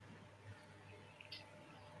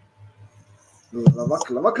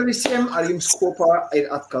Labvakar visiem, ar jums kopā ir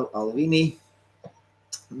atkal Alvini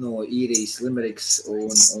no Īrijas Limeriks,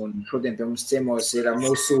 un šodien pie mums ciemos ir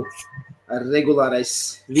mūsu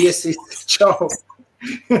regulārais viesis. Čau!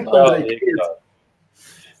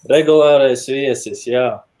 Regulārais viesis,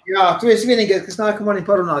 jā. Jā, tu esi vienīgais, kas nāk mani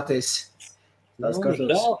parunāties.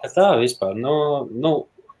 Tā vispār,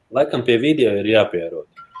 laikam pie video ir jāpierod.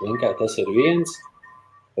 Vienkār tas ir viens.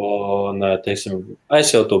 Un, teiksim,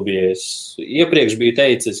 es jau to biju, iepriekš biju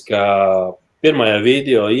teicis, ka pirmajā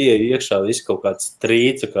video ieeja iekšā viss kaut kāds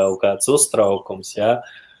trīca, kaut kāds uztraukums, jā.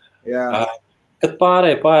 Kad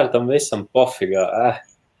pārēj tam visam pofigā,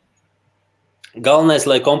 Galvenais,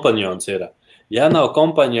 lai kompanjons ir. Ja nav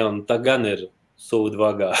kompanjona, tad gan ir sūd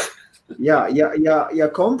vagā. Ja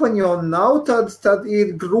kompanjona nav, tad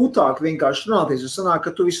ir grūtāk vienkārši runāties. Es sanāk,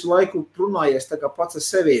 ka tu visu laiku runājies tā kā pats ar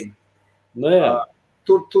sevīm. Nu jā.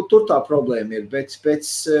 Tur tā problēma ir, bet es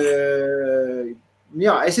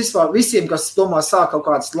vispār visiem, kas domā sāk kaut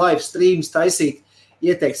kādas live streams taisīt,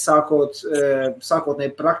 ieteikt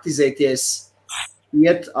sākotnēji praktizēties,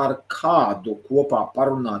 iet ar kādu kopā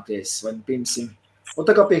parunāties, vai piemēram, un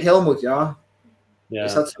tā kā pie Helmuta, jā.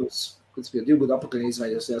 Es atceros, kad es biju 2 gadu apakaļ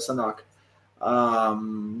izvēļos, sanāk,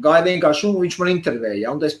 gāja vienkārši, un viņš man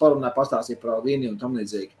intervēja, un es parunāju, pastāstīju par Alvini un tam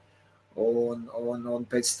līdzīgi, un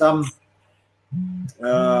pēc tam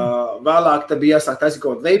vēlāk tad bija jāsāk taisīt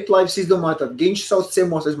kaut vape lives izdomāt, tad Ginčs sauc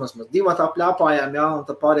ciemos, mēs 2 tā pļāpājām, jā, un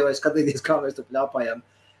tad pārējai skatīties, kā mēs tā pļāpājām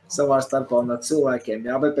savā starpā un ar cilvēkiem,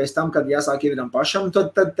 jā, bet pēc tam, kad jāsāk ievienam pašam,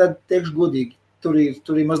 tad teikšu godīgi, tur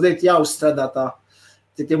ir mazliet jāuzstrādā tā,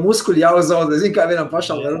 tie muskuļi jāuzauda, zin, kā vienam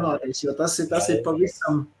pašam runāties, jo tas ir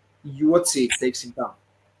pavisam jocīgi, teiksim tā.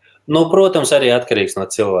 Nu, protams, arī atkarīgs no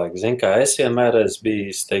cilvēka, zin, kā es vienmēr esmu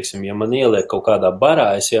bijis, teiksim, ja man ieliek kaut kādā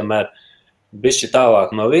barā, es vienmēr bišķi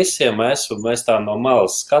tālāk no visiem, es tā no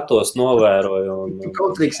malas skatos, novēroju. Tu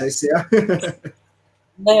kautrīgs esi, jā?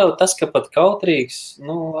 Ne jau tas, ka pat kautrīgs,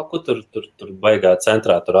 ko tur baigā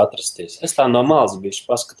centrā tur atrasties. Es tā no malas bišķi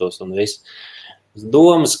paskatos un viss.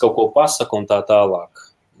 Domas kaut ko pasaku un tā tālāk.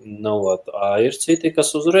 Ir citi,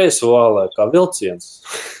 kas uzreiz vālē, kā vilciens.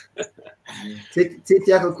 Citi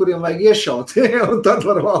jākal, kuriem vajag iešaut, un tad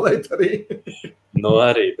var vālēt arī.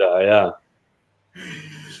 Arī tā, jā.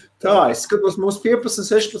 Tā, es skatos, mūsu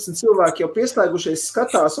 15-16 cilvēki jau pieslēgušies,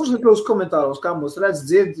 skatās, uzliekos komentāros, kā mūs redz,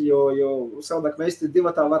 dzird, jo savādāk mēs 2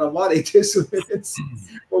 varam vārīties un viens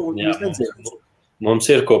mēs nedzird. Mums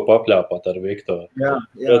ir ko papļāpāt ar Viktoru.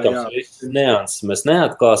 Protams, viss neanses mēs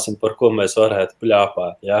neatklāsim, par ko mēs varētu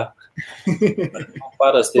pļāpāt, jā.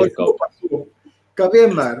 Parasti ir kaut ko. Kā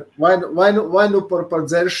vienmēr, vai nu par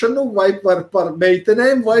dzeršanu, vai par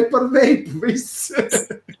meitenēm, vai par veipu, viss,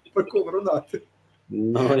 par ko runāt.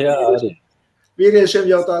 Jā, arī. Vīriešiem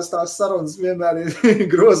jau tās sarunas vienmēr ir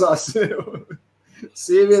grozās.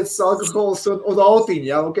 Sievietes, alkohols un autiņi.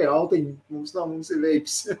 Jā, autiņi mums nav, mums ir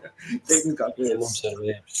veips. Tehnikāt veips. Mums ir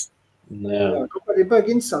veips. Kaut arī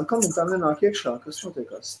baigi interesanti komentāri nenāk iekšā, kas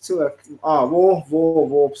notiekās. Cilvēki,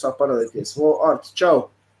 sāk parādīties. Arti, čau.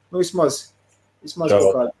 Vismaz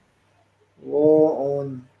kaut kādi.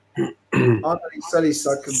 Un Anarīs arī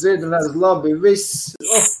saka, dzird un redz labi, viss.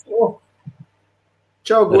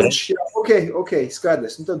 Čau, Gunčs, jā, ok,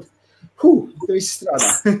 skaidrs. Un tad, viss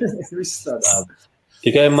strādā.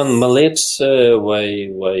 Tikai man liekas,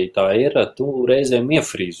 vai tā ir, tu reizēm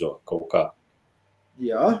iefrīzo kaut kā.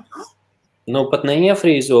 Jā. Pat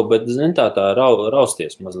neiefrīzo, bet, zin, tā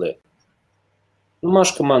rausties mazliet.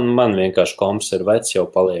 Ka man vienkārši komps ir vecs, jau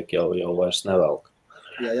paliek, jau vairs nevelk.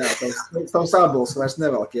 Jā, tavs ābols vairs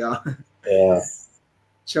nevelk, jā. Jā.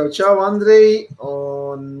 Čau, Andrij,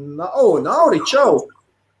 un, Nauri, čau!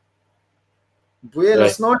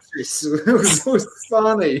 Buenas noches uz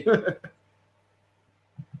Spāniju.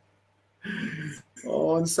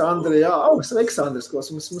 Un Sandra, jā, sveiks, Sandras,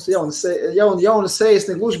 mums jauna sejas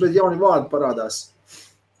negluži, bet jauni vārdi parādās.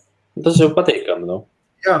 Tas jau patīkam,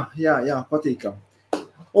 Jā, patīkam.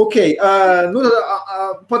 Ok,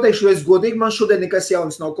 pateikšu, es godīgi, man šodien nekas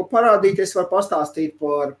jauns nav ko parādīt, es varu pastāstīt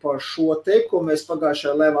par šo te, ko mēs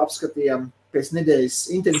pagājušajā lēvā apskatījām pēc nedēļas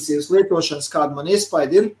intensīvas lietošanas, kāda man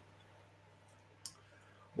iespaidi ir.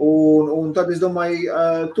 Un tad es domāju,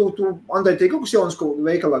 tu Andrej, tie kaut kas jauns, ko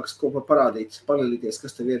veikalāks, ko var parādīt, palielīties,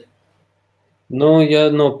 kas tev ir? Ja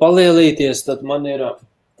palielīties, tad man ir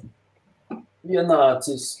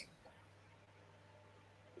ienācis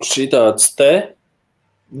šitāds te.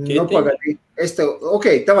 Pagaidī. Es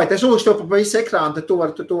uzlikšu tev pa visu ekrānu, tad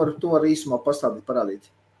tu vari īsumā pastāstīt, parādīt.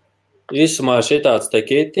 Īsumā šitāds te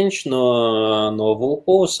kitiņš no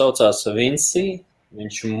Vulpūs saucās Vinci,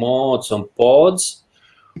 viņš mods un pods,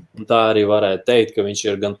 Un tā arī varētu teikt, ka viņš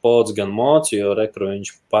ir gan pods, gan mods, jo rekru viņš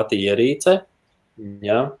pati ierīce.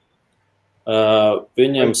 Ja?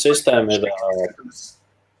 Viņam sistēma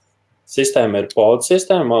ir pod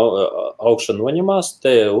sistēma, augšā noņemās,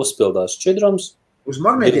 te uzpildās šķidrums. Uz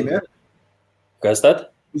magnētiem, ja? Kas tad?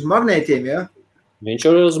 Uz magnētiem, ja? Viņš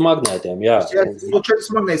ir uz magnētiem, jā. Jā,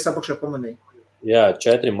 4 magnētis apakšā pamanīja. Jā,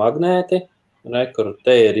 4 magnēti, rekur,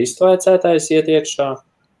 te ir iztvaicētais iet iekšā,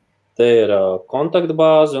 te ir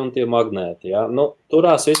kontaktbāze un tie magnēti, jā. Nu,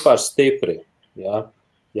 turās vispār stipri, jā.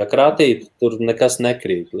 Ja krātīt, tur nekas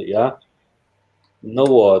nekrīt, jā. Nu,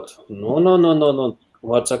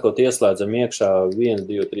 var sakot, ieslēdzam iekšā 1,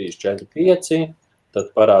 2, 3, 4, 5, tad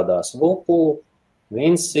parādās vupu,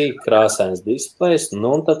 Vinci, krāsains displejs,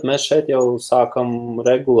 nu un tad mēs šeit jau sākam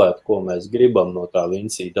regulēt, ko mēs gribam no tā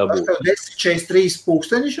Vinci dabūt. Tas tev 1043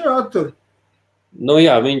 pulksteņš rāda tur? Nu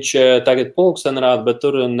jā, viņš tagad pulksteni rāda, bet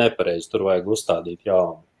tur nepareizi, tur vajag uzstādīt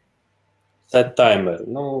jaunu. Set timer,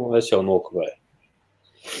 nu es jau nokavēju.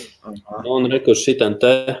 Nu un rekur šitam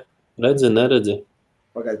te, redzi, neredzi?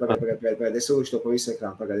 Pagaid, es ulīšu to pa visu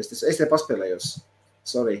ekrānu, pagaid, es te paspēlējos,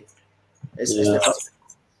 sorry. Es te paspēlējos.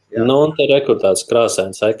 Jā. Nu, un te rekur tāds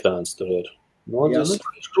krāsains ekrāns tur ir. Jā,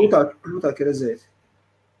 grūtāk ir redzēt.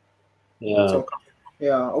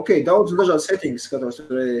 Jā, ok, daudz un dažādas settings skatos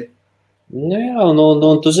tur. Nu jā,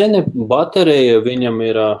 un tu zini, baterija viņam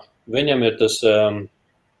ir tas,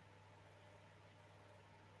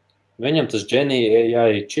 viņam tas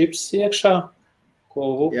GenAI čips iekšā, ko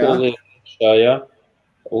vupuli iekšā, jā.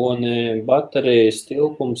 Un baterijas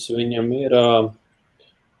tilpums viņam ir,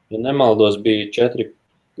 ja nemaldos, bija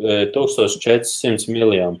 1400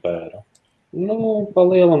 miliampēra. Nu, pa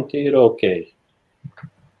lielam tīri ok.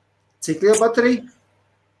 Cik liela baterija?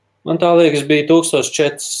 Man tā liekas bija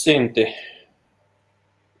 1400.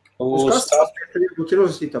 Uz kas tas ir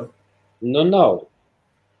uzsītam? Nu, nav.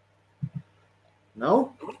 Nav?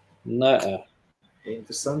 Nē.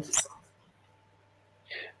 Interesanti.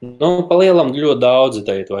 Nu, pa lielam ļoti daudzi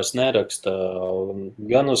teikt vairs neraksta.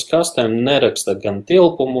 Gan uz kastēm neraksta, gan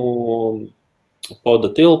tilpumu, poda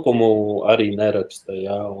tilpumu arī neraksta,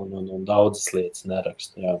 jā, un daudzas lietas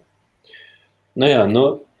neraksta, jā. Nu jā,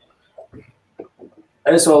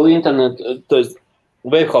 es vēl internetu,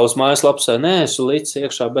 Vapehouse mājaslapsē neesmu līdz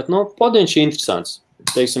iekšā, bet, podiņš interesants.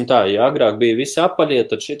 Teiksim tā, ja agrāk bija visi apaļie,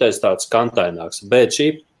 tad šitais tāds kantaināks, bet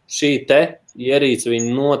šī te ierīce viņa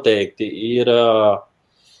noteikti ir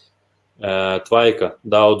tvaika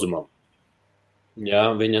daudzumam.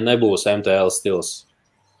 Jā, viņa nebūs MTL stils.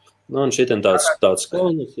 Nu, un šitam tāds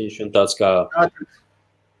kolonusīši un tāds kā...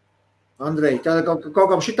 Andrej, tāda kaut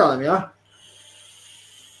kam šitām, jā?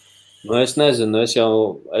 Nu, es nezinu, es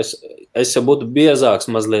jau būtu biezāks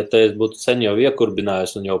mazliet, te es būtu sen jau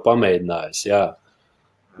iekurbinājis un jau pamēģinājis, jā.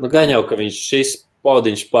 Nu, gan jau, ka viņš šis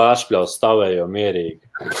podiņš pāršpļaus stāvējo mierīgi.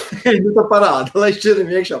 Nu, tā parāda, lai šķirim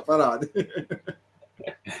iekšā parāda.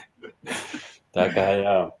 Tā kā,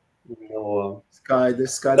 jā.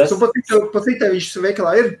 Skaidrs. Un pat cik tev viņš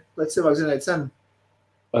veikalā ir, lai cilvēki zināja cenu?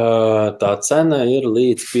 Tā cena ir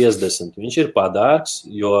līdz 50. Viņš ir padārgs,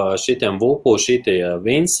 jo šitiem vupu, šitie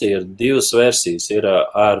Vinci ir 2 versijas. Ir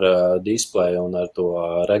ar displeju un ar to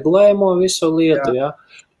regulējumu visu lietu, jā.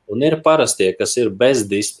 Un ir parastie, kas ir bez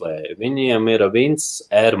displeja. Viņiem ir Vinci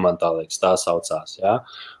Air, man tā liekas, tā saucās, jā.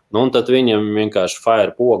 Nu, un tad viņam vienkārši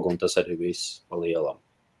fire pogu, un tas arī viss pa lielam.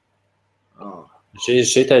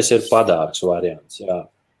 Šitais ir padārgs variants, jā.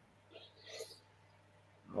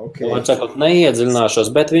 Okay. Man sakot, neiedziļināšos,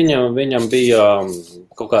 bet viņam bija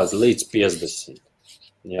kaut kāds līdz 50.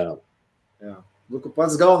 Jā. Lūk,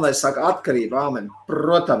 pats galvenais saka atkarība, āmen.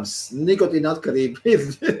 Protams, nikotīna atkarība ir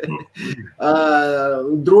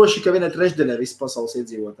droši, ka 1/3 visu pasaules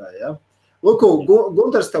iedzīvotāji, jā. Lūk,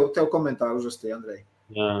 Gunters tev komentāru uzrastīja, Andrej.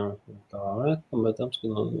 Jā, tā, bet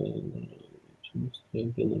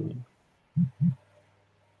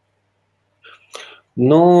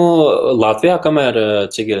Nu, Latvijā, kamēr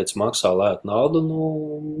cigaretes maksā lētu naudu,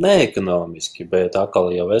 neekonomiski, bet atkal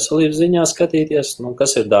jau veselības ziņā skatīties,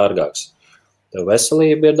 kas ir dārgāks? Tev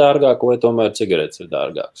veselība ir dārgāka vai tomēr cigaretes ir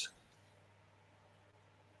dārgāks?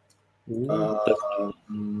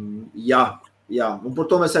 Jā, un par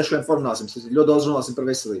to mēs šodien formināsim. Ļoti daudz runāsim par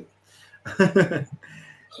veselību.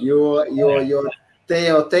 jo te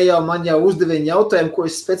jau man jau uzdeviņa jautājumu, ko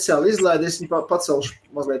es speciāli izlaidu, es viņu pacelšu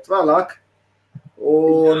mazliet vēlāk.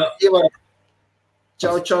 Un Ivar,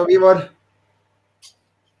 čau, Ivar.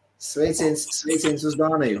 Sveiciens uz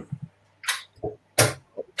Dāniju.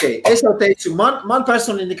 Okay. Es jau teicu, man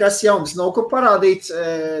personīgi nekas jauns nav ko parādīt.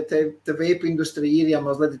 Te vape industrija ir, ja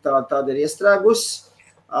mazliet tāda ir iestrēgus.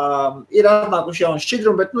 Ir atnākuši jauni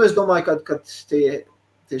šķidrumi, bet es domāju, ka tie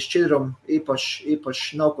tie šķidrumi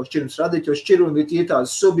īpaši nav ko šķidrums radīt, jo šķidrumi ir tāda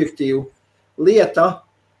subjektīva lieta,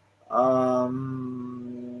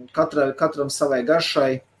 katram savai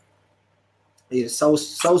garšai ir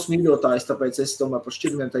savs mīļotājs, tāpēc es domāju par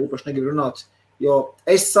šķidrumiem tā īpaši negribu runāt, jo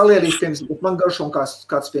es salierīšu, piemēram, man garšo un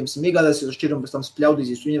kāds piemēram, mīgādēs, jo šķidrumi pēc tam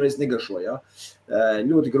spļaudīsies, viņam reiz negaršo, ja?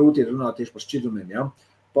 Ļoti grūti ir runāt tieši par šķidrumiem, ja?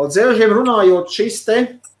 Par dzēržiem runājot, šis te,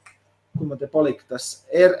 kur man te palika, tas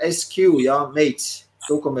RSQ, ja, meids,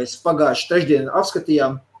 to, ko mēs pagājuši trešdien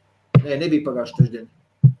apskatījām, nebija pagājuši trešdien,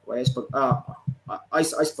 vai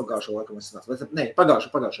aizpagājušo, laikam es sanācu,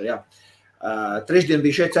 pagājušo, jā. Trešdien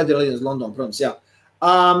bija šeit, ceturtdien līdz London, protams, jā.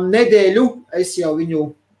 Nedēļu es jau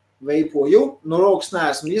viņu veipoju, no rokas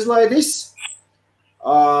neesmu izlaidis.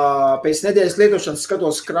 Pēc nedēļas lietošanas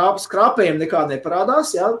skatos skrāpējiem nekāda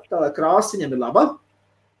neparādās, jā, tā krāsa viņam ir laba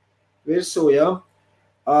virsū, jā.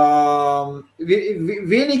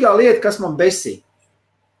 Vienīgā lieta, kas man besī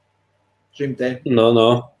šim te,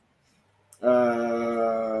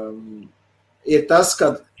 ir tas, ka,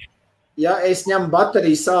 ja es ņemu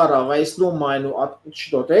baterijas ārā vai es nomainu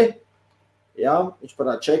šito te, jā, viņš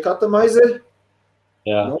parāda check atomizer,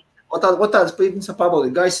 nu, tāds principā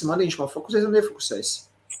pabaudīt gaisa maniņš man fokusēs un nefokusēs.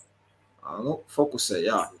 Fokusē,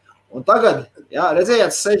 jā. Un tagad, jā,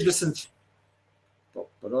 redzējāt 60,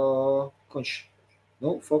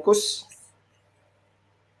 fokus.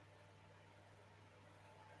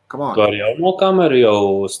 Come on. Tu ar jauno kameru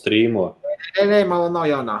jau strīmo? Nē, man nav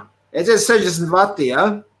jaunā. Redzējāt 60 vati,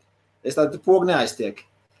 jā? Es tādu pogu neaiztiek.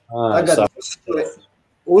 Tagad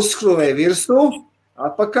uzskruvēju virsū,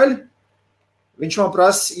 atpakaļ. Viņš man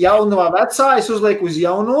prasa jauno vai vecā, es uzlieku uz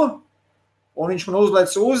jauno, un viņš man uzliec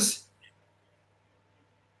uz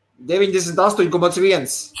 98,1.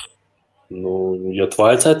 Nu, ja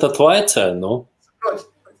tvaicē, tad tvaicē, nu.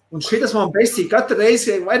 Un šitas man besī katru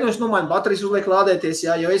reizi, vai nu es nomainu baterijas uzlieku lādēties,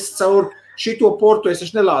 jā, jo es caur šito portu es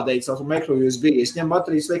nelādēju caur micro USB. Es ņem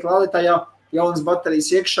baterijas lieku lādētājā, jaunas baterijas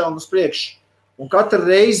iekšā un uz priekšu. Un katru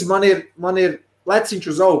reizi man ir leciņš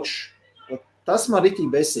uz augšu. Tas man ritīgi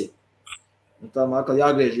besī. Un tā man atkal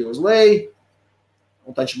jāgriež uz leju,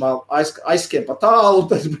 un taču man aizskiem pa tālu, un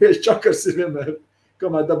tas bieži čakars ir vienmēr,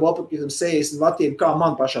 kamēr dabu apakļiem 60 vatiem, kā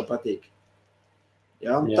man pašā patīk.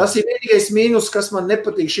 Ja? Tas ir vienīgais mīnus, kas man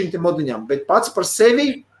nepatīk šim te modiņam, bet pats par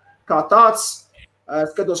sevi, kā tāds,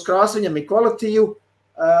 skatos krāsu, viņam ir kvalitīvu,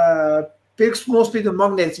 pirkstu nospīduma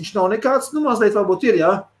magnēts, viņš nav nekāds, nu mazliet varbūt ir,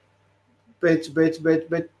 jā, bet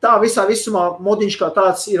tā visā visumā modiņš kā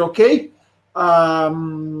tāds ir okei.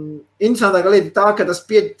 Interesantākā lieta tā, ka tas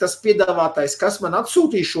piedāvātais, kas man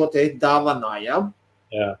atsūtīja šo te dāvanā, ja?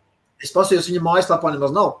 Jā. Es pasījos, viņa mājaslapā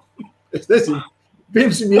nemaz nav. Es nezinu,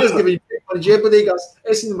 pirms viņa iesga, viņa man iepatīkās,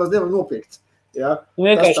 es viņu nemaz nevaru nopirkt. Ja?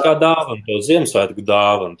 Vienkārši kā dāvana, to Ziemassvētku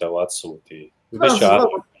dāvanu tev atsūtīja.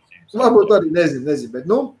 Varbūt arī, nezinu,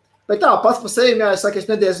 bet tā, pats par sevi, jā, es saku,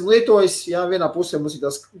 es nedēļas lietojis, jā, vienā pusē mums ir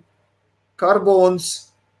tās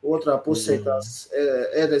karbons, otrā pusē tās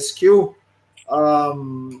RSQ.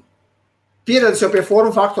 Pieredzes jau pie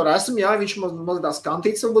formu faktora esmu, jā, viņš mazliet tās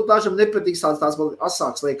kantītes, varbūt dažam nepatīks, tās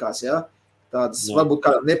asāks liekās, jā, tādas varbūt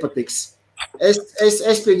kādam nepatiks. Es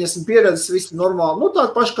pie viņas esmu pieredzes, viss normāli, nu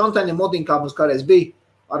tāda paša kantēņa modiņa, kā mums kādreiz bija,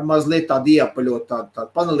 ar mazliet tādu iepaļot, tādu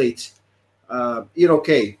panelīti, ir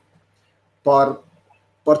okei. Par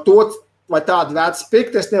to, vai tādu vērts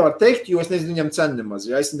pirkt, es nevaru teikt, jo es nezinu viņam cenu nemaz,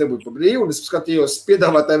 ja es nebūtu pa brīvu, un es skatījos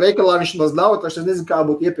piedāvātāju veikalā, viņš maz nav, taču es nezinu, kā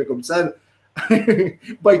būtu iepirkuma cena.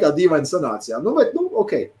 Baigi tā dīvaini sanāca, jā. Nu, bet,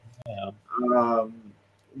 okei.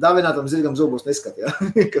 Dāvinātam zirgam zobos neskat, jā.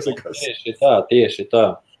 Tieši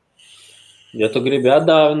tā. Ja tu gribi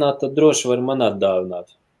atdāvināt, tad droši vari man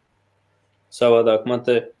atdāvināt. Savādāk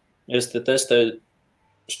es te testēju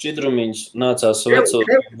šķidrumiņus, nācās vecās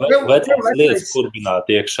lietas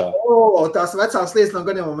kurbināt iekšā. Tās vecās lietas nav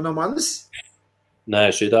gan jau no manis?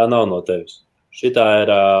 Nē, šitā nav no tevis. Šitā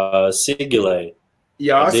ir sigilēja.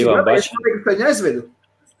 Jā, es domāju, ka viņu aizvedu.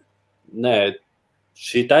 Nē,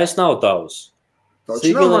 šitais nav tavs. Taču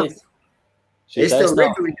nav mans. Es tev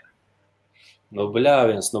vedu viņu. Nu,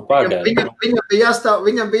 bļāviens, nu pagaidi.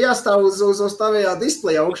 Viņam bija jāstāv uz tavējā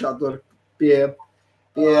displeja augšā tur pie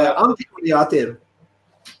antikvariātiem.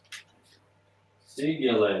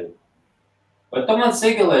 Sigilēju. Vai tu man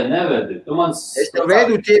sigilēju nevedi? Es tev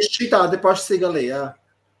vedu tieši šitādi paši sigilēju, jā.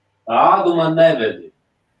 Tādu man nevedi.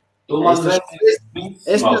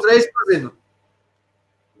 Es uzreiz pazinu.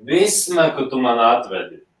 Vismeku tu man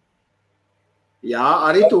atvedi. Jā,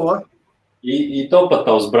 arī to. I to pat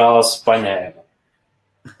tavs brālis paņēma.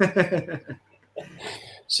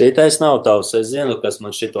 Šitais nav tavs, es zinu, kas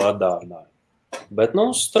man šito atdāvināja. Bet,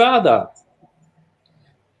 strādā.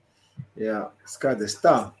 Jā, skaidrs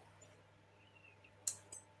tā.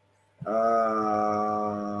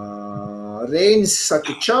 Reinis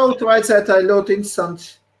saka, čau, tu vaicētāji ļoti interesanti.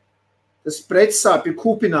 Tas pretsāpju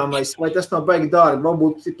kūpināmais, vai tas nav baigi dārgi,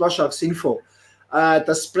 varbūt ir plašāks info.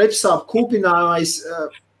 Tas pretsāpju kūpināmais,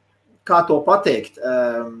 kā to pateikt,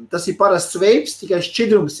 tas ir parasts veips, tikai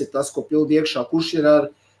šķidrums ir tas, ko pildi iekšā, kurš ir ar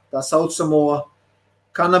tā saucamo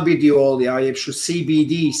kanabidiolu, jā, jeb šo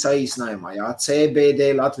CBD saīsinājumā, jā, CBD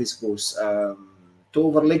latviski būs. To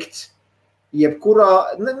var likt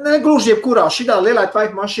jebkurā, ne gluži jebkurā, šitā lielā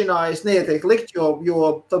vape mašīnā es neieteiktu likt, jo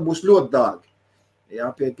tad būs ļoti dārgi. Jā,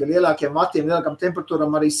 pie lielākiem vatiem, lielākām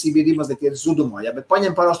temperatūram arī CBD mazliet iet zudumā, jā, bet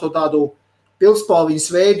paņem parasto tādu pildspalviņas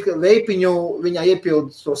veipiņu, viņā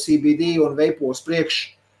iepild to CBD un veipos priekš.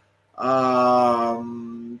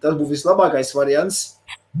 Tas būs vislabākais variants.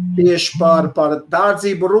 Tieši par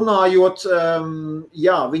dārdzību runājot,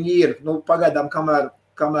 jā, viņi ir, pagaidām,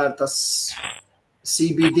 kamēr tas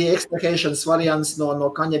CBD extrahēšanas variants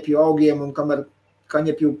no kaņepju augiem un kamēr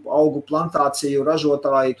kaņepju augu plantāciju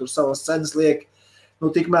ražotāji tur savas cenas liek,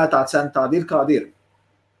 tikmēr tā cena tāda ir, kāda ir.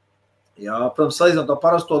 Jā, protams, salīdzinot to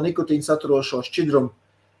parasto nikotīnu saturošo šķidrumu,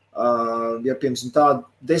 ja, piemēram, tā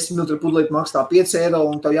 10 ml pudlīti maksā 5 eiro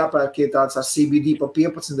un tev jāpērk ir tāds ar CBD pa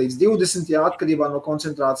 15 līdz 20, jā, atkarībā no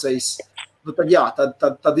koncentrācijas, tad jā,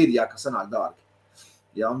 tad ir, jā, kas sanāk dārgi.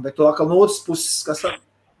 Jā, bet to atkal no otras puses, kas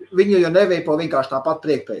viņu jau neveipo vienkārši tāpat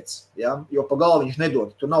priekpēc, jā, jo pa galvu viņš nedod,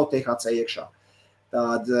 tur nav THC iekšā.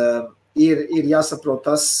 Tad ir jāsaprot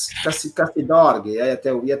tas, kas ir dārgi, jā, ja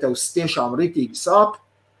tev tiešām ritīgi sāp,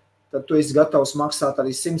 tad tu esi gatavs maksāt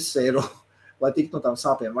arī 100 eiro, lai tiktu no tām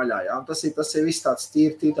sāpiem vaļā. Jā. Tas ir viss tāds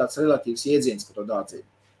tīri tāds relatīvs iedziens par to dārdzību.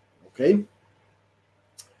 Okay?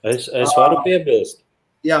 Es varu piebilst.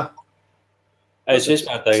 Jā. Es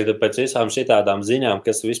vispār teiktu, pēc visām šitādām ziņām,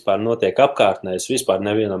 kas vispār notiek apkārtnē, es vispār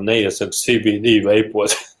nevienam neiesaku CBD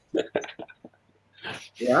veipot.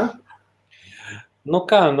 Jā?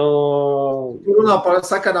 Kā, Tu runā par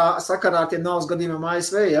sakarā ar tiem naudas gadījumiem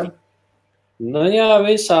ASV, ja? Jā,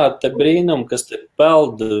 visādi te brīnumi, kas te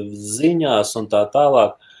peld ziņās un tā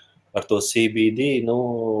tālāk ar to CBD,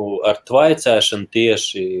 ar tvaicēšanu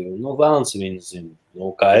tieši, vēlns viņu zina.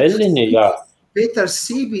 Kā eļļiņi, jā. Bet ar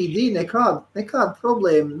CBD nekāda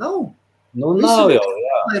problēma nav. Nav jau,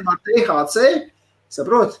 jā. Problēma ar THC,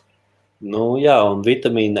 saprot? Jā, un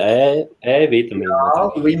vitamīna E vitamīna.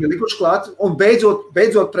 Jā, viņi likuši klāt, un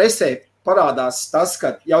beidzot presē parādās tas,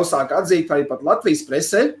 ka jau sāk atzīt arī pat Latvijas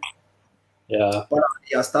presē, jā.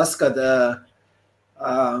 Parādījās tas, kad,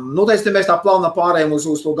 teisim, mēs tā plānā pārējām uz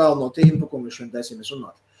to galveno tīmu, ko mēs šodien taisimies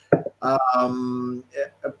runāt.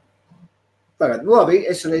 Tagad, labi,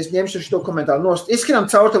 es reiz ņemšu šo komentāru nost.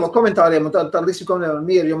 Izskanām caur tev komentāriem, un tad liksim komentāriem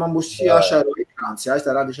mieru, jo man būs jāšēro ekrāns, jā, es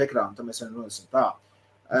tā radīšu ekrānu, tad mēs varam runāsim tā.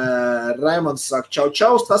 Raimonds saka,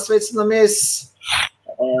 čau, tas veicinamies.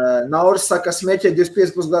 Nauris saka, smēķē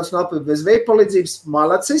 25 gadus un apēc bez veipa palīdzības,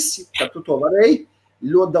 malacis, kad tu to varēji.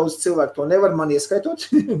 Ļoti daudz cilvēku to nevar, man ieskaitot,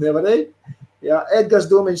 nevarēja. Jā, Edgars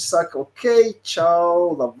Domiņš saka, ok,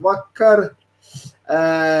 čau, labvakar.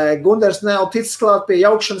 Gundars nav ticis klāt pie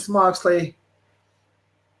jaukšanas mākslai.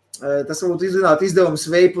 Tas varbūt izzināt izdevums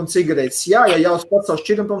veipu un cigaretes. Jā, ja jauc pats savu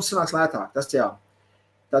šķirumu, mums sanāks lētāk, tas jā.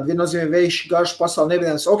 Tad viennozīmē veiši garš pasauli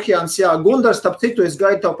nevienās okeāns. Jā, Gundars, tāp citu, es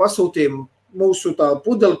gaidu tavu pasūtījumu mūsu tā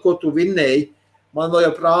pudeli, ko tu vinnēji. Man vēl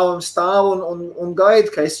jau prāvam stāv un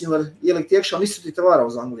gaida, ka es viņu varu ielikt iekšā un izsūtīt tev ārā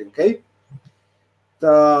uz Angliju, ok?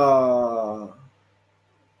 Tā.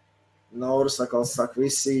 Nauris atkal saka,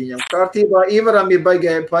 visi viņam kārtībā. Ivaram ir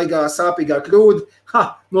baigā sāpīgā kļūda.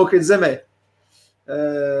 Nokrit zemē.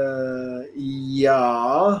 Jā.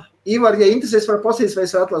 Ivar, ja interesēs, var pasīties, vai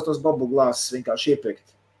es var atlaist tos babu glāses vienkārši iepirkt.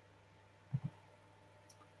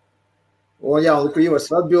 Un jā, ko Ivars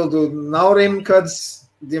atbildu Naurim, kad,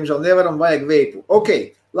 diemžēl nevaram, vajag veipu.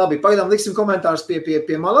 Ok, labi, pagaidām liksim komentārus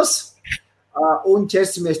pie malas un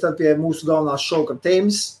ķersimies tad pie mūsu galvenās šovka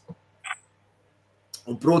tēmas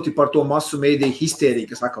un proti par to masu mēdīju histēriju,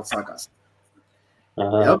 kas atkal sākās.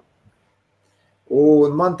 Ja?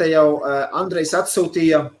 Un man te jau Andrejs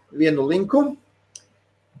atsūtīja vienu linku.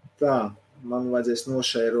 Tā, man vajadzēs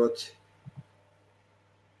nošērot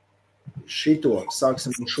šito,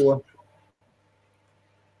 sāksim ar šo.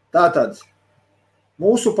 Tātad,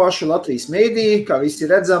 mūsu pašu Latvijas mēdīji, kā visi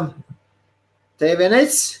redzam,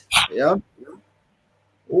 TVNets, ja?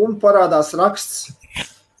 Un parādās raksts,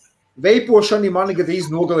 veipošani mani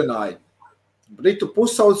gadījis nogalināja. Britu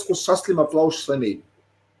pusaudzis, kurš saslima plaušu slimību.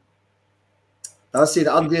 Tas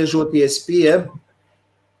ir atgriežoties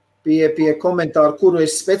pie komentāru, kuru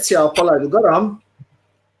es speciāli palaidu garām,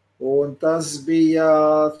 un tas bija,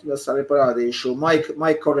 tas arī parādīšu,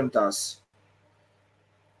 Mike Korentārs.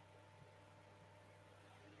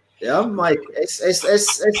 Jā, Maik, es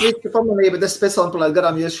visu pamanīju, bet es speciāli palaidu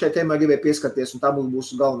garām, ja es šai tēmai gribēju pieskarties, un tā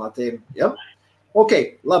būs galvenā tēma. Ja?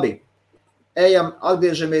 Ok, labi.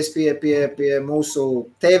 Atgriežamies pie mūsu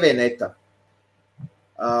TV neta.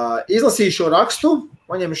 Izlasīju šo rakstu,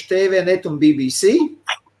 paņemšu TV net un BBC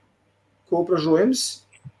kopražojums.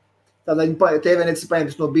 Tādēļ TV nets ir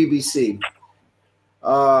paņemts no BBC.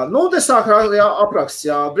 Te sāk apraksts,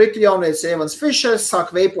 Britu jaunietis Evans Fišers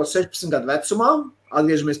sāk veipot 16 gadu vecumā.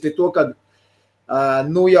 Atgriežamies pie to, ka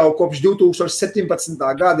jau kopš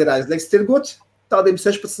 2017. gada ir aizliegts tirgot tādiem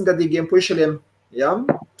 16-gadīgiem puišaļiem. Jā,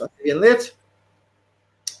 tas ir viena lieta.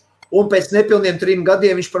 Un pēc nepilniem 3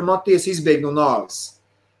 gadiem viņš par matiesu izbēg no nāves.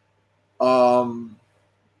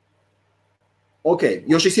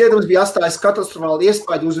 Jo šis ieradums bija atstājis katastrofālu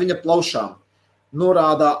iespaidu uz viņa plaušām,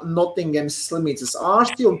 norādā Nottinghams slimnīcas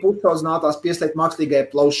ārsti un pusaudzinātās pieslēgt mākslīgai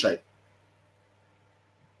plaušai.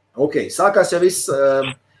 Sākās jau viss,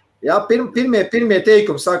 pirmie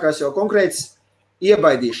teikumi sākās jau konkrēts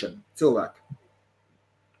iebaidīšana cilvēku.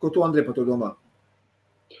 Ko tu, Andrej, par to domā?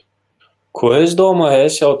 Ko es domāju?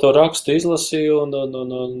 Es jau to rakstu izlasīju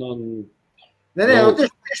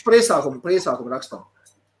Tieši par iesākumu rakstam.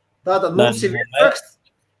 Tātad mums ir raksts,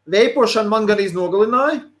 veipošana man gan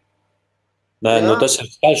nogalināja. Tas ir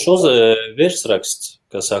skaļš virsraksts,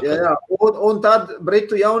 kas saka. Jā. Un tad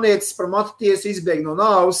Britu jaunietis par matu tiesu izbēg no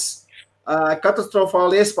nāves,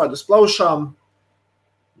 katastrofāli iespaidu uz plaušām,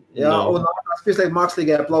 un nākās pieslēgt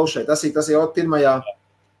mākslīgajā plaušai. Tas ir jau pirmajā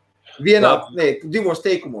divos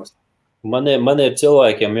teikumos. Man ir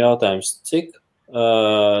cilvēkiem jautājums, cik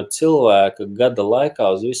cilvēka gada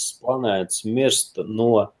laikā uz visas planētas mirst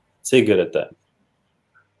no cigaretēm?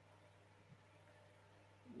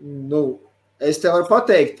 Es tev varu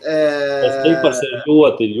pateikt. Tas cipars ir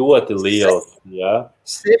ļoti, ļoti liels.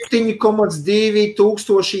 7,2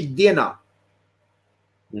 tūkstoši dienā.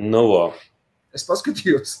 Es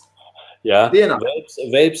paskatījos. Jā,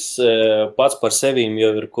 veips pats par sevīm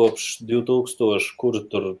jau ir kopš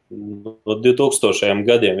 2000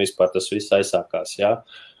 gadiem vispār tas viss aizsākās. Jā.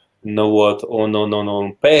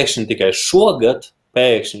 Un pēkšņi tikai šogad,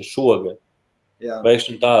 pēkšņi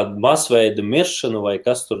tāda masveida miršana vai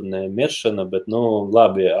kas tur ne miršana, bet,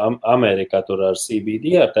 labi, Amerikā tur ar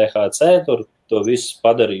CBD, ar THC, tur to visu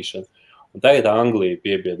padarīšanu. Un tagad Anglija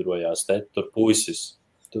piebiedrojās, tur puisis.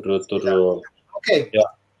 Jā.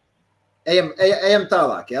 Ejam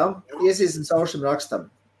tālāk, jā? Iesīsim caur šim rakstam.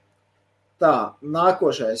 Tā,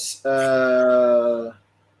 nākošais.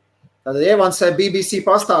 Tātad Evans BBC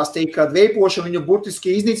pastāstīja, ka veipošana viņu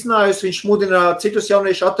burtiski iznīcinājusi, viņš mudina citus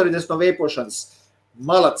jauniešu atturēties no veipošanas.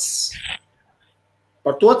 Malacis.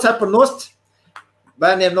 Par to cepar nost,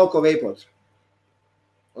 bērniem nav ko veipot.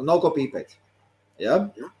 Un nav ko pīpēt. Ja?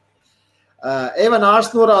 Evana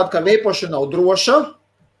ārsts norāda, ka veipošana nav droša.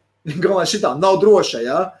 Galvenais šitā, nav droša,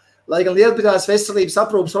 ja? Lai gan Lielbritānijas veselības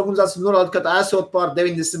aprūpes organizācija norāda, ka tā esot par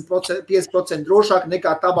 95% drošāk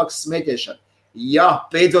nekā tabakas smēķēšana. Jā,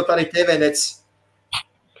 beidzot arī TV nets.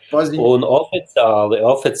 Un oficiāli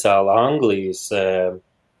Anglijas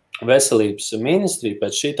veselības ministrija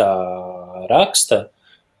pēc šitā raksta,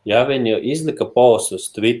 viņi izlika postus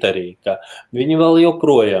Twitterī, ka viņi vēl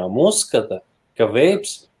joprojām uzskata, ka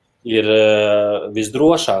veips ir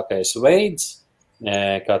visdrošākais veids,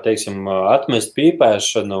 kā teiksim, atmest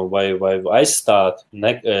pīpēšanu vai aizstāt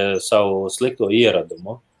savu slikto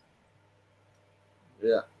ieradumu.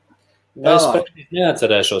 Jā. Es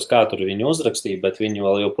neatcerēšos, kā tur viņi uzrakstīja, bet viņi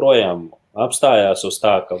vēl joprojām apstājās uz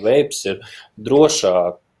tā, ka veips ir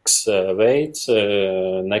drošāks veids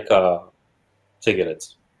nekā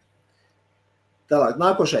cigaretes. Tālāk,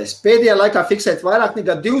 nākošais. Pēdējā laikā fiksēt vairāk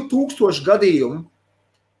nekā 2000 gadījumu,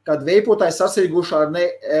 kad veipotāji sasirguši ar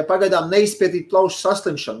pagaidām neizpētīt plaušu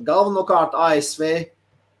saslimšanu. Galvenokārt ASV.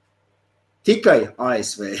 Tikai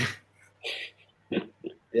ASV.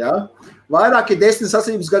 Ja? Vairāki 10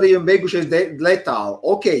 saslimības gadījumi beigušies letāli.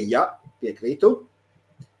 Ok, jā, piekrītu.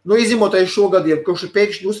 Izņemoties šo gadījumu, kurš ir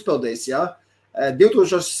pēkšņi uzpeldējis,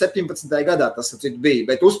 2017. gadā tas bija,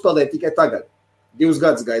 bet uzpeldēja tikai tagad. 2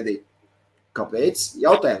 gadus gaidīja. Kāpēc?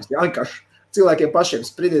 Jautājums, vienkārši cilvēkiem pašiem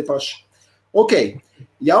spriediet paši. Ok,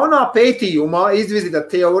 jaunā pētījumā izvirzīta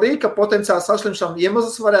teorija, ka potenciāli saslimšana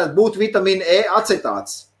iemesls varētu būt vitamīna E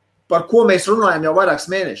acetāts, par ko mēs runājam jau vairākus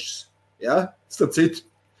mēnešus. Ja? Starp citu.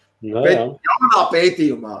 Bet jaunā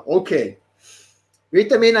pētījumā, ok.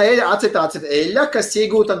 Vitamīna E acetāts ir eļļa, kas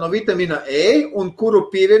iegūta no vitamīna E un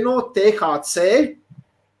kuru pievieno THC,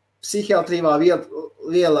 psihiatrīvā viela,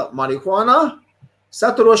 viela marihuānā,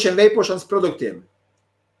 saturošiem veipošanas produktiem.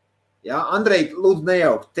 Jā, Andrej, lūdzu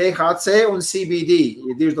nejaukt. THC un CBD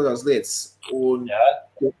ir divas dažādas lietas. Un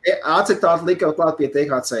acetātu lika klāt pie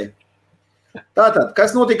THC. Tātad,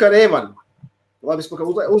 kas notika ar Evanu? Labi, es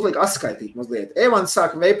uzliku atskaitīt mazliet. Evans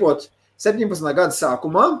sāka veipot 17. gada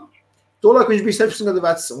sākumā. Tolēk viņš bija 17 gadu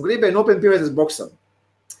vecs un gribēja nopietni pievērsties boksam.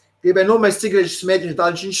 Gribēja nomest cigarešu smēķi, tā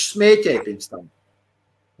viņš smēķēja pirms tam.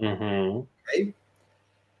 Okay.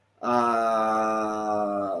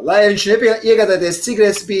 Lai viņš iegādāties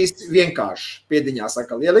cigaretes bija vienkārši piediņās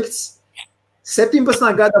atkal ielikts. 17.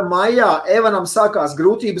 gada maijā Evanam sākās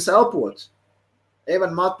grūtības elpot.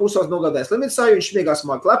 Evan māte pusos nogādāja slimnīcā, viņš miegās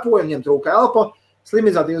māk klepoja, viņam trūka elpa.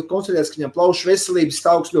 Slimnīcā tika konstatēts, ka viņam plaušu veselības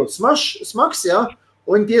stāvoklis ļoti smags, jā,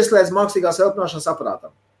 un viņi pieslēdz mākslīgās elpināšanas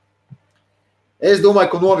aparātam. Es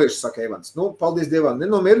domāju, ka novirš, saka Evans. Nu, paldies Dievam,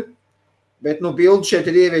 nenomir, bet, bildi šeit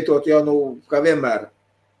ir ievietot jau, kā vienmēr,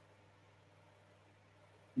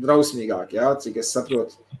 drausmīgāk, jā, cik es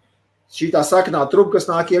saprotu. Šī tā saknā trupa, kas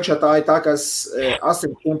nāk iekšā, tā ir tā, kas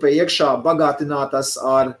asins pumpē iekšā bagātinātas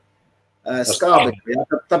ar skābekli, jā.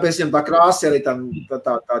 Tāpēc viņam tā krāsa arī tā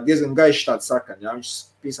diezgan gaiši tāda sakana, jā, viņš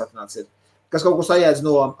pīsātināts ir. Kas kaut ko sajēdz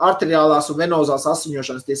no arteriālās un venozās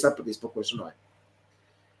asiņošanas, tie sapratīs, par ko es runāju.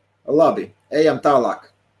 Labi, ejam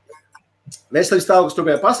tālāk. Veselības stāvoklis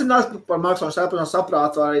turpināja pasliktināt, par mākslīgās elpošanas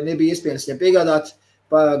aparātu arī nebija iespējams viņam piegādāt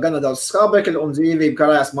gana daudz skābekļa un dzīvību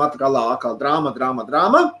karājās mata galā atkal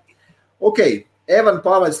drāma. Ok, Evan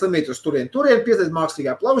pārvaida slimnīcu uz turien, pieslēdz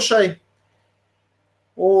mākslīgā plaušai,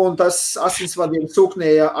 un tas asinsvadiem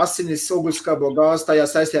sūknēja asinis uguļskābo gāzi tajā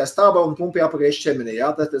saistajā stāvā un pumpi apakaļ ķermenī.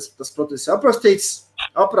 Jā, tas process ir aprakstīts,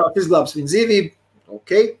 aparāts izglābs viņa dzīvību,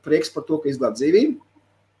 ok, prieks par to, ka izglāb dzīvību.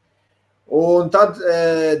 Un tad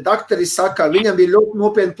daktori saka, viņam bija ļoti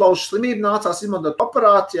nopietna plaušu slimība, nācās izmantot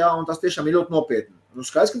aparātu, jā, un tas tiešām ir ļoti nopietni. Nu,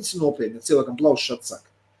 skaidrs, ka tas ir nopietni, ja cilvēkam plaušas atsaka.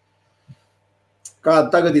 Kāda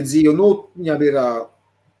tagad ir dzīve? Nu, viņam ir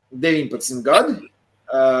 19 gadi.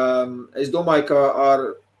 Es domāju, ka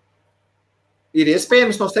ir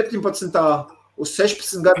iespējams no 17. uz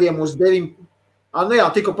 16 gadiem uz 9. Nu jā,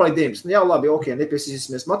 tikko paliek 19. Jā, labi, ok,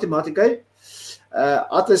 nepiesīsimies matemātikai.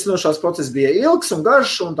 Atvesinošās process bija ilgs un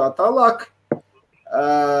garš un tā tālāk.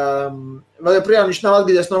 Vēl joprojām viņš nav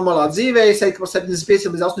atgriezies normālā dzīvē, es teiktu par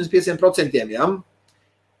 75 līdz 85%, jā.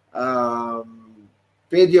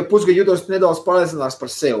 Pēdējo pusgadu jūtos nedaudz pārliecinās par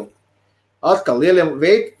sevi. Atkal, lieliem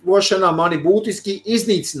veipošanā mani būtiski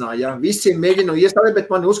iznīcināja. Visiem mēģinu iestādēt,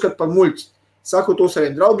 bet mani uzskata par muļķi. Saku to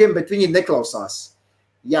saviem draugiem, bet viņi neklausās.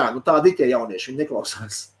 Jā, nu tādi ir tie jaunieši, viņi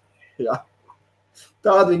neklausās. Jā.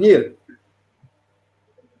 Tādi viņi ir.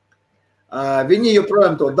 Viņi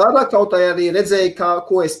joprojām to dara, kaut arī redzēja,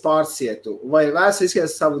 ko es pārcietu. Vai vērts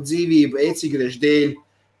riskēt savu dzīvību e-cigarešu dēļ.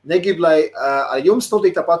 Negribu, lai ar jums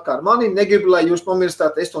notiek tāpat kā ar mani, negribu, lai jūs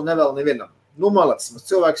nomirstāt, es to nevēlu nevienam. Nu, malacis, mums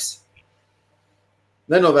cilvēks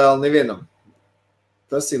nenovēlu nevienam.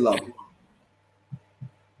 Tas ir labi.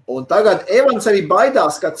 Un tagad Evans arī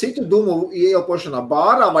baidās, ka citu dūmu ieelpošanā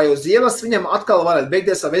bārā vai uz ielas viņam atkal varētu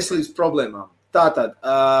beigties ar veselības problēmām. Tātad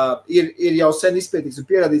ir jau sen izpētīts un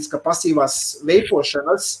pierādīts, ka pasīvās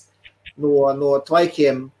veipošanas no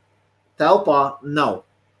tvaikiem telpā nav.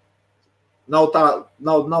 Nav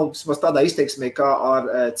tādā izteiksmē kā ar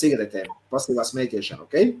cigaretēm, pasīvā smēķēšana,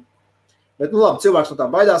 ok? Bet, nu labi, cilvēks no tā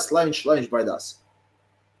baidās, lai viņš baidās.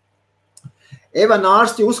 Evana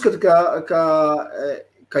ārsti uzskata,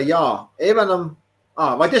 ka jā, Evanam,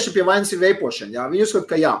 vai tieši pie vainas ir veipošana, jā, viņi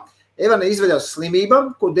uzskata, ka jā. Evana izveidās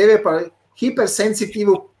slimībām, ko devē par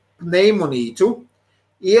hipersensitīvu pneimonītu,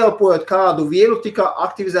 ieelpojot kādu vielu, tika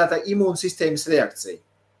aktivizēta imūnsistēmas reakcija.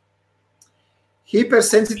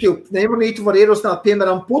 Hipersensitīvu pneimonītu var ierosināt,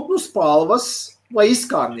 piemēram, putnu spalvas vai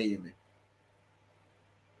izkārnījumi.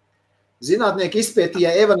 Zinātnieki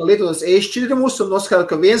izpētīja Evana lietotos ēšķidrumus un noskaidroja,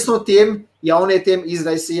 ka viens no tiem jaunietiem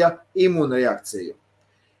izraisīja imūnreakciju.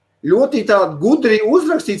 Ļoti tā gudri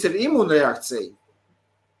uzrakstīts ir imūnreakcija.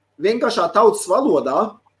 Vienkāršā tautas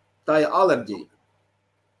valodā tā ir alerģija.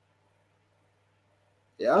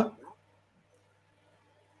 Ja?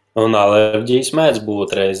 Un alerģijas mēdz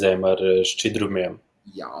būt reizēm ar šķidrumiem.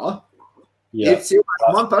 Jā. Ir cilvēki,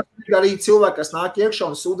 man pašlaik arī cilvēki, kas nāk iekšā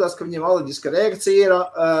un sūdzās, ka viņiem alerģiska reakcija ir,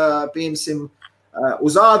 piemēram,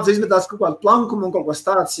 uz ādas izmetās kaut kādu plankumu un kaut kas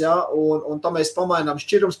tāds, jā, un tā mēs pamainām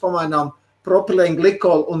šķidrums, pamainām propilēna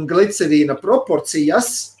glikolu un glicerīna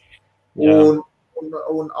proporcijas un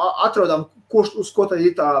atrodam, uz ko tad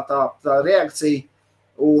ir tā reakcija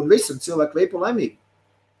un visu cilvēku veipo laimīgi.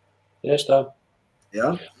 Tieši tā.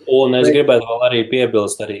 Ja? Un es gribētu vēl arī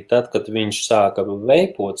piebilst arī tad, kad viņš sāka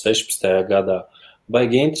veipot 16. gadā.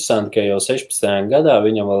 Baigi interesanti, ka jau 16. gadā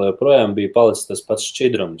viņam vēl joprojām bija palicis tas pats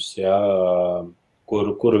šķidrums, ja,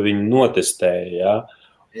 kuru viņi notestēja,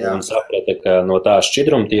 un saprata, ka no tā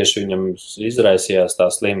šķidruma tieši viņam izraisījās tā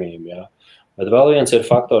slimība, jā. Bet vēl viens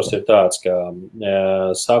faktors ir tāds, ka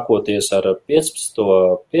sākoties ar 14,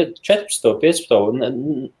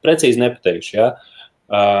 precīzi nepateikšu, jā,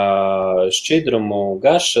 šķidrumu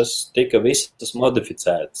garšas tika visas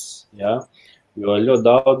modificētas, jā, jo ļoti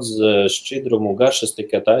daudz šķidrumu garšas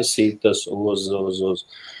tika taisītas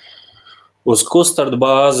uz kustardu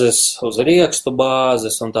bāzes, uz riekstu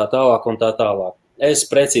bāzes un tā tālāk un tā tālāk. Es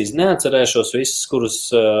precīzi neatcerēšos visas,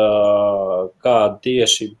 kuras kādi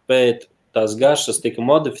tieši, bet tās garšas tika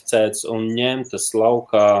modificētas un ņemtas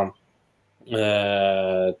laukā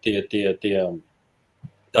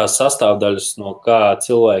tās sastāvdaļas, no kā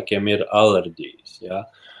cilvēkiem ir alerģijas. Ja?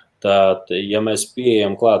 Tad, ja mēs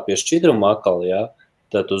pieejam klāt pie šķidruma atkal, ja,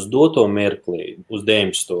 tad uz doto mirklī, uz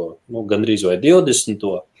 19. Gandrīz vai 20.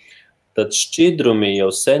 Tad šķidrumi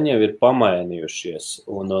jau sen jau ir pamainījušies.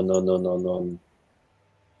 Un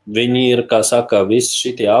viņi ir, kā saka, visi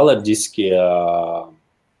šitie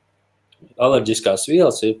alerģiskās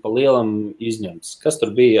vielas ir pa lielam izņemtas. Kas tur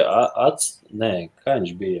bija? Kā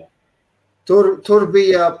viņš bija? Tur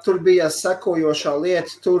bija sekojošā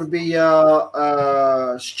lieta, tur bija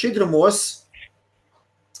šķidrumos,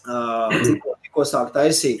 tikko sāk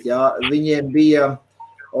taisīt, jā, viņiem bija,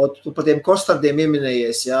 tu par tiem kostardiem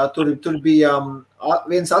ieminējies, jā, tur bija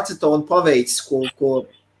viens acetona paveids,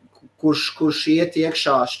 kurš iet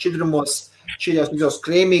iekšā šķidrumos, šķidros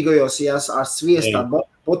krēmīgajos, jā, ar sviestā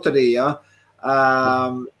buterī, jā.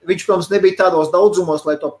 Viņš, protams, nebija tādos daudzumos,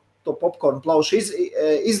 lai to popkornu plaušu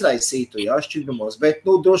izraisītu, jā, šķidrumos, bet,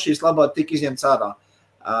 drošības labāk tika izņemts ārā.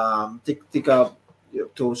 Tika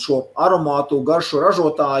šo aromātu garšu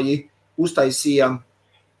ražotāji uztaisīja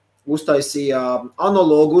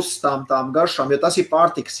analogus tām garšām, jo tas ir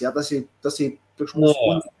pārtiks, jā, tas ir priekš mūsu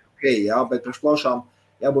okay, jā, bet priekš plaušām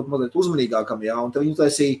jābūt mazliet uzmanīgākam, jā, un tad viņi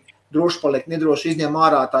taisīja droši paliek, nedroši izņem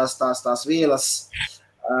ārā tās vielas,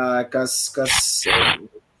 kas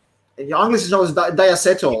angliski nav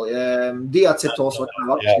diacetols,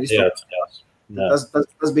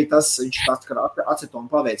 tas bija tas, viņš tāds kā acetona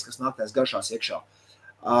paveids, kas nāktais garšās iekšā.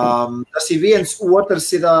 Tas ir viens, otrs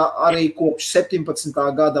ir arī kopš 17.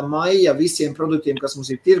 gada maija visiem produktiem, kas mums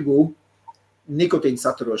ir tirgū, nikotīna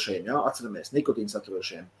saturošajiem, jā, atceramies, nikotīna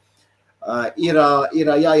saturošajiem. Ir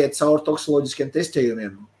jāiet cauri toksoloģiskiem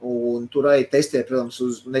testējumiem, un tur arī testē, protams,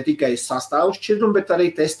 uz ne tikai sastāvu šķidrumu, bet arī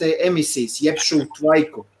testē emisijas, jeb šo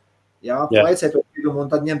tvaiku. Jā, tvaicē to šķidrumu, un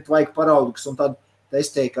tad ņem tvaiku paraugus, un tad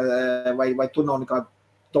testē, vai tur nav nekāda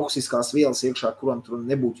toksiskās vielas iekšā, kuram tur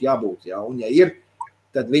nebūtu jābūt. Jā, un ja ir,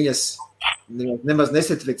 tad viņas nemaz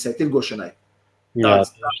nesertificē tirgošanai.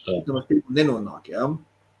 Tāds nenonāk, jā.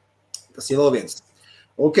 Tas ir vēl viens.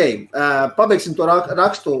 Ok, pabeigsim to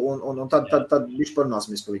rakstu un tad viņš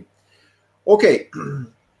parunāsimies par viņu. Ok,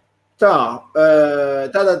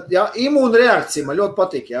 tātad, jā, imūnreakcija, man ļoti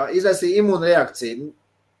patīk, jā, izraisīja imūnreakciju.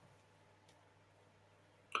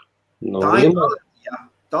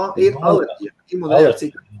 Tā ir alerģija, imūnreakcija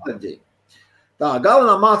ir alerģija. Tā,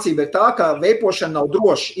 galvenā mācība ir tā, ka veipošana nav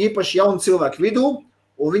droša, īpaši jaunu cilvēku vidū,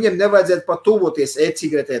 un viņiem nevajadzētu pat tuvoties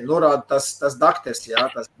e-cigaretēm, norāda tas dakters, jā,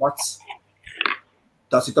 tas pats.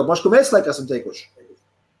 Tas ir to pašu, ko mēs laikā esam teikuši.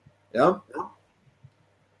 Ja?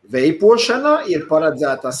 Veipošana ir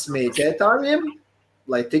paredzēta smēķētājiem,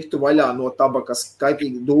 lai tiktu vaļā no tabakas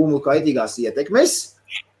dūmu kaitīgās ietekmes,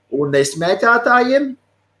 un nesmēķētājiem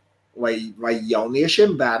vai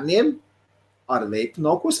jauniešiem, bērniem ar veipu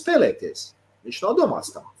nav ko spēlēties. Viņš nav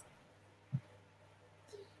domāts tam.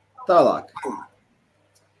 Tālāk.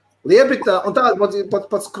 Un tā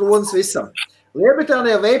pats kronis visam.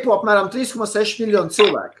 Lielbritānijā veipo apmēram 3,6 miljonu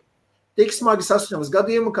cilvēku. Tik smagi saslimšanas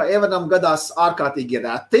gadījumu, ka ievaram gadās ārkārtīgi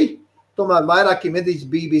reti, tomēr vairāki Mēdiju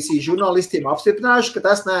BBC žurnālistiem apstiprinājuši, ka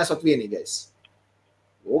tas neesot vienīgais.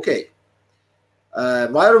 Ok.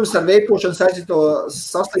 Vairums ar veipošanu saistīto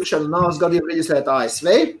saslimšanu nāves gadījumu reģistrēta ASV.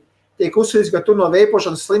 Tiek uzskatīts, ka tur no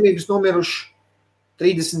veipošanas slimības nomiruši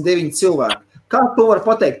 39 cilvēki. Kā to var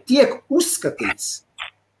pateikt? Tiek uzskatīts,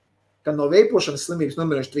 ka no veipošanas slimības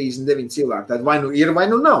nomiruši 39 cilvēki. Tad vai nu ir, vai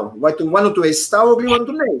nu nav. Vai tu esi stāvoklī, vai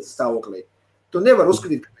tu neesi stāvoklī. Tu nevar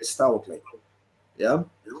uzskatīt, ka esi stāvoklī. Ja?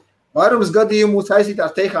 Vairums gadījumu saistīt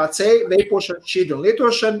ar THC, veipošanu, šķidrumu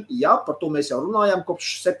lietošanu. Jā, par to mēs jau runājām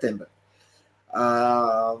kopš septembra.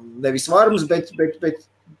 Nevis vairums, bet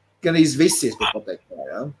gan visi, es pateikt.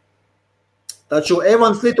 Ja? Taču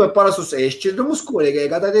Evans lietoja parastus ēšķidrumus, ko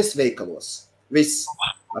iegādāties veikalos. Viss.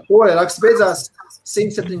 Ar to raksts beidzās.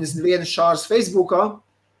 171 šārs Facebookā,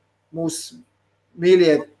 mūsu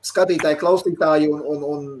mīļie skatītāji, klausītāji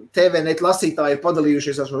un TVNet lasītāji ir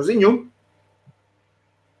padalījušies ar šo ziņu.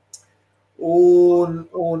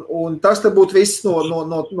 Un tas te būtu viss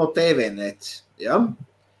no TVNet. Ja?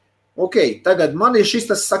 Ok, tagad man ir šis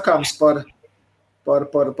tas sakāms par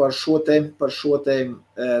šo te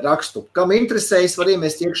rakstu. Kam interesējas, var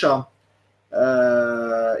iemest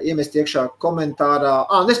iekšā komentārā.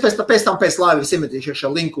 Es pēc tam pēc laivas iemetīšu iekšā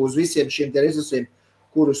linku uz visiem šiem te resursiem,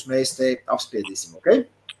 kurus mēs te apspriedīsim. Okay?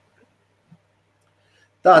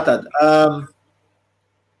 Tātad,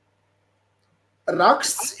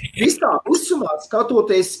 raksts visumā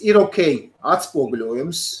skatoties ir ok,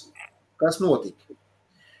 atspoguļojums, kas notika.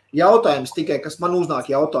 Jautājums tikai, kas man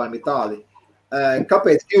uznāk jautājumi ir tādi,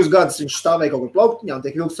 kāpēc 2 gadus viņš stāvēja kaut kur plauktiņā un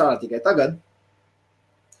tiek vilks ārā tikai tagad?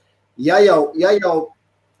 Ja jau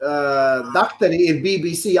daktari ir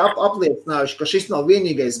BBC apliecinājuši, ka šis nav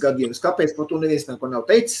vienīgais gadījums, kāpēc par to neviens neko nav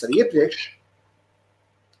teicis arī iepriekš?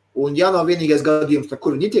 Un ja nav vienīgais gadījums, tad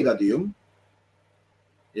kur viņi tie gadījumi?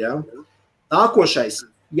 Ja? Nākošais.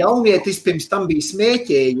 Jaunietis pirms tam bija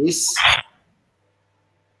smēķējis.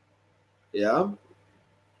 Ja?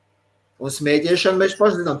 Un smēķēšana mēs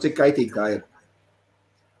paši zinām, cik kaitīgi tā ir.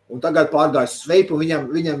 Un tagad pārgājis uz veipu,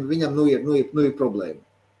 viņam nu ir problēma.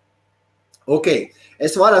 Ok,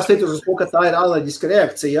 es vairāk skatos uz to, ka tā ir alerģiska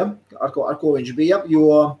reakcija, ar ko viņš bija,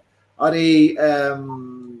 jo arī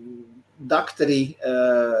daktari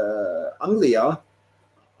Anglijā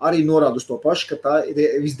arī norāda uz to pašu, ka tā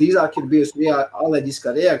visdrīzāk ir bijusi alerģiska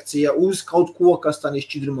reakcija uz kaut ko, kas tā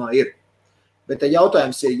šķidrumā ir. Bet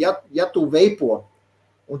jautājums ir, ja tu veipo,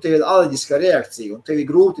 un tev ir alerģiska reakcija, un tev ir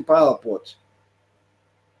grūti paelpot,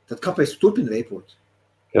 tad kāpēc tu turpini veipot?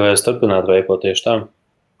 Jo es turpinātu veipot tieši tam.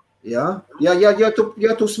 Ja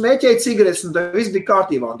tu smēķēji cigaretes, un tev viss bija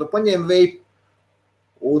kārtībā, un tu paņēmi veipu,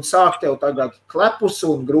 un sāk tev tagad klepus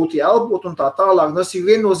un grūti elpot, un tā tālāk, tas ir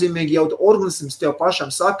viennozīmīgi jau organisms tev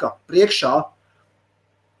pašam saka priekšā,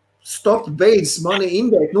 stop, beidz mani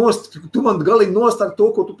indēt nost, tu man galīgi nost ar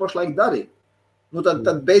to, ko tu pašlaik dari. Nu tad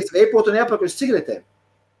beidz veipot un jāpakaļ uz cigaretēm.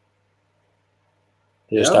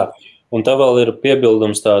 Tieši tā. Un tā vēl ir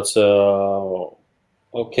piebildums tāds,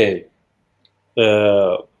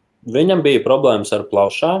 viņam bija problēmas ar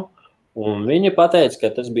plaušām, un viņi pateica,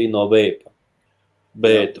 ka tas bija no veipa.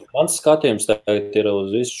 Bet mans skatījums tagad ir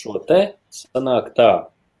uz visu šo te, sanāk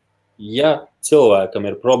tā, ja cilvēkam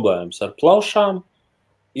ir problēmas ar plaušām,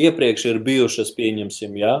 iepriekš ir bijušas,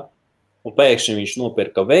 pieņemsim, un pēkšņi viņš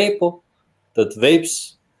nopirka veipu, tad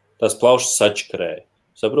veips tas plaušas sačakarēja.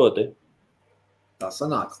 Saproti? Tā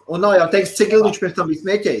sanāk. Un nav jau teiks, cik ilgi viņš pēc tam bija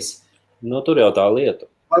smēķējis. Nu, tur jau tā lieta.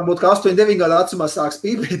 Varbūt, ka 8-9 gadu vecumā sāks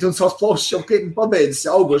pīpēt un savas plaušas jau krietni pabeidzis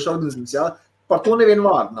augošs organisms, ja? Par to nevienu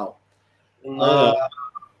vārdu nav.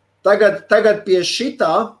 Tagad pie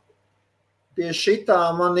šitā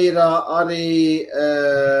man ir arī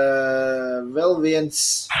vēl viens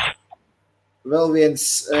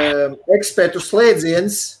ekspertu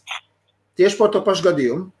slēdziens tieši par to pašu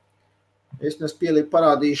gadījumu. Es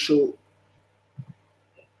parādīšu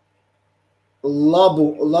labu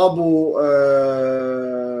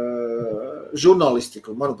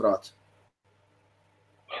žurnālistiku, manuprāt.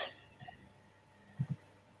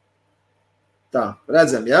 Tā,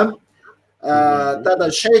 redzam, ja?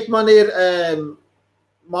 Tātad šeit man ir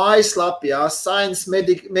mājaslapa, Science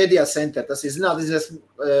Media Center, tas ir zinātniskais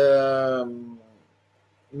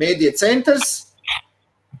Media centrs,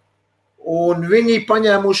 un viņi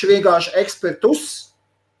paņēmuši vienkārši ekspertus,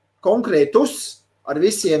 konkrētus, ar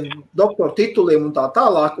visiem doktoru tituliem un tā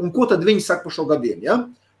tālāk, un ko tad viņi saka par šo gadiem, ja?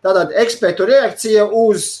 Tātad ekspertu reakcija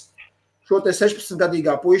uz šo te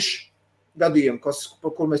 16-gadīgā puiša gadījumu,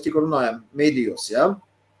 par kur mēs tikko runājam mēdījos, ja?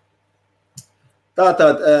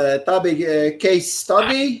 Tātad, tā bija case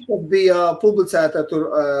study, kad bija publicēta tur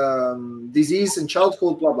disease and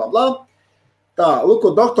childhood, bla, bla, bla. Tā,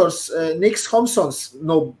 lūk, doktors Niks Homsons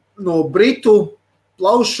no Britu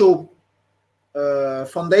plaušu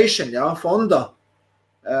foundation, ja, fonda,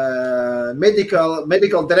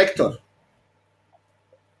 medical director.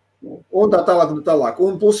 Un tā tālāk.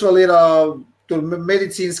 Un plus vēl ir tur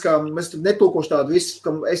medicīniskā, mēs tur netulkošu tādu visu,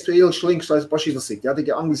 ka es tur ielikšu linkus, lai es paši izlasīt, ja,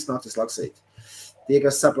 tikai angliski nāks lasīt. Tie,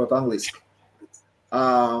 kas saprot angliski.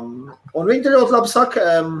 Un viņi te ļoti labi saka,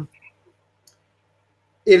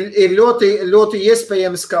 ir ļoti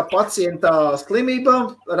iespējams, ka pacientā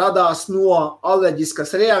slimība radās no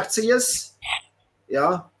alerģiskas reakcijas,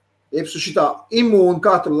 ja, iepsu šitā imūna,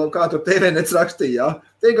 kā tur TVNets rakstīja, ja,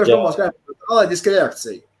 vienkārši domās, kā alerģiska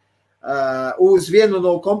reakcija uz vienu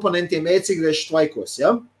no komponentiem e-cigarešu tvaikos,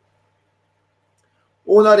 ja.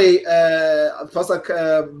 Un arī,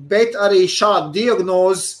 bet arī šādu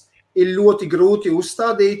diagnozi ir ļoti grūti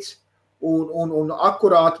uzstādīt un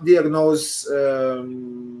akurāti diagnozi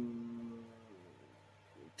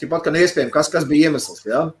Tāpat, ka neiespējami, kas bija iemesls,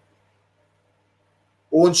 ja?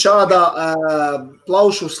 Un šādā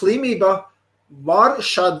plaušu slimība var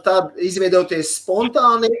šādi tad izveidoties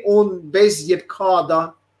spontāni un bez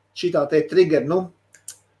jebkāda šitā te trigger,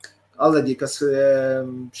 alerģija, kas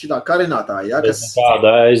šitā karinātāja, ja, kas... Bez nekāda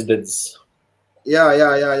aizdedzes. Jā,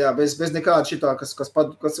 bez nekāda šitā,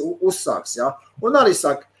 kas uzsāks, ja. Un arī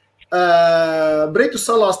saka, Britu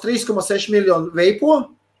salās 3,6 miljonu veipo,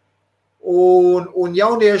 un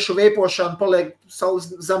jauniešu veipošana paliek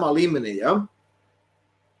zemā līmenī, ja.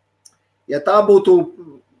 Ja tā būtu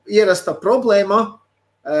ierasta problēma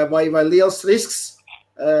vai liels risks,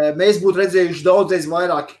 mēs būtu redzējuši daudzreiz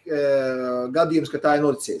vairāk gadījumus, ka tā ir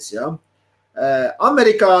noticies. Ja?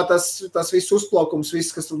 Amerikā tas viss uzplaukums,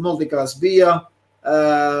 viss, kas tur notikās, bija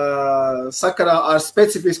sakarā ar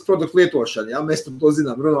specifisku produktu lietošanu. Ja? Mēs to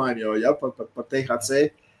zinām, runājam jau ja? par THC.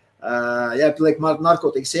 Ja tu liek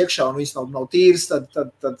narkotikas iekšā un viņas nav tīras,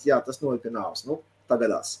 tad jā, tas noved pie nāves.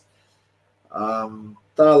 Tagadās.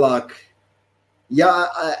 Tālāk.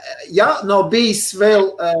 Ja nav bijis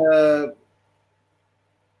vēl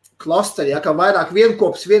klasteri, ja, ka vairāk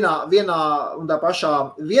vienkops vienā un tā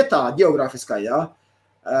pašā vietā, geogrāfiskā, ja,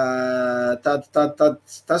 tad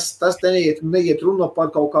tas neiet runa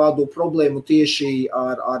par kaut kādu problēmu tieši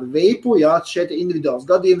ar veipu, ja, šeit ir individuāls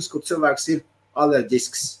gadījums, kur cilvēks ir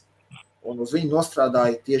alerģisks. Un uz viņu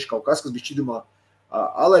nostrādāja tieši kaut kas bija šķidumā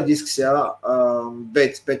alerģisks, ja,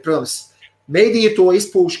 bet, protams, Mēdiju to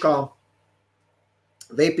izpūš kā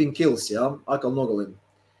vaping kills, ja, atkal nogalina.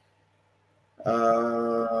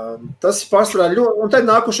 Tas ir pārsvarā ļoti, un tad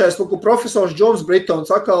nākušais, profesors Džons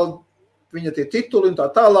Britons, atkal viņa tie tituli un tā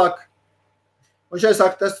tālāk. Un šeit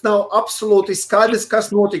saka, tas nav absolūti skaidrs,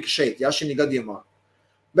 kas notika šeit, ja, šī gadījumā.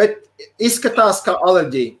 Bet izskatās kā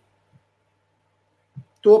alerģija.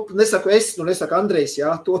 To nesaku es, nesaku Andrejs,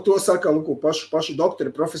 ja, to saka, paši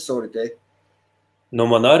doktori, profesori te.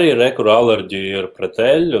 Man arī ir alerģija ar pret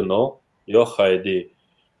eļļu, johaidī.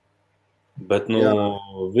 Bet,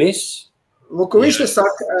 viss. Viņš te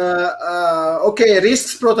saka,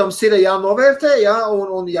 risks, protams, ir jānovērtē, ja,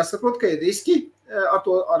 un jāsaprot, ka ir riski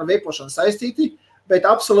ar veipošanu saistīti, bet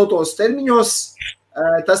absolūtos termiņos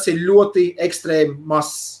tas ir ļoti ekstrēmi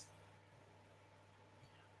mazs.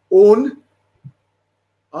 Un,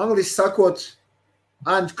 angliski sakot,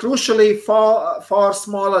 and crucially far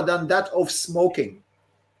smaller than that of smoking.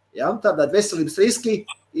 Ja, tātad veselības riski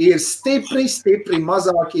ir stipri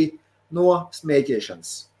mazāki no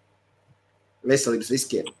smēķēšanas veselības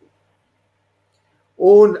riskiem.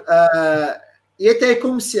 Un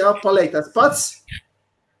ieteikums, ja, paliek tas pats,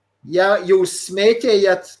 ja jūs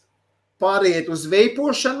smēķējat, pāriet uz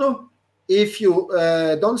veipošanu, if you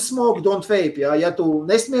don't smoke, don't vape, ja tu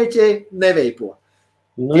nesmēķē, neveipo.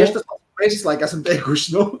 Tieši tas mēs visu laiku esam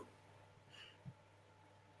teikuši,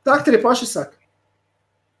 Daktari paši saka.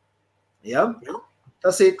 Ja?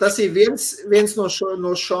 Tas ir viens no šā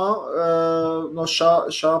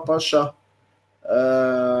paša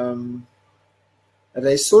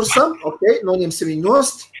resursa, noņemsim viņu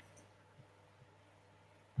nost.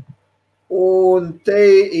 Un te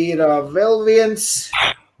ir vēl viens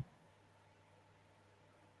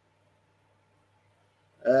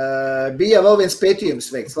bija vēl viens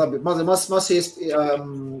pētījums veikts. Labi,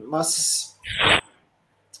 mazs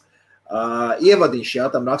ievadiņš, jā,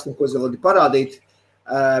 tam rakstam, ko es vēl labi parādīt.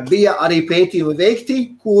 Bija arī pētījumi veikti,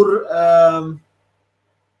 kur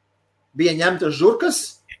bija ņemtas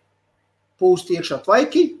žurkas, pūst iekšā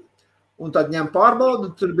tvaiki, un tad ņem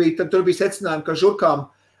pārbaudu. Tur bija secinājumi, ka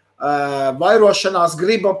žurkām vairošanās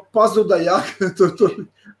griba pazuda, ja,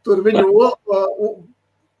 tur viņu,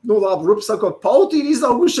 labi, rupi sakot, pauti ir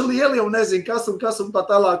izauguši lieli un nezinu kas un tā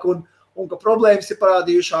tālāk, un ka problēmas ir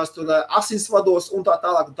parādījušās tur asinsvados un tā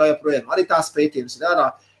tālāk un tā joprojām. Arī tās pētījums ir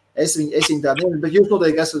ārā. Es viņu tā nezinu, bet jūs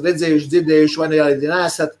noteikti esat redzējuši, dzirdējuši, vai arī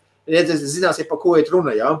neesat redzējuši, zināsiet, pa ko iet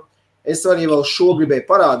runa, ja? Es arī vēl šo gribēju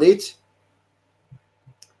parādīt.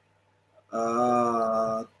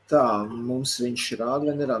 Tā, mums viņš rāda,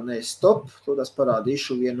 vai nerāda? Nē, stop, to tas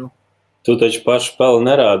parādīšu vienu. Tu taču pašu peli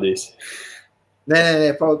nerādīsi.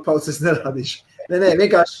 Nē, Pauls, es nerādīšu. Nē,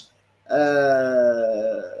 vienkārši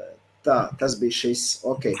tā, tas bija šis.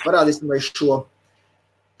 Ok, parādīsim vai šo.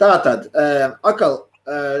 Tātad, atkal,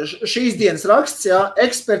 šīs dienas raksts, jā,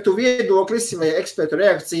 ekspertu viedoklis vai ekspertu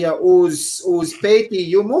reakcija uz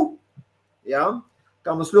pētījumu, jā, kā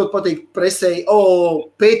mums ļoti patīk presēji,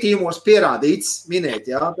 pētījumos pierādīts, minēt,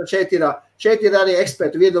 jā, tad šeit ir arī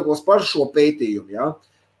ekspertu viedoklis par šo pētījumu, jā.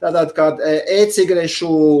 Tātad, kā e-cigarešu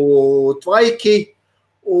tvaiki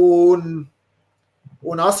un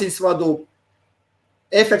asinsvadu,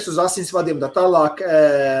 efekts uz asinsvadiem tā tālāk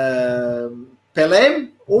pelēm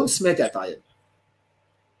un smēķētājiem.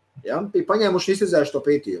 Ja? Bija paņēmuši izredzējuši to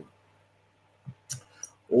pētījumu.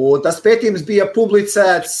 Un tas pētījums bija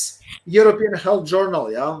publicēts European Health Journal,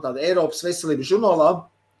 ja? Tāda Eiropas veselības žurnālā,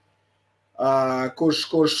 kurš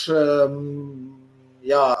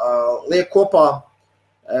liek kopā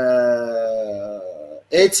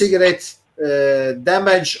e-cigareti,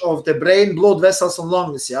 damage of the brain, blood vessels un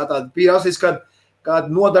lungs. Ja? Tāda bija rakstīts, kad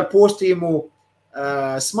nodara postījumu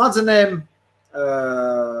smadzenēm,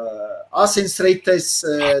 asinsrites,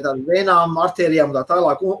 vēnām, artērijām un tā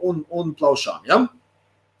tālāk un plaušām. Ja?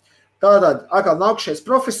 Tātad, atkal nākušies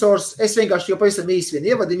profesors, es vienkārši jau pavisam īsi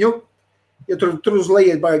vienu ievadiņu, jo tur uz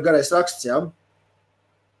lejiet baigi garais raksts. Ja?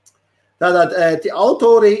 Tātad,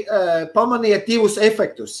 autori pamanīja divus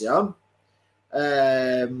efektus. Ja?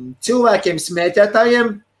 Cilvēkiem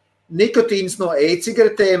smēķētājiem nikotīns no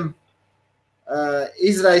e-cigaretēm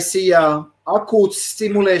izraisīja akūtas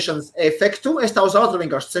stimulēšanas efektu. Es tā uz ātru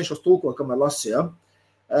vienkārši cenšos tulkot, kamēr lasu. Ja?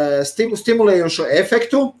 Stimulējošo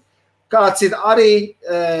efektu, kāds ir arī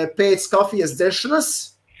pēc kafijas dzeršanas,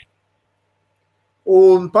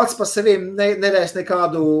 un pats par sevi nerēs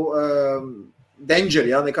nekādu danger,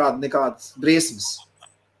 ja, nekādas briesmas.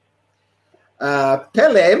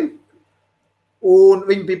 Pelēm, un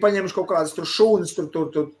viņi bija paņēmuši kaut kādas tur šūnas,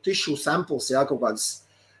 tur tišu samples, ja, kaut kādas.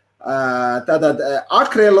 Tātad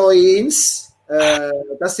akreloīns,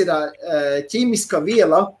 tas ir ķīmiska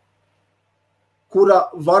viela,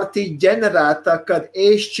 kura var tikt ģenerēta, kad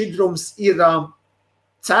ēšķidrums ir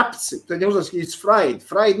cepts, tad neuzlasīts fried.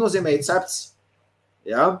 Fried nozīmē cepts.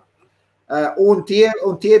 Ja? Un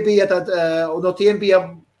tie bija tad, no tiem bija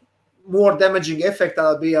more damaging effect,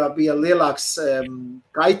 bija lielāks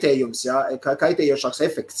kaitējums, ja? Kaitējošāks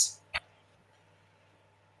efekts.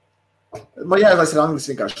 Man jāizlaiž ir anglis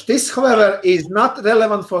vienkārši. This, however, is not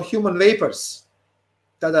relevant for human vapers.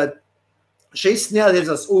 Tātad, šis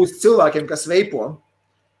neatiecas uz cilvēkiem, kas veipo,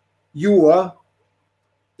 jo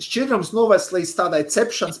šķidrums novēc līdz tādai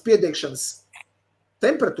cepšanas, piediekšanas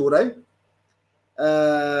temperatūrai,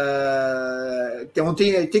 un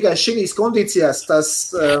tikai šīs kondīcijās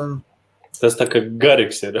tas tā kā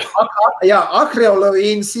garīgs ir. Jā,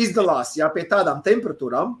 akreoloīns izdalās jā, pie tādām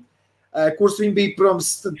temperatūrām, kuras viņi bija,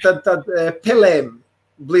 protams, tad pelēm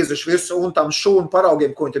bliezuši virsū un tam šūnu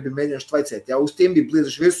paraugiem, ko viņi te bija mēģinājuši tvaicēt. Jā, uz tiem bija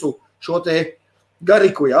bliezuši virsū šo te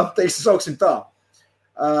gariku, ja, teiksim, sauksim tā.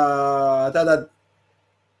 Tātad,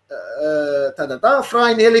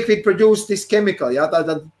 frying liquid produce this chemical, ja,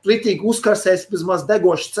 tātad pritīgi uzkarsēs, bez maz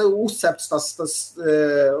degošs, uzcepts tas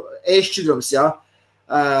ēšķidrums, ja.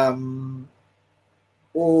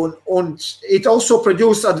 Un it also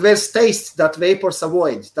produce adverse taste that vapors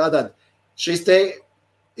avoid. Tātad, šis te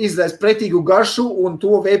izraisa pretīgu garšu, un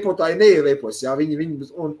to veipotāji neieveipos. Ja?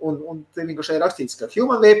 Un te vienkārši ir rakstīts, ka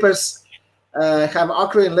human vapors have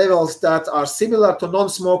acrolein levels that are similar to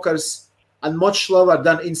non-smokers and much lower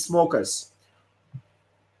than in smokers.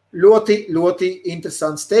 Ļoti, ļoti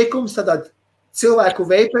interesants teikums. Tātad cilvēku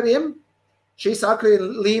vaporiem šis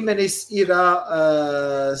acrolein līmenis ir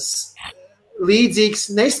līdzīgs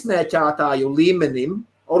nesmēķētāju līmenim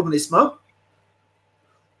organismā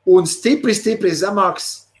un stipri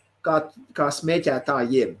zemāks kā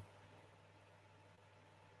smēķētājiem.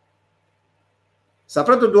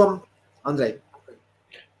 Sapratu domu, Andrej?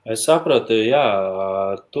 Es saprotu, jā.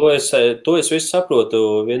 To es visu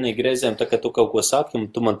saprotu. Vienīgi reizēm, tā, ka tu kaut ko saki, un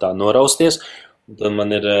tu man tā norausties, un tad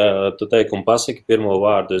man ir, tu teikumu pasaki, pirmo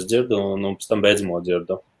vārdu es dzirdu, un pēc tam beidzamo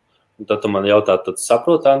dzirdu. Un tad tu man jautā, tad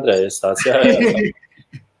saproti, Andrej? Es tāds, jā.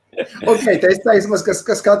 Ok, es teicu, ka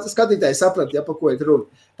skatītāji saprat, ja, pa ko ir runa.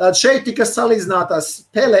 Tātad šeit tika salīdzinātās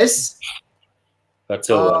peles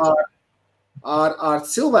ar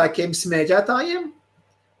cilvēkiem smēķētājiem,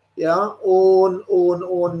 ja, un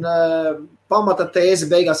pamata tēze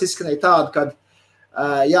beigās izskanēja tāda, kad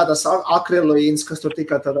jā, tas akriloīns, kas tur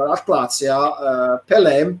tika atklāts, jā,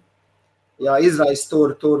 pelēm, jā, izraisa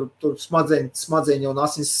tur smadzeņu un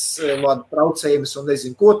asinsvadu traucējumus un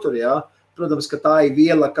nezinu, ko tur, jā. Protams, ka tā ir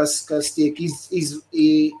viela, kas tiek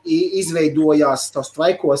izveidojās tos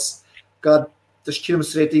tvaikos, kad tas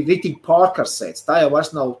šķirums ir ritīgi pārkarsēts. Tā jau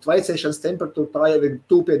vairs nav tvaicēšanas temperatūra, tā jau ir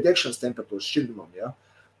tūpie degšanas temperatūras šķirumam, jā.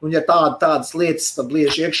 Un ja tādas lietas tad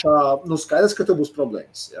lieš iekšā, nu skaidrs, ka tu būs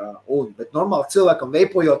problēmas, jā. Bet normāli cilvēkam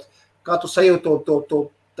veipojot, kā tu sajūto to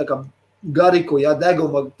tā kā gariku, jā,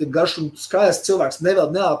 deguma, garšu, skaidrs cilvēks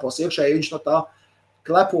neelpos iekšā, ja viņš no tā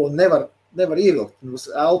klepo un nevar ievilkt uz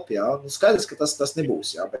elpi, jā. Nu, skaidrs, ka tas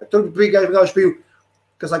nebūs, jā. Bet tur bija,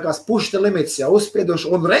 kas sakās, push the limits, jā, uzspiedoši,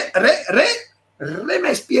 un re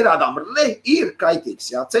mēs pierādām, ir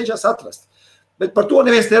kaitīgs, jā, cenšas atrast. Bet par to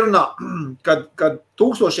neviens nerunā, kad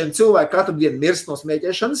tūkstošiem cilvēku katru dienu mirst no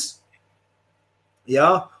smēķēšanas. Jā,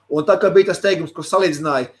 un tā kā bija tas teikums, kur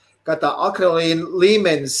salīdzināja, ka tā akrelīna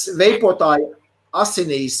līmenis veipotāja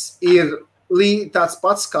asinīs ir tāds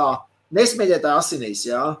pats kā nesmēķētāja asinīs,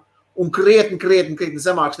 jā, un krietni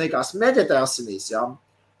zemāks nekā smēķētāja asinīs, jā.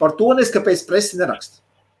 Par to kāpēc presi neraksta.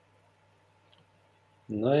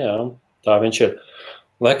 Nu jā, tā viņš ir.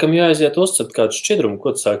 Laikam jāaiziet uzcert kādu šķidrumu,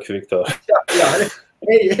 ko tu saki, Viktor? Jā,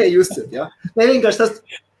 ej uzcert, jā. Ne, vienkārši tas,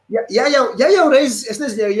 ja jau reiz, es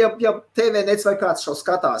nezinu, ja TV nec vai kāds šo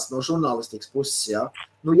skatās no žurnālistikas puses, jā,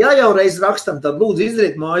 nu ja jau reiz rakstam, tad lūdzu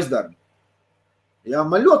izdariet mājas darbu. Jā,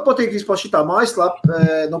 man ļoti patīk vispār šitā mājaslapa,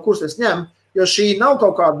 no kuras es ņemu, jo šī nav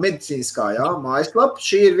kaut kāda medicīniskā, jā, mājaslapa,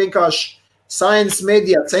 šī ir vienkārši Science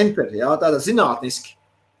Media Center, jā, tāda zinātniski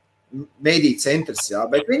mediju centrs, jā,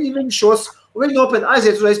 bet viņi šos, un viņi nopietni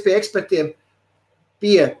aiziet uzreiz pie ekspertiem,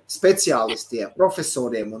 pie speciālistiem,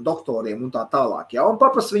 profesoriem un doktoriem un tā tālāk, jā, un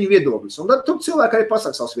paprast viņu viedokļus, un tad tur cilvēki arī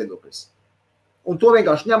pasaka savus viedokļus, un to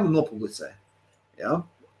vienkārši ņem un nopublicē, jā.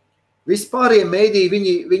 Vispārējie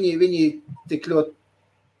mēdīji, viņi tik ļoti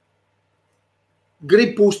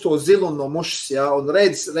grib pūst to zilu no mušas, jā, un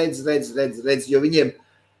redz, jo viņiem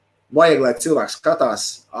vajag, lai cilvēks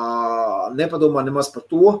skatās, nepadomā nemaz par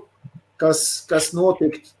to, kas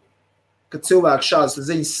notikt, kad cilvēki šādas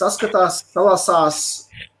ziņas saskatās, salasās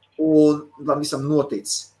un tam visam notic.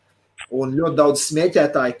 Un ļoti daudz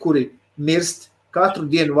smēķētāji, kuri mirst katru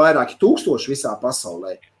dienu vairāki tūkstoši visā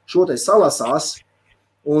pasaulē, šo te salasās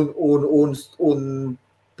un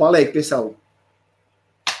paliek pie savu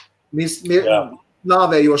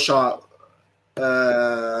nāvējošā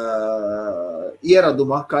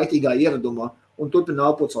ieraduma, kaitīgā ieraduma un turpina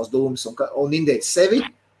elpot savas dūmus un indēt sevi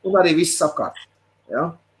un arī viss apkārt.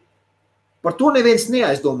 Ja? Par to neviens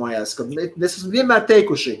neaizdomājās, ka mēs esam vienmēr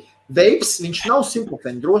teikuši, vapes, viņš nav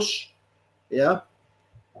 100% drošs, ja?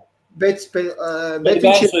 Bet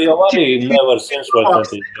viņš ir, jau arī nevar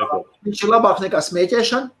 100%. Viņš ir labāk nekā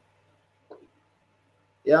smēķēšana.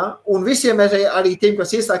 Ja? Un visiem arī tiem,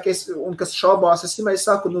 kas iesākies un kas šaubās, es vienmēr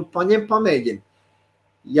saku, nu paņem, pamēģini.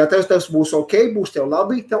 Ja tev būs ok, būs tev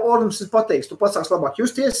labi, tev organisms pateiks, tu pats sāks labāk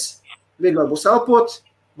justies, vieglāk būs elpot,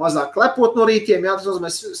 mazāk klepot no rītiem, jā, tas nozīmē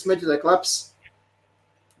smēķētāji kleps.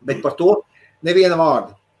 Bet par to neviena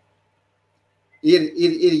vārda. Ir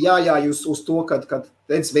jājājus uz to, kad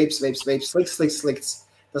redz vapes, slikts.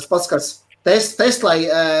 Tas pats, kas Teslai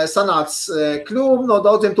sanāca kļūm no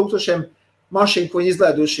daudziem tūkstošiem mašīnu, ko viņi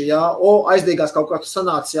izlēduši, jā, aizdīgās kaut kā tu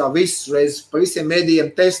sanāca, jā, viss reiz pa visiem medijiem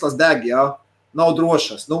Teslas deg, jā, nav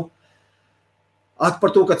drošas. Nu, par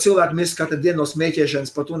to, ka cilvēki mirst katru dienu no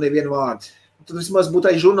smēķēšanas, par to nevienu vārdu. Tad vismaz būtu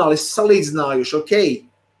arī žurnālisti salīdzinājuši, ok,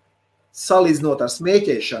 salīdzinot ar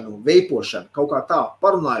smēķēšanu, veipošanu, kaut kā tā,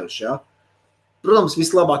 parunājuši, ja. Protams,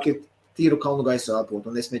 vislabāk ir tīru kalnu gaisu elpot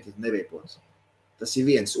un nesmēķēt neveipot. Tas ir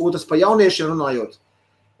viens. Otrs par jauniešiem runājot.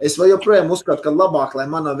 Es vēl joprojām uzskatu, ka labāk, lai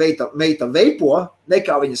mana meita veipo,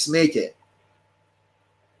 nekā viņa smēķē.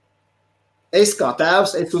 Es kā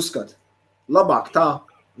tēvs, es uzskatu, labāk tā,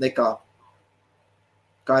 nekā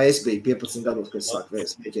kā es biju 15 gados, kad es sāku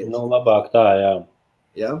smēķēt. Nu, labāk tā, jā.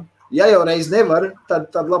 Ja? Ja jau reiz nevar, tad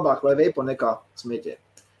labāk, lai veipo nekā smēķē.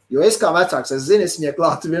 Jo es kā vecāks, es zinu, es viņai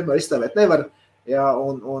klāt vienmēr izstāvēt nevaru, ja,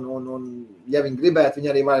 un ja viņi gribētu, viņi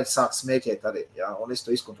arī varētu sākt smēķēt arī, ja, un es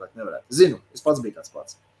to izkontrolēt nevarētu. Zinu, es pats biju tāds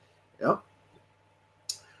pats. Ja?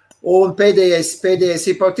 Un pēdējais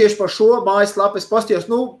ir tieši par šo mājaslapu, es pastījos,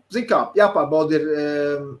 zin kā, jāpārbauda ir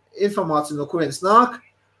informācija, no kurienes nāk,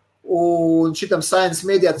 un šitam Science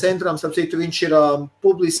Media centram, starp citu, viņš ir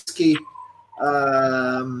publiski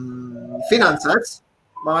finansēts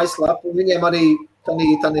mājaslapu, un viņiem arī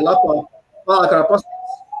tādī lapā vēlākā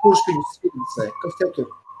pastāstīs, kurš viņus finansē. Kas tev tur?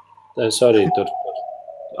 Es arī tur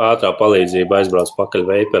ātrā palīdzība aizbrauc pakaļ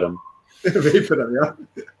veiperam. Veiperam, jā.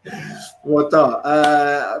 O tā.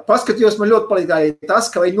 Paskatījos, man ļoti palīdz arī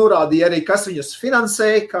tas, ka viņi norādīja arī, kas viņus finansē,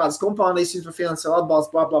 kādas kompānijas viņus finansē,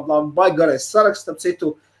 atbalsts, blā, baigi garais saraksts, starp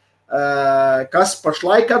citu, kas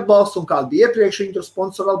pašlaik atbalsta un kādi bija iepriekš viņi tur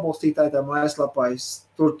sponsoru atbalstītāji tā mājaslapā.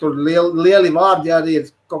 Tur lieli vārdi arī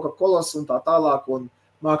ir Coca-Colas un tā tālāk un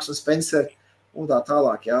Marks & Spencer un tā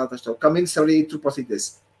tālāk. Jā, taču kā minus arī tur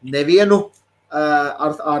pasīties. Nevienu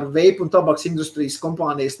ar vape un tabaks industrijas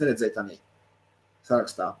kompānijas neredzēja tādā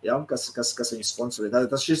sarakstā, jā, kas viņus sponsorē.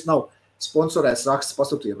 Tas šis nav sponsorēts raksts,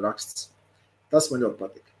 pasūtījuma raksts. Tas man ļoti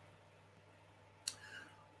patīk.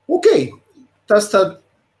 Ok, tas tad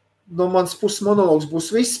no manas puses monologs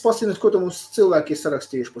būs viss. Pasīnās, ko tu mums cilvēki ir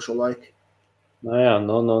sarakstījuši par šo laiku? Jā,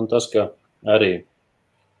 tas, ka arī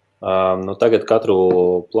tagad katru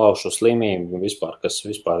plaušu slimību vispār, kas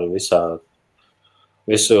vispār visā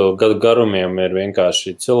visu gadu garumiem ir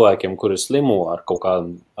vienkārši cilvēkiem, kuri slimo ar kaut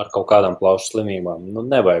kādām plaušu slimībām. Nu,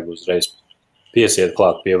 nevajag uzreiz piesiet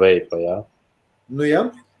klāt pie veipa, jā. Nu, jā.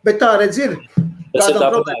 Bet tā redz ir. Kādam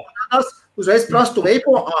problēmām uzreiz prastu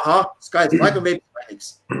veipo, skaidrs, laikam veipas vainīgs.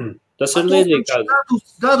 Tas ir līdzīgi kā...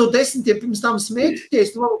 Gadu desmitiem pirms tam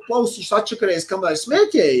smēķējas, nu, klausišs atšakarējas, kamēr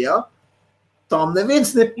smēķēja, jā. Tām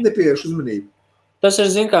neviens nepievērš uzmanību. Tas ir,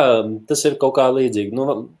 zin kā, tas ir kaut kā līdzīgi.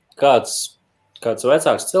 Nu, kāds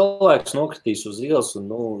vecāks cilvēks nokritīs uz ielas un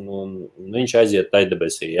viņš aiziet tai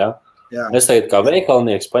debesī, jā? Jā. Es tagad kā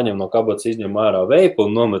veikalnieks paņem no kabatas, izņem ārā veipu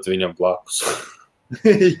un nomet viņam blakus.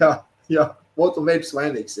 jā, un veips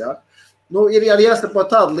vainīgs, jā. Nu, ir arī jāstarpot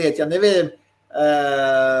tādu lietu, ja nevienam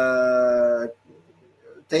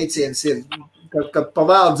teiciens ir, ka pa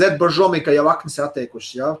vēlu dzert bažomi, ka jau aknis ir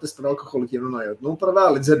atteikuši, jā, tas par alkoholikiem runājot. Nu, par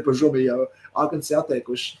vēlu dzert bažomi, jau aknis ir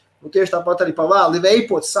atteikuši. Nu, tieši tāpat arī pa vēlu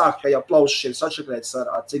veipot sāk, ka jau plaušas ir sačakrētas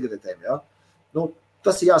ar cigaretēm, jā. Nu,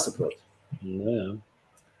 tas ir jāsaprot. Jā.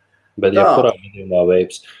 Bet ja kurā gadījumā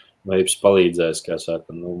veips palīdzēs, kā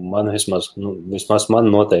saka, nu, vismaz man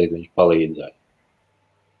noteikti viņš palīdzēja.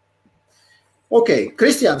 Ok,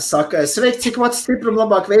 Kristiāns saka, sveiki, cik vats stiprum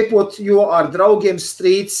labāk veipot, jo ar draugiem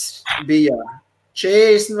strīds bija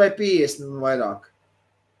 40 vai 50 un vairāk.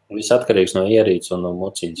 Viss atkarīgs no ierīces un no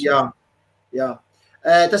mociņas. Jā.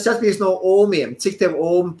 Tas atkarīgs no ohmiem, cik tev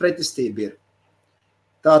ohmu pretestība ir.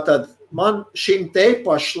 Tātad man šim te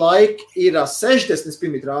pašlaik ir 60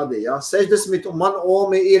 pirmīt rādīja, 60 un man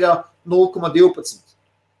ohmi ir 0,12.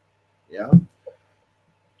 Jā.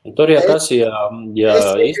 Un tur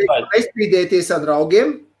izpīdēties ar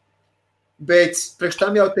draugiem, bet priekš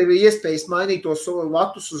tam jau tev ir iespējas mainīt tos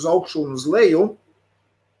vatus uz augšu un uz leju.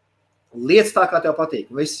 Liec tā, kā tev patīk,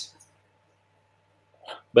 viss.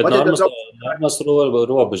 Bet normas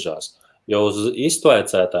robežās. Jo uz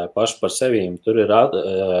iztvaicētāju paši par sevīm tur ir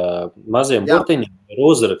maziem burtiņiem ir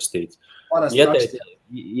uzrakstīts.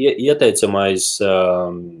 Ieteicamais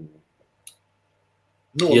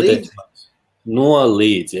no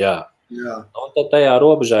līdz, jā. Un tad tajā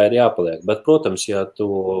robežā ir jāpaliek. Bet, protams, ja tu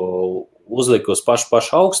uzliki uz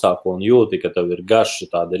pašu augstāko un jūti, ka tev ir garša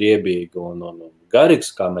tāda riebīga un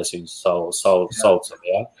garīgs, kā mēs viņus saucam,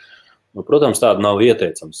 jā. Nu, protams, tāda nav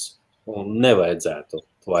ieteicams un nevajadzētu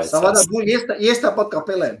tvaicāt. Savādā ies tāpat kā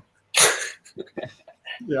pelēm.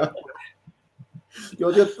 Jā.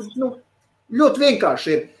 Jo, ļoti vienkārši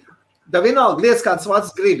ir. Da vienalga lietas, kāds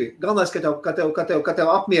vats gribi. Galvenais, ka tev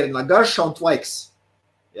apmierina garša un tvaiks.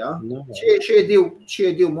 Ja? Šie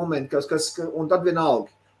divi momenti, un tad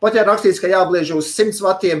vienalga. Pat ja rakstīts, ka jābliež uz 100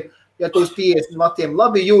 vatiem, ja tu uz 50 vatiem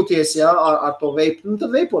labi jūties, ja, ar to veipu, nu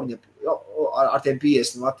tad veipo ar tiem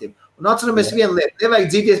 50 vatiem. Un atceramies vienu lietu, nevajag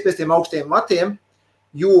dzīties pēc tiem augstiem vatiem,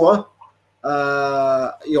 jo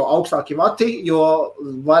augstāki vati, jo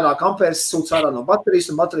vairāk amperes sūc ārā no baterijas,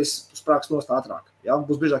 un baterijas sprāks nost ātrāk. Ja?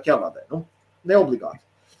 Būs biežāk jālādē. Nu, neobligāti.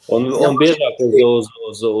 Un biežāk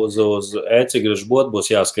uz e-cigarešu botu būs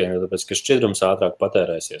jāskrien, tāpēc, ka šķidrums ātrāk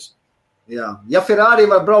patērēsies. Jā. Ja Ferrari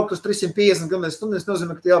var braukt uz 350 km/h, tas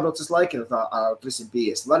nozīmē, ka tu jābrauc uz laikiem ar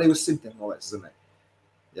 350, var arī uz 100 nolēst zemē.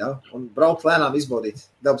 Ja? Un braukt lēnām izbaudīt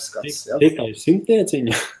dabas skats. Ja? Tikai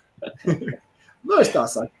 100-tieciņa? Nu, es tā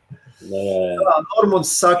saku.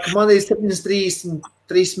 Normunds saka, man ir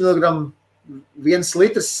 73 mg 1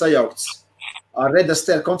 litrs sajaukts. Ar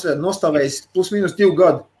Redaster koncentrētu nostāvējis plus-minus 2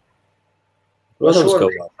 gadu. Protams, ka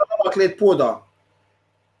labāk liet podā.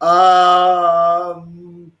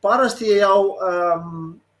 Parasti jau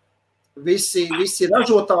visi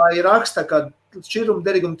ražotāji raksta, ka šķiruma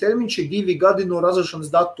derīguma termiņš ir 2 gadi no ražošanas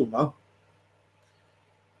datuma.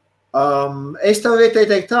 Es tev vietēji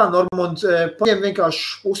teikt tā, Normund, paņem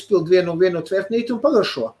vienkārši uzpild vienu tvertnīti un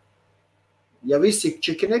pagaršo. Ja visi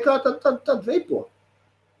čikiniekā, tad veipo.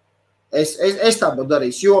 Es tā būtu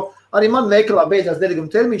darījis, jo arī man veikalā beidzās derīguma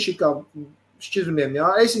termiņš ir kā šķidrumiem, jā.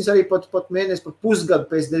 Es viņus arī pat mēnesi, pat pusgadu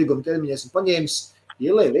pēc derīguma termiņa esmu paņēmis,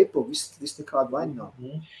 ielēju veipo, viss nekādu vainu nav.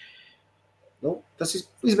 Nu, tas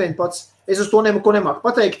izmēģina pats. Es uz to neko nemāku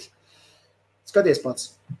pateikt. Skaties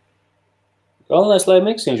pats. Galvenais, lai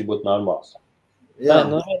miksiņš būtu normāls. Jā.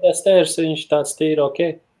 Nu, stērs, viņš tāds tīri ok.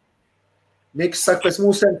 Miks saka pēc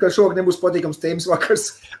mūsiem, ka šogad nebūs patīkams tēmas vakars.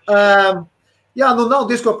 Jā, nu nav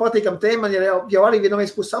diezko patīkam tēma, jau arī no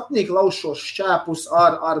vienas puses apnīgi laušos šķēpus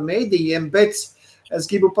ar mēdījiem, bet es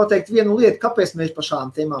gribu pateikt vienu lietu, kāpēc mēs par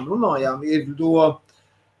šādām tēmām runājām, ir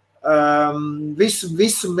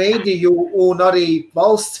visu mēdīju un arī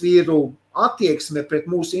valsts vīru attieksme pret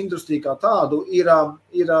mūsu industriju kā tādu ir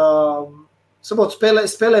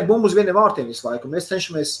spēlē bumbu uz vieniem vārtiem visu laiku. Mēs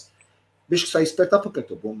cenšamies bišķi saistīt apakaļ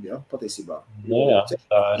to bumbu, ja, patiesībā. Jā,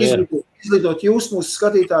 tā ir. Izlidot jūs mūsu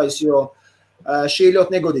skatītājus, jo šī ir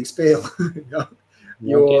ļoti negodīga spēle. Ja.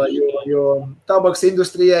 Jo tabaks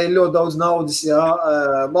industrijai ir ļoti daudz naudas, ja.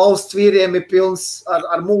 Valsts vīriem ir pilns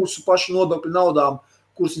ar mūsu pašu nodokļu naudām,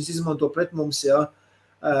 kuras viņas izmanto pret mums, ja.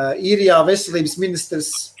 Īrijā veselības ministrs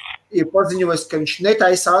ir paziņojis, ka viņš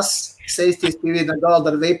netaisās sēsties pie viena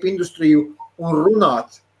galda ar vape industriju un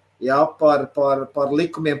runāt, ja, par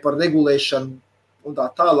likumiem, par regulēšanu un tā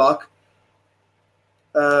tālāk,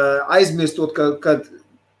 aizmirstot, ka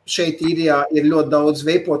šeit Īrijā ir ļoti daudz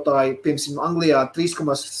veipotāji, piemēram, Anglijā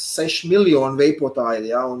 3,6 miljonu veipotāji,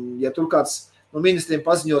 ja, un ja tur kāds no ministriem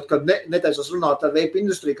paziņot, ka netaisos runāt ar vape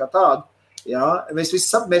industriju kā tādu, ja, mēs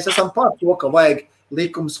esam par to, ka vajag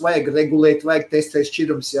likums, vajag regulēt, vajag testēt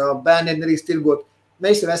šķirums, ja, bērniem arī tirgot,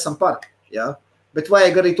 mēs jau esam par, ja. Bet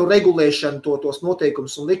vajag arī to regulēšanu, tos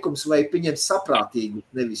noteikumus un likumus vajag pieņemt saprātīgu,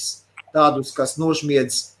 nevis tādus, kas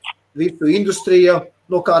nožmiedz visu industriju,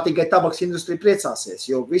 no kā tikai tabaks industrija priecāsies,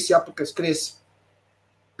 jo visi apakaļ skries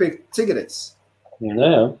pie cigaretes.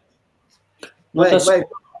 Jā. Nu,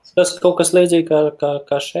 tas kaut kas līdzīgi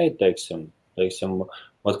kā šeit, teiksim,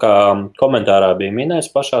 kā komentārā bija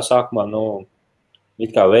minēts pašā sākumā,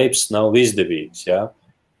 it kā vapes nav izdevīgs, jā.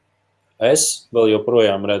 Es vēl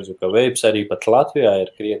joprojām redzu, ka vapes arī pat Latvijā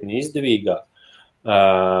ir krietni izdevīgāk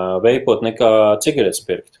veipot nekā cigaretes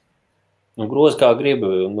pirkt. Groz kā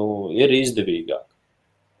gribu, ir izdevīgāk.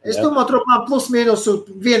 Es domāju, tropām plus mīnusu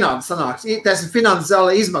vienādi sanāks. Tas ir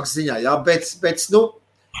finansiāla izmaksas ziņā, jā, bet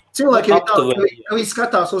cilvēki ir tādi, ka viņi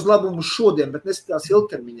skatās uz labumu šodien, bet neskatās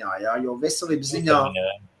ilgtermiņā, jā, jo veselības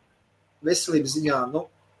ziņā,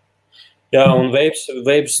 Jā, un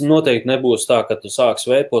vapes noteikti nebūs tā, ka tu sāks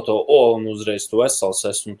veipot to, un uzreiz tu vesels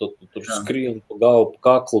esi, un tu tur skrien pa galvu, pa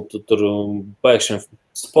kaklu, tu tur pēkšņi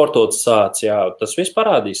sportot sāc, jā, tas viss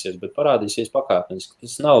parādīsies, bet parādīsies pakāpeniski.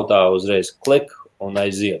 Tas nav tā uzreiz klik un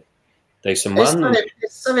aiziet. Teiksim, Es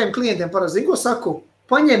saviem klientiem parasti, ko saku,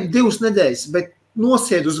 paņem 2 nedēļas, bet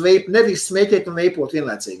nosied uz veipu, nedrīkst smēķēt un veipot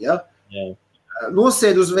vienlaicīgi, ja? Jā.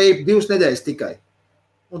 Nosied uz veipu 2 nedēļas tikai,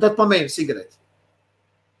 un tad pamēģini cigareti.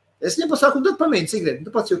 Es nepasaku, un tad pamēģini cigareti,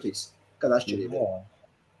 tu pats jutīs, kāda atšķirība.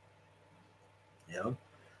 Jā.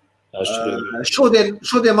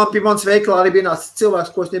 Šodien man pie manas veikalā arī bija nāc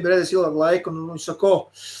cilvēks, ko es nebiju redzējis ilgāku laiku, un viņš saka,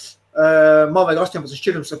 man vajag 18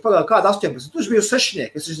 šķirums, saka, pagāju, kāda 18? Tu biju 6.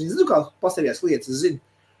 Es zinu, kā pastāvījās lietas, es zinu.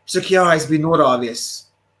 Viņš saka, jā, es biju norāvies.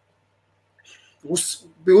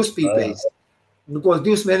 Biju uzpīpējis. Ko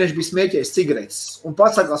 2 mēneši bija smēķējis cigaretes. Un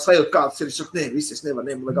pats saka, sajūt, kāds ir. Es saku, nē, es nevaru,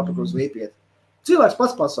 man vajag apakos veipiet. Cilvēks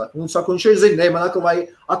pats pasaka. Un saka, un šeit zina, nē, man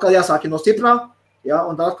atkal jāsāk no stiprā, jā,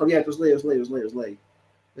 un tā atkal jāiet uz leju.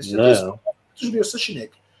 Es saku, tu biju 6.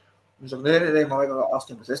 Viņš saka, nē, man vajag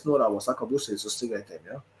 18. Es norāvos, atkal būsies uz cigaretēm,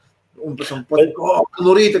 jā. Un pēc tam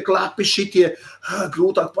no rīta klapi šitie,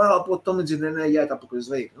 grūtāk paelpot, tam nē, jāiet apakaļ uz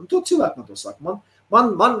veipu. Un to cilvēku man to saka.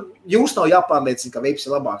 Man jūs nav jāpārliecina, ka veips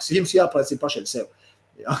ir labāks. Jums jāpārliecina pašiem sev.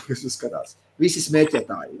 Jā, kas jūs skatās. Visi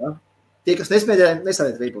smēķētāji, jā. Tie, kas nesmēķē,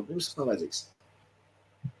 nesādiet veipot. Jums tas nav vajadzīgs.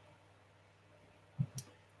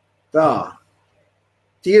 Tā.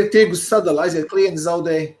 Tirgus sadala, aiziet klienti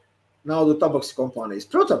zaudē naudu tabaks kompānijas.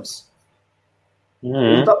 Protams.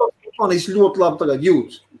 Un tabaks kompānijas ļoti labi tagad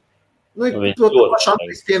jūt. Protams, paši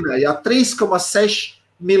Anglijas piemērā, jā, 3,6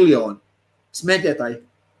 miljoni smēķētāji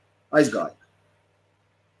aizgāja.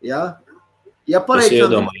 Jā? Ja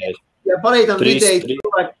pareiķinām vidēji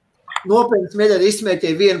cilvēki nopietni smēķētāji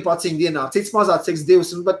izsmēķēja 1 paciņu dienā, cits mazāk, cits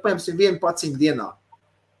 2, bet piemēram 1 paciņu dienā.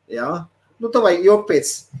 Jā? Tā vai jok pēc...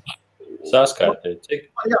 Saskaitīt, cik?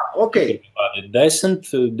 Jā, ok.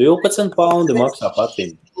 10, 12 paundi maksā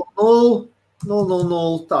paciņu.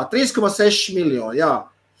 0, tā, 3,6 miljoni, jā.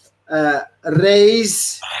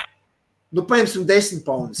 Reiz, paņemsim 10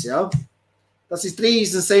 paundus, jā. Tas ir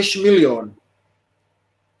 36 miljoni.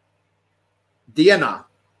 Dienā.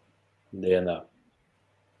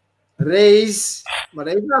 Reiz, man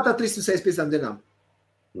reizināt tā 365 dienām?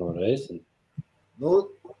 Reizi.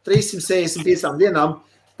 365 dienām.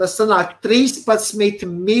 Tas sanāk 13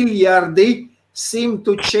 miljardi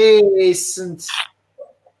 140.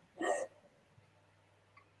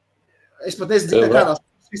 Es pat nezinu, kādās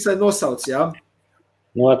visai nosauc, jā.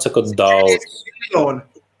 Atsakot daudz.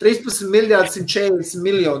 13 miljardi 140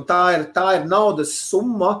 miljoni. Tā ir naudas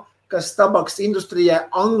summa, kas tabaks industrijai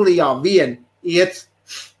Anglijā vien iet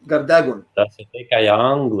gar degunu. Tas ir tikai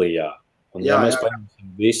Anglijā. Un ja mēs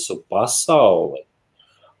paņemsim visu pasauli,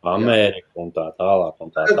 Ameriku un tā tālāk. Un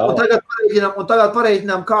tagad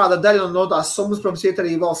pareiķinām, kāda daļa no tās summas, protams, iet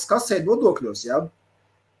arī valsts kasē nodokļos, jā?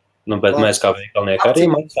 Nu, bet mēs kā veikalnieki arī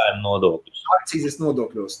maksājam nodokļus. Akcijas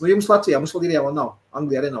nodokļos. Nu, jums Latvijā, mums vēl ir nav.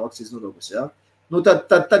 Anglijā arī nav akcijas nodokļus, jā. Nu,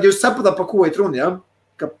 tad jūs saprotat, pa ko ir runa, jā?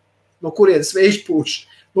 Ka no kurienes vējš pūš.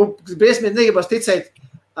 Nu, briesmīgi negribas ticēt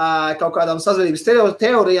kaut kādām sazvedības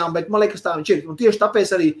teorijām, bet man liekas tā viņš ir. Un tieši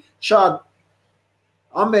tāpēc arī šādi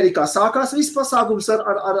Amerikā sākās viss pasākums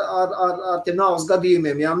ar tiem nāves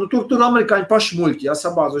gadījumiem, jā. Nu, tur amerikāņi paši muļķi, jā,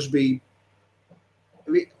 sabāzuši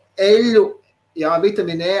bija eļļu, jā,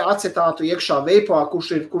 vitamīnu E acetātu iekšā veipā,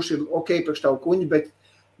 kurš ir ok priekš tavu kuņi, bet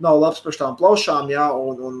nav labs priekš tām plaušām, jā,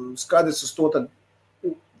 un skaidrs uz to tad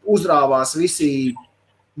uzrāvās visi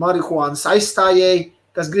marihuānas aizstājēji,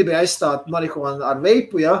 kas gribēja aizstāt marihuānu ar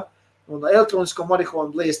veipu, jā, un elektronisko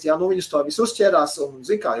marihuānu bliest, jā, nu viņus to visu uzķērās, un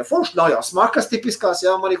zin kā, jo forši nav jau smakas tipiskās,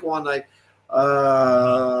 jā, marihuānai,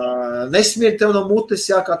 nesmirt tev no mutes,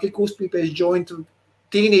 jā, kā tik uzpīpējuši jointu,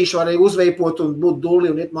 tīnīši varēja uzveipot un būt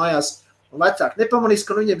dulli un iet mājās, un vecāki nepamanīs,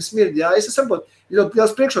 ka viņiem smird, jā, es saprotu, ļoti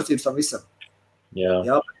liels priekšrocības tam visam.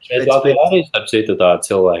 Jā, šeit Latvijā arī starp citu tādi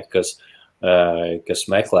cilvēki, kas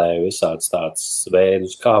meklē visāds tāds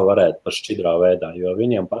veidus, kā varētu par šķidrā veidā, jo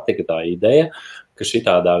viņiem patika tā ideja, ka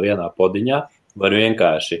šitādā vienā podiņā var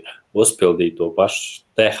vienkārši uzpildīt to pašu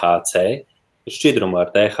THC, šķidrumu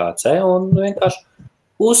ar THC un vienkārši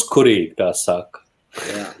uzkurīt, kā saka.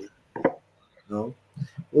 Jā. Nu.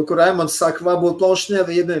 Un, kur Raimonds saka, varbūt plaušas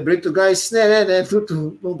nevajag, Britu gaiss, nē,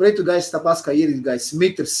 Britu gaiss tāpēc, kā ir gaiss,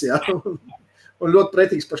 mitrs, jā, un ļoti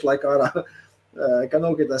pretīgs pašlaik ārā, ka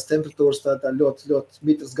nokietās temperatūras, tā ļoti, ļoti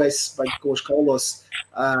mitrs gaiss, vai koši kaulos,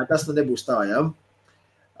 tas nu nebūs tā, jā.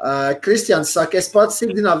 Kristians saka, es pats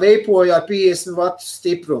ikdienā veipoju ar 50 vatu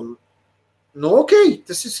stiprumu. Nu, ok,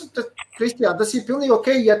 Kristiān, tas ir pilnīgi ok,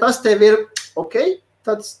 ja tas tev ir ok,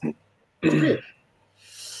 tad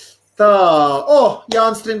tā,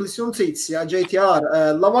 Jānis Trindlis Juncītis, jā,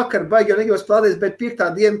 JTR, labvakar, baigi jau negribas plādēs, bet 5.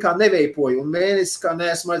 diena kā neveipoju un mēnesis kā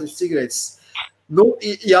neesmu aizvis cigaretes. Nu,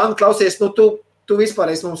 Jāni, klausies, nu tu vispār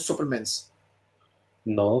esi mums supermens.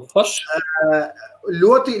 Nu, forši.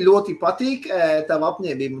 Ļoti, ļoti patīk tava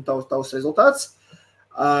apņēmība un tavs rezultāts.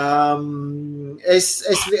 Es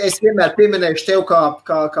vienmēr pieminēšu tev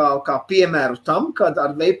kā piemēru tam, kad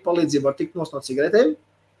ar veipu palīdzību var tikt no cigaretēm,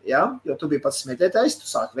 jā, jo tu biji pats smēķētājs, tu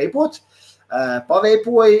sāki veipot,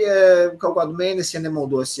 paveipoji kaut kādu mēnesi, ja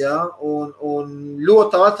nemaldos, jā, un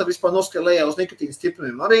ļoti ātri vispār noskrēja lejā uz nikotīna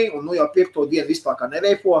stiprumiem arī, un nu jau 5. dienu vispār kā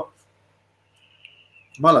neveipo.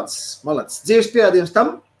 Malacis. Dzīves pierādījums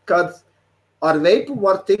tam, kad ar veipu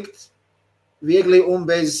var tikt viegli un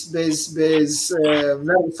bez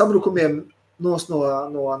nervu sabrukumiem no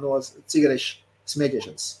cigarešu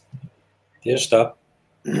smēķēšanas. Tieši tā.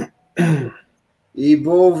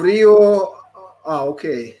 Ibo Vrio, ok,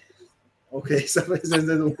 es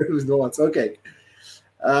nezinu, ka jūs domāts, ok.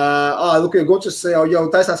 Gočus jau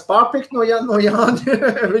taisās pārpikt no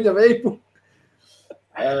Jāņa, viņa veipu.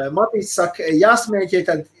 Matīs saka, jāsmēķē,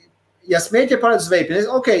 tad, ja smēķē paredz veipi,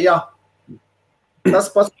 ok, jā,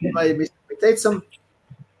 tas pats, mēs teicam,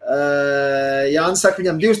 Jānis saka,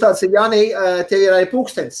 viņam 2 tāds ir, Jānī, tev ir arī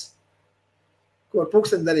pūkstens. Ko ar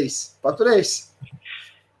pūksteni darīs? Paturējis?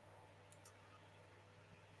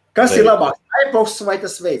 Kas ir labāk? iPoks vai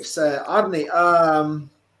tas veips? Arni,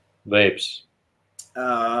 veips.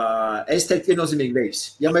 Es teiktu viennozīmīgi veips.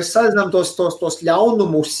 Ja mēs salīdzinām tos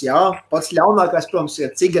ļaunumus, jā, pats ļaunākais, protams,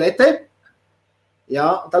 ir cigarete, jā,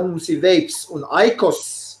 tad mums ir veips un aikos,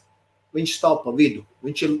 viņš stāv pa vidu.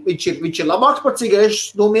 Viņš ir labāks par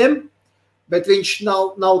cigarešu dūmiem, bet viņš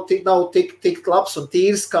nav tik labs un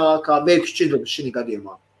tīrs kā veips šķidrums šī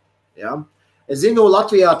gadījumā. Jā. Es zinu,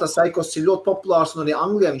 Latvijā tas aikos ir ļoti populārs un arī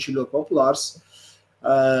Anglijā viņš ir ļoti populārs,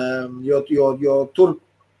 jo tur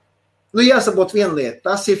nu, jāsabot viena lieta.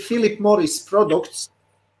 Tas ir Philip Morris produkts.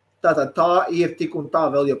 Tātad tā ir tik un tā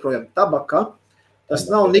vēl joprojām tabaka. Tas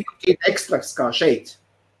nav nikotīna ekstrakts kā šeit.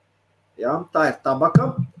 Ja? Tā ir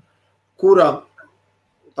tabaka, kura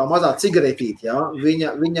tā mazā cigaretīte, ja?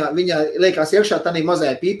 Viņa liekās iekšā tādā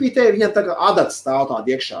mazajā pīpītē, viņa tā kā adats stāv tāda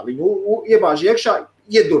iekšā. Viņu iebāž iekšā,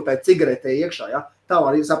 iedur tai cigaretē iekšā. Ja? Tā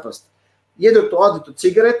var saprast. Iedur to adatu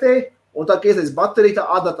cigaretē, un tā, ka iesaist bateriju, tā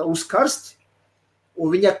adata uzkarst, un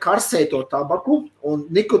viņa karsē to tabaku, un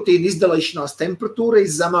nikotīna izdalīšanās temperatūra ir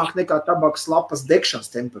zemāk nekā tabakas lapas degšanas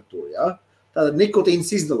temperatūra. Ja? Tātad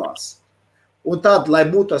nikotīns izdalās. Un tad, lai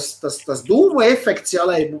būtu tas dūmu efekts, ja,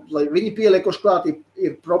 lai viņi pieliekuši klāt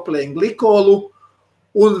ir propilēnu glikolu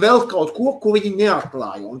un vēl kaut ko viņi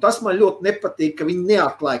neatklāja. Un tas man ļoti nepatīk, ka viņi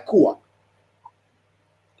neatklāja ko.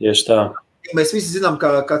 Tieši tā. Mēs visi zinām,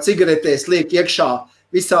 ka cigaretēs liek iekšā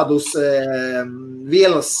visādus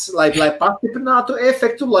vielas, lai pastiprinātu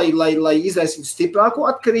efektu, lai izraisītu stiprāku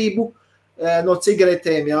atkarību, no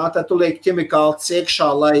cigaretēm, jā, tad tu liek ķemikāls iekšā,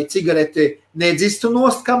 lai cigareti nedzistu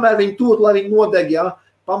nost, kamēr viņi tur, lai viņi nodeg, jā,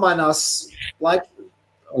 pamainās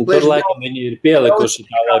un tur laikam viņi ir pielikuši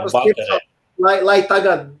tādā baterē. Lai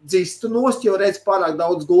tagad dzistu nost, jo redz pārāk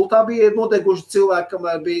daudz gultā bija nodeguši cilvēki,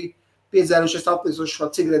 kamēr bija piedzērušies aplīsuši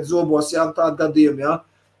cigaretes zobos, jā, tādu gadījumu, jā.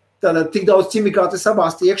 Tātad tik daudz ķemikāli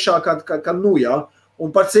sabāsti iekšā, ka nu, jā. Un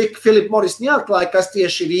par cik Philip Morris neatklāja, kas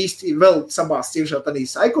tieši ir īsti vēl sabāsts iekšā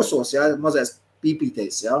tādīs aikosos, jā, mazais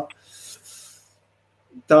pīpītēs, jā.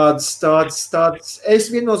 Tāds. Es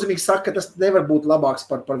viennozīmīgi saku, ka tas nevar būt labāks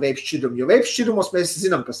par vape šķidrumu, jo vape šķidrumos mēs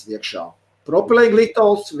zinām, kas ir iekšā.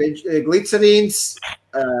 Propilēnglitols, glicerīns,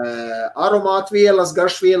 aromātvielas,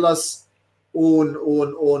 garšvielas un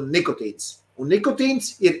nikotīns. Un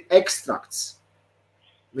nikotīns ir ekstrakts.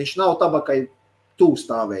 Viņš nav tabakai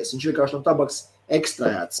tūstāvējis, viņš vienkārši no tabaks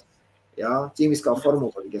ekstrahēts, jā, ķīmiskā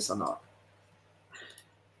formula tikai sanāk.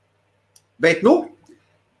 Bet,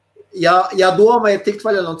 ja doma ir tikt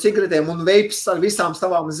vaļā no cigaretēm un veips ar visām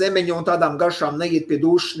savām zemeņu un tādām garšām neiet pie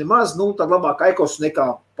dušas nemaz, tad labāk aikos nekā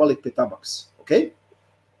palikt pie tabaks, ok?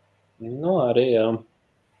 Arī, jā.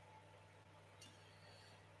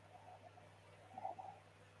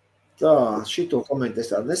 Tā, šito komentu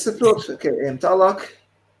es tādu nesaprotu, ok, ejam tālāk.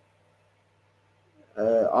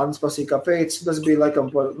 Arnis pasīja, kāpēc, tas bija laikam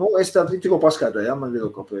par, es tādu tikko paskaidroju, jā, man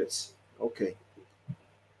viedot kāpēc. Ok.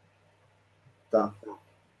 Tā.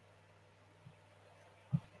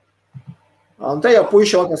 Un te jau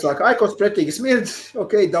puiši vēl saka, aikos pretīgi smird,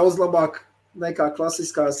 ok, daudz labāk nekā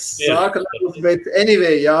klasiskās sāka, bet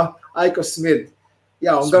anyway, jā, aikos smird.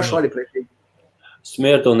 Jā, un garšu arī pretīgi.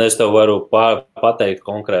 Smird, un es tev varu pateikt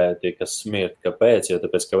konkrēti, kas smird, kāpēc, jo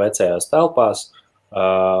tāpēc, ka vecajās telpās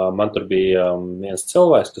man tur bija viens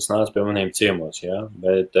cilvēks, kas nāca pie maniem ciemos, jā,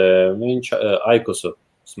 bet viņš aikusu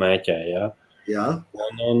smēķē, jā. Jā.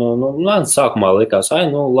 Man sākumā likās,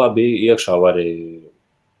 labi, iekšā var arī,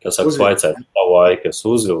 kas saka, svaicēt tavu aikas,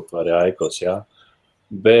 uzvilkt var aikus, jā.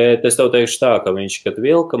 Bet es tev teikšu tā, ka viņš, kad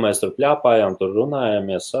vilka, mēs tur pļāpājām, tur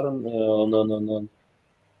runājāmies, un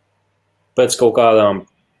pēc kaut kādām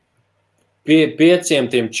 5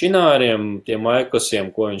 tiem čināriem, tiem aikusiem,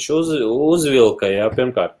 ko viņš uzvilka, jā,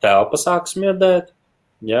 pirmkārt telpa sāk smirdēt,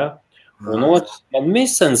 jā, un otrs, man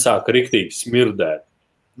misena sāk riktīgi smirdēt.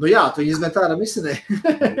 Jā, tu izmet ārā misenē.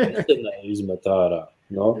 Misenē izmet ārā.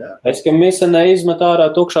 Es, ka misenē izmet ārā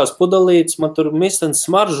tukšās pudelītes, man tur misena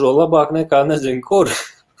smaržo labāk nekā nezinu kur.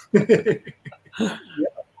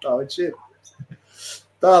 Jā, tā viņš ir.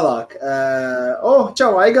 Tālāk.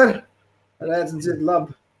 Čau, Aigar. Redz un dzird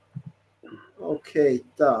labi. Ok,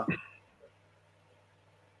 tā.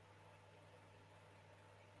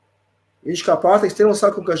 Viņš kā pārtiks stilu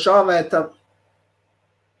saka, ka žāvēta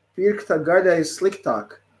pirkta gaļai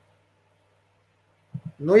sliktāk.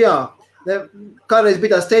 Jā, kādreiz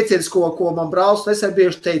bija tās teicienas, ko man brālis nesen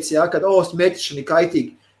bieži teica, jā, kad smēķišana ir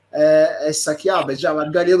kaitīgi. Es saku, jā, bet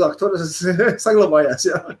žāvēta gaļa ilgāk tur saglabājās,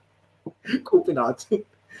 jā. Kupināt.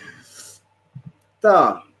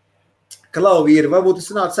 Tā. Klau, vīri, varbūt es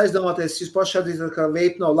nāc aizdomāties, jūs paši atzīstat, ka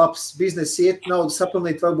vape nav labs biznes, iet naudu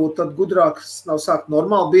sapelnīt, varbūt tad gudrāks nav sākt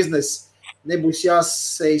normālu biznesu, nebūs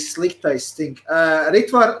jāsej sliktais stink.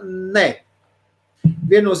 Ritvar, nē.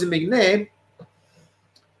 Viennozīmīgi nē,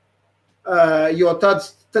 jo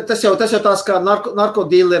tas jau tās kā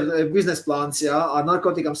narkodīleru biznes plāns, jā, ar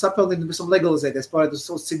narkotikām sapelnīt un pēc tam legalizēties pārēt uz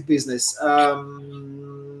citu biznesu.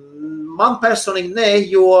 Man personīgi nē,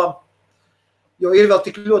 jo ir vēl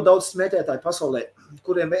tik ļoti daudz smēķētāju pasaulē,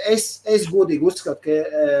 kuriem es godīgi uzskatu, ka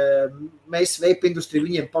mēs vape industriju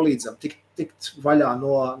viņiem palīdzam tikt vaļā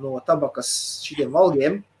no tabakas šitiem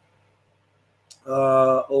valgiem.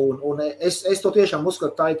 Un es to tiešām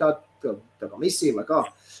uzskatu, tā ir tā misija vai kā,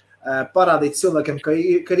 parādīt cilvēkiem, ka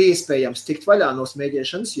ir iespējams tikt vaļā no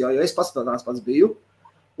smēķēšanas, jo es pats biju,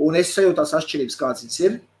 un es sajūtu tās atšķirības, kāds viņas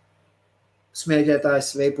ir,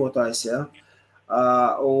 smēķētājs, veipotājs, jā.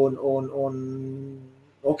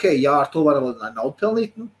 Ok, jā, ar to var naudu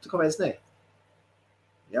pelnīt, kāpēc ne?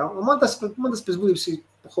 Jā, un man tas pēc būtības ir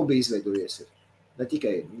hobby izveidojies. Ne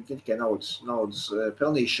tikai naudas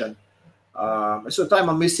pelnīšana. Es tā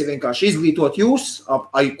man visi vienkārši izglītot jūs,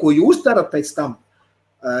 ko jūs darat pēc tam,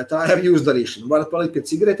 tā ir jūs darīšana. Varat palikt pie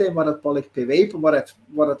cigaretēm, varat palikt pie veipa,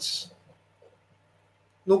 varat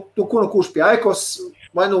kurš pie aikos,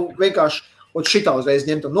 vai vienkārši šitā uzreiz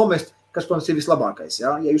ņemt un nomest, kas, protams, ir vislabākais,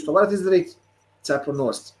 jā. Ja jūs to varat izdarīt, cepu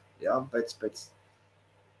nost, jā, pēc.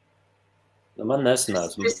 Man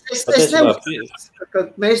nesanāca. Es neuzskatu, ka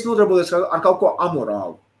mēs nodarbojamies ar kaut ko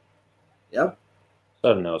amorālu, jā.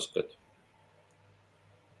 Arī neuzskatu.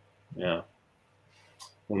 Jā.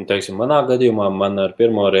 Un, teiksim, manā gadījumā man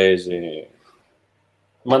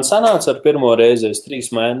sanāca ar pirmo reizi, es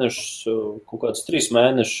 3 mēnešus, kaut kāds 3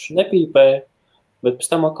 mēnešus nepīpēju, bet pēc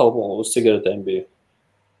tam atkal uz cigaretēm bija.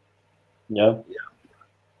 Ja?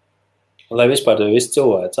 Lai vispār visi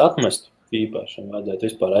cilvēks atmestu pīpēšanu, vajadzētu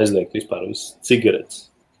vispār aizliegt vispār visas cigaretes.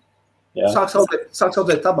 Ja? Sāks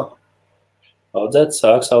audzēt tabaku.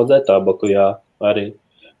 Sāks audzēt tabaku, jā, arī.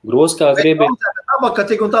 Gros kā gribi. Tabaka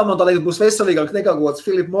tik un tā, man tā liekas, būs veselīgāk nekā gods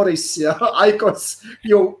Philip Morris, jā, Aikons,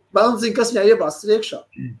 jo vēl zinu, kas viņā iebāsts iekšā.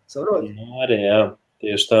 Saprot? Arī, jā,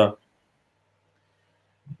 tieši tā.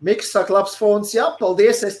 Miks saka, labs fons, jā,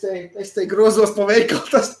 paldies, es te grozos pa veikalu,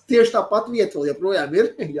 tas tieši tāpat vieta vēl joprojām ir,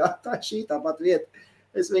 jā, tā šī tāpat vieta.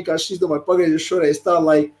 Es vienkārši izdomāju pagriežu šoreiz tā,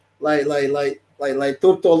 lai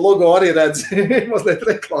tur to logo arī redz, mazliet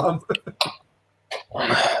reklāmu.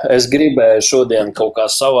 Es gribēju šodien kaut kā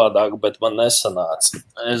savādāk, bet man nesanāca.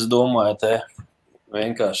 Es domāju, te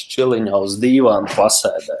vienkārši čiliņā uz dīvānu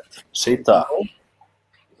pasēdēt. Šitā.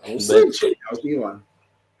 Čiliņā uz dīvānu.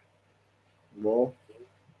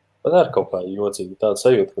 Pat ar kaut kā jocīgi tāda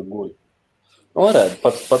sajūta, ka guļ. Varētu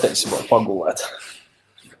patiesībā pagulēt.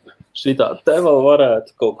 Šitā te vēl varētu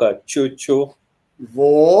kaut kā čuču.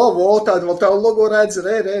 Tādu vēl tavu logo redz,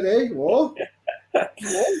 vo.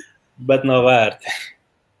 Bet nav vērti.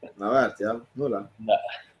 Nav vērti, jā? Nu, Nē.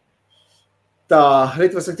 Tā,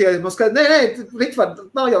 Ritvars saka, nē, Ritvar,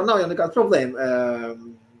 nav jau nekāda problēma.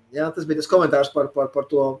 Jā, tas bija tas komentārs par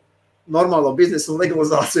to normālo biznesu un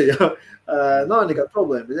legalizāciju. Nav nekāda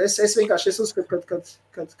problēma. Es vienkārši uzskatu, ka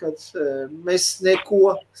mēs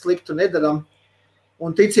neko sliktu nedaram. Un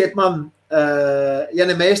ticiet man, ja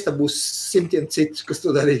ne mēs, tad būs 100 citus, kas to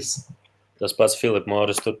darīs. Tas pats Philip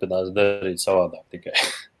Morris turpinās darīt savādāk tikai.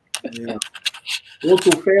 Jā.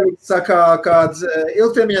 Lūdzu, Fēliks saka, kāds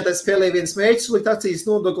ilgtermiņā tas spēlē viens mēģis likt akcijas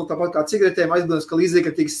nodokli, tāpat kā cigaretēm aizbildams, ka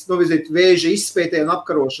līdzekļi tiks novirzīt vēža izpētē un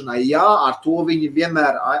apkarošanai. Jā, ar to viņi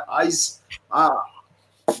vienmēr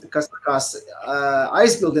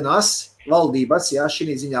aizbildinās valdības, jā,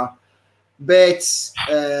 šī ziņā. Bet,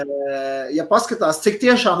 ja paskatās, cik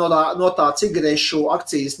tiešām no tā cigarešu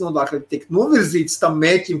akcijas nodokļi tiek novirzīts tam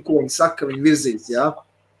mēķim, ko viņi saka, ka viņi virzīs, jā.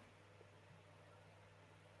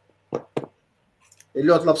 Ir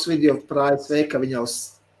ļoti labs video par ASV, ka viņi jau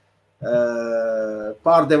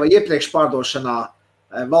pārdeva iepriekš pārdošanā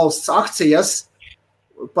valsts akcijas,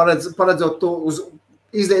 paredzot to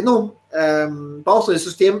balstoties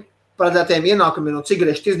uz tiem paredzētajiem ienākumiem no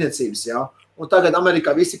cigarešu tirdzniecības, jā. Un tagad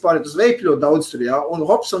Amerikā visi pāriet uz vape ļoti daudz tur, jā, un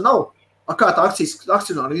hops un nav. Kā tā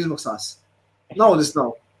akcionāri izmaksās? Naudas nav.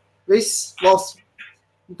 Viss valsts,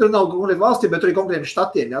 tur nav konkrēti valstī, bet tur ir konkrēti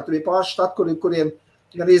štatiem, jā. Tur ir pāris štati, kuriem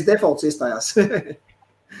gan īsti defaults iestājās.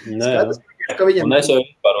 Skatās, un es jau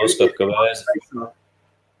vispār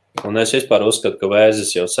uzskatu, ka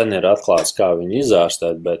vēzis jau sen ir atklāts, kā viņu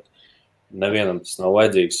izārstēt, bet nevienam tas nav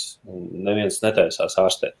vajadzīgs, un neviens netaisās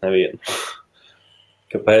ārstēt nevienu.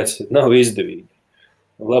 Kāpēc? Nav izdevīgi.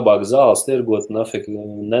 Labāk zāles tirgot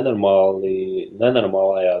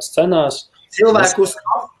nenormālajās cenās. Cilvēkus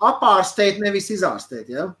apārstēt, nevis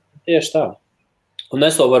izārstēt, jā? Tieši tā. Un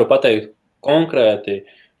es to varu pateikt konkrēti,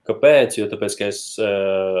 kāpēc, jo tāpēc, ka es,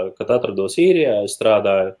 kad atrados īrijā, es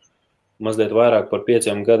strādāju mazliet vairāk par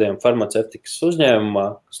 5 gadiem farmaceutikas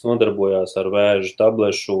uzņēmumā, kas nodarbojās ar vēža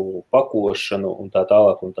tablešu pakošanu un tā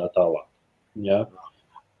tālāk un tā tālāk. Ja?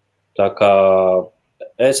 Tā kā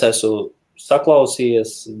es esmu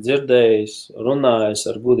saklausījies, dzirdējis, runājis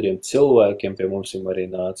ar gudriem cilvēkiem, pie mums arī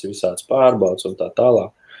nāca visāds pārbauds un tā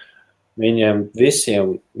tālāk. Viņiem visiem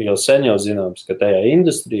jau sen jau zināms, ka tajā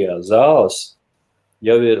industrijā zāles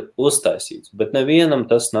jau ir uztaisīts, bet nevienam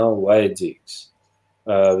tas nav vajadzīgs.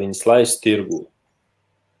 Viņas laist tirgu.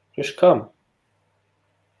 Priekš kam?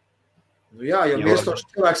 Nu jā, jo mirstošs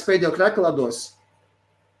cilvēks pēdējo krekla dos.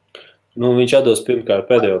 Nu, viņš atdos pirmkārt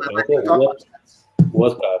pēdējo krekla.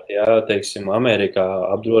 Otrkārt, jā, teiksim, Amerikā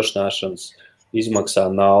apdrošināšanas izmaksā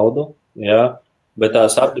naudu, jā, bet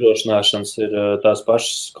tās apdrošināšanas ir tās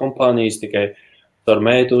pašas kompānijas, tikai ar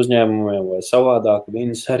meitu uzņēmumiem vai savādāk,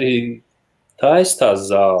 viņas arī taisa tās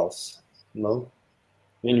zāles. Nu,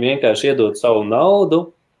 viņi vienkārši iedod savu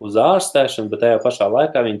naudu uz ārstēšanu, bet tajā pašā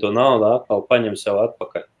laikā viņi to naudu atkal paņem sev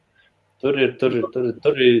atpakaļ. Tur ir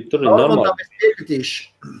normāli.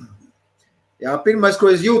 Jā, pirmais, ko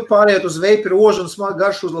es jūtu pārējot uz vape, ir oža un smaga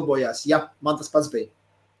garša uzlabojās. Jā, man tas pats bija.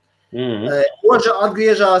 Oža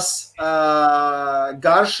atgriežās,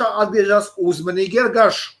 garša atgriežās uzmanīgi ar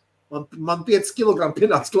garšu. Man 5 kilogramu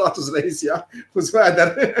pienāca klāt uzreiz, jā, uz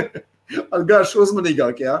vēdera. Ar garšu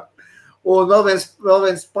uzmanīgāk, jā. Un vēl viens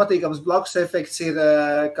patīkams blakus efekts ir,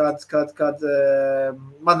 kad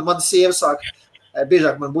man sieva sāk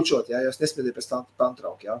biežāk man bučot, jā, jo es nespēdēju pēc tam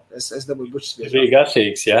trauku, jā. Es dabūju bučas biežāk. Bija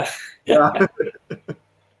garšīgs, jā? Jā.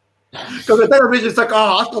 Kaut kā tagad brīdži saka,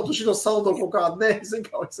 atkal tu šito saldo kaut kādu, ne, zin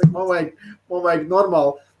kā, es saku, man vajag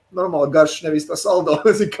normāli garšu, nevis tā saldo,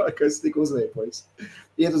 zin kā, ka es tik uzveipojis.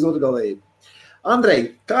 Iet uz otru galējību.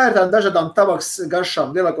 Andrej, kā ir tādām dažādām tabaks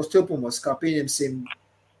garšām lielākos tilpumos, kā pieņemsim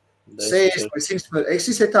 60 vai 100,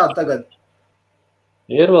 eksistē tāda tagad?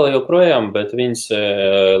 Ir vēl joprojām, bet viņas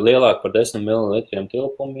lielāk par 10 ml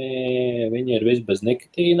tilpumi, viņi ir viss bez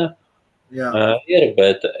nikotīna. Jā. Ir,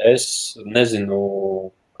 bet es nezinu,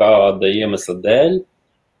 kāda iemesla dēļ.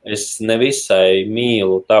 Es nevisai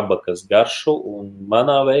mīlu tabakas garšu, un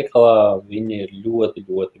manā veikalā viņi ir ļoti,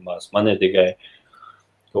 ļoti maz. Man ir tikai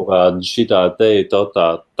kaut kāda šitā tā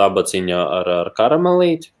tabaciņa ar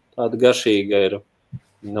karamelīti, tāda garšīga ir,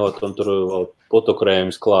 un tur vēl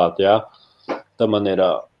putukrējums klāt, jā. Tā man ir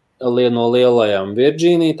no lielajām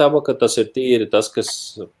Virģīnija tabaka, tas ir tīri tas,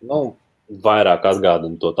 kas, vairāk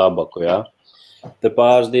atgādina to tabaku, jā. Te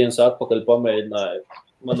pāris dienas atpakaļ pamēģināju,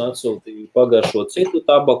 man atsūtīja pagaršo citu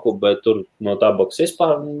tabaku, bet tur no tabakas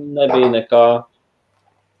vispār nebija nekā,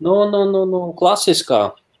 klasiskā.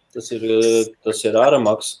 Tas ir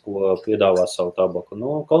aramaks, ko piedāvā savu tabaku.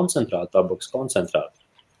 Tabakas koncentrātu.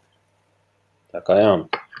 Tā kā jā.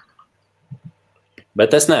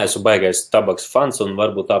 Bet es neesmu baigais tabakas fans, un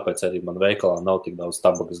varbūt tāpēc arī man veikalā nav tik daudz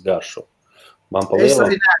tabakas garšu. Es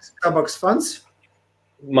arī neesmu tabakas fans.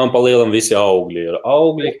 Man pa lielam visi augļi ir.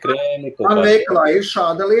 Augļi, krēmi. Man veikalā ir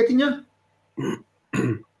šāda lietiņa.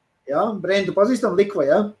 Jā, brendu pazīstam, likva,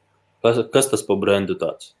 jā? Kas tas pa brendu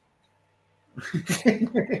tāds?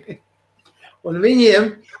 Un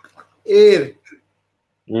viņiem ir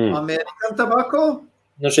American tobacco.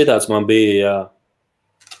 Šitāds man bija, jā.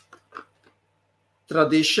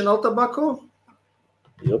 Traditional tobacco.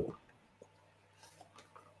 Jup.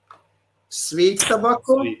 Sweet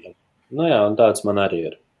tobacco. Jā, un tāds man arī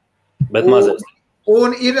ir. Bet mazais.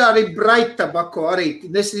 Un ir arī bright tobacco, arī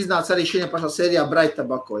nesen iznāca arī šajā pašā sērijā bright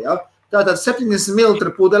tobacco, jā. Tātad 70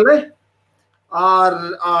 ml pudele ar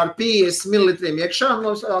 50 ml iekšā.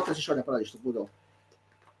 Es šodien parādīšu to pudeli.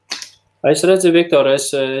 Es redzu, Viktor,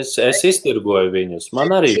 es iztirgoju viņus.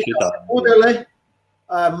 Man arī šitā. Pudele,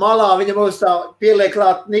 malā viņa būs tā pieliek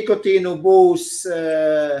klāt nikotīnu būs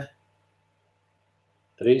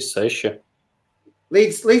 3, 6.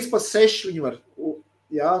 Līdz pat 6 viņi var,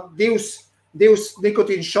 jā, divus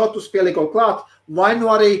nikotīnu šotus pieliekot klāt, vai nu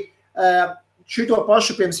arī šito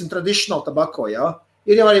pašu, piemēram, traditional tobacco, jā.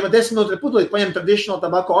 Ir jau arī 10 ml pudelīt, paņem traditional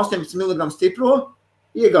tobacco 18 mg stipro,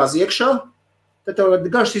 iegāz iekšā, tad tev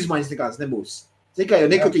garšas izmaiņas nekādas nebūs. Tikai jau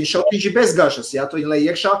nikotīnu šotiņš ir bez garšas, jā, tu viņi lai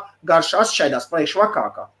iekšā, garša atšķaidās, paliek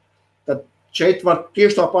švakākā. Tad šeit var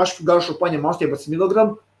tieši to pašu garšu paņem 18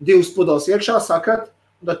 mg, 2 pudeles iekšā, sakat,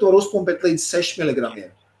 un tad to var uzpumpēt līdz 6 mg.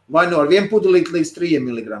 Vai no ar 1 pudelīt līdz 3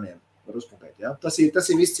 mg var uzpumpēt, jā. Tas ir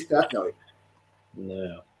viss citi atļauj.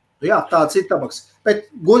 Jā, tāds ir tabaks. Bet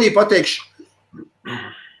godīgi pateikšu,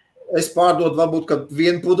 es pārdodu varbūt, ka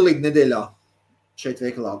 1 pudelīt nedēļā šeit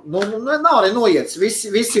veikalā. Nav arī noiets.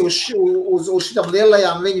 Visi uz šitām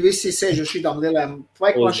lielajām, viņi visi sēž uz šitām lielajām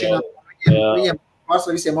tvaikmašīnām. Viņiem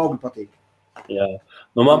pārsvar visiem augļi patīk. Jā.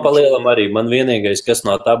 Man pa lielam arī, man vienīgais, kas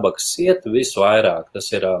no tabakas iet visu vairāk,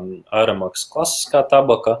 tas ir aramaks klasiskā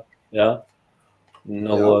tabaka, jā.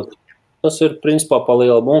 Tas ir principā pa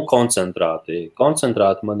lielam un koncentrāti.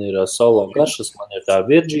 Koncentrāti man ir solo garšas, man ir tā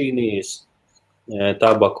Virģīnijas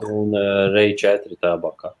tabaka un Rei 4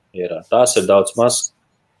 tabaka. Tās ir daudz maz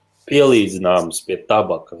pielīdzināmas pie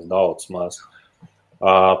tabakas, daudz maz.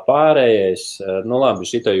 Pārējais, labi,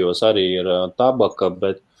 šitajos arī ir tabaka,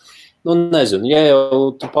 bet, nezinu, ja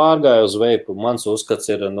jau tu pārgāji uz veipu, mans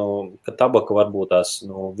uzskats ir, ka tabaka varbūt tās,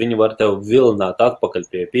 viņi var tev vilināt atpakaļ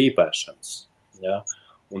pie pīpēšanas, ja?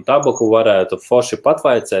 Un tabaku varētu forši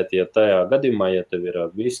patvaicēt, ja tajā gadījumā, ja tev ir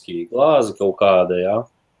viskija glāzi kaut kāda, ja?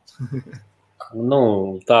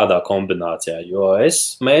 Tādā kombinācijā, jo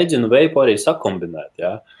es mēģinu veipu arī sakombinēt,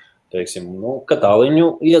 ja? Teiksim, kad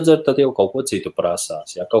tāliņu iedzer, tad jau kaut ko citu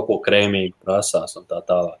prasās, ja? Kaut ko krēmīgu prasās un tā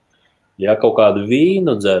tālāk. Ja kaut kādu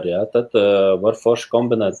vīnu dzer, ja? Tad var forši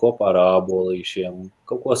kombinēt kopā ar ābolīšiem,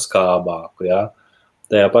 kaut ko skābāku, ja?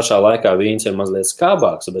 Tajā pašā laikā vīns ir mazliet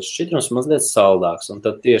skābāks, bet šķidrums mazliet saldāks, un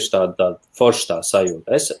tad tieši tāda forša tā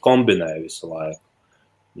sajūta. Es kombinēju visu laiku.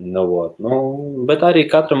 Bet arī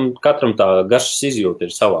katram tā garšas izjūta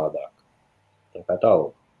ir savādāk. Tā kā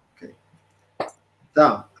tālāk. Okay. Tā.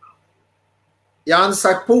 Jānis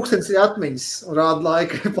saka, pulkstenis ir atmiņas un rāda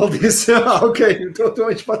laika. Paldies. Jā, ok, to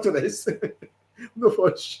viņš paturēs.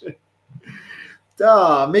 Forši. Tā,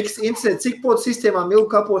 Miks interesē, cik podu sistēmām ilgu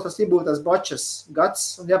kapos tas iebūtās bačas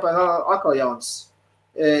gads un jāpēc atkal jauns.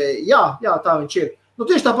 Jā, tā viņš ir. Nu,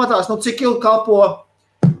 tieši tāpatās, cik ilgi kalpo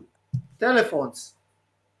telefons.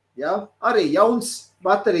 Jā, arī jauns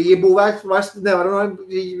baterija iebūvēt, vairs nevar,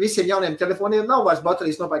 visiem jauniem telefoniem nav vairs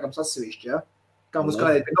baterijas nopērkams atsevišķi, jā. Kā mums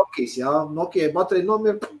kādēļ pie Nokijas, jā. Nokijai baterija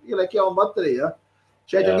nomir, ieliek jaunu bateriju, jā.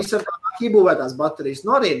 Šeit ir visam tādāk iebūvētās baterijas.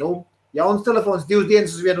 Nu, arī, jauns telefons 2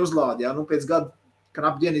 dienas uz vienu uzlādi, jā. Nu, pēc gada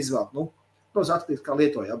knapu dienu izvēlt. Nu, protams, atkarīgs kā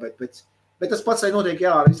lieto, jā, bet tas pats arī notiek,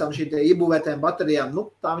 jā, ar visām šī iebūvētajām baterijām,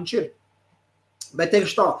 tā viņš ir. Bet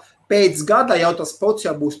teikšu tā, pēc gada jau tas pods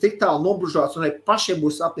jau būs tik tālu nobružāts un arī pašiem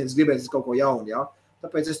būs apnieks gribēties kaut ko jaunu, jā.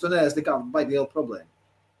 Tāpēc es to neesmu nekādu baigi lielu problēmu.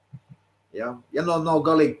 Jā, ja nav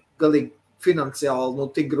galīgi finansiāli,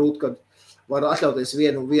 tik grūti, kad var atļauties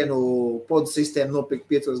vienu podu sistēmu nopirkt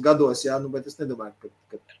 5 gados, jā, bet es nedomāju, ka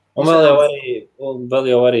un vēl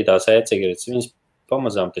jau arī tās e-cigaretes, viņas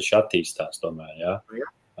pamazām taču attīstās tomēr, jā.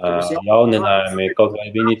 Jauninājumi kaut vai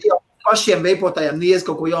viņi... Pašiem veipotājiem niez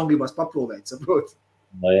kaut ko jaunu gribas paprovēt, saprot?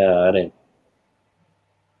 No jā, arī.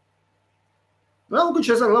 Vēl, kurš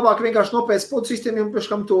es labāk vienkārši nopēc podu sistēmiem un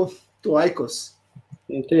priekškam to aikos.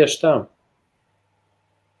 Tieši tā.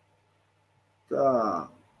 Tā.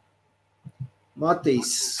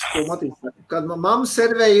 Matīs, kad mamma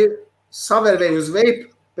savervēja uz vape,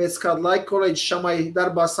 pēc kāda laika kolēģis šamai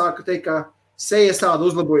darbā sāka teikt, ka sejas tāda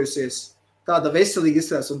uzlabojusies, tāda veselīga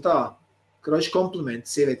izskatās un tā. Kroči komplimenti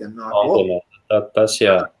sievietēm nāk. Tas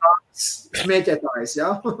jā. Smēķētājs,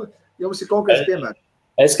 jā? Jums ir konkrēts piemērs.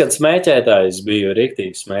 Es, kad smēķētājs biju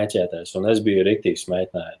riktīgs smēķētājs, un es biju riktīgs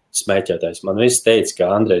smēķētājs, man viss teica, ka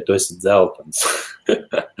Andrej, tu esi dzeltens.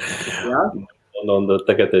 Jā? Un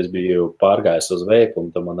tagad es biju pārgājis uz veipu, un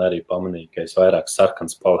tu man arī pamanīji, ka es vairāk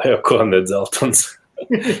sarkans palieku, ko ne dzeltens.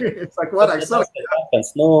 Saka, vairāk sarkans.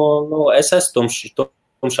 Es esmu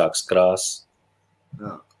tumšāks krāsas.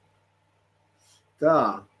 Jā.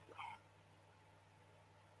 Tā.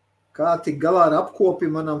 Kā tik galā ar apkopi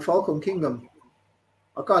manam Falcon Kingam?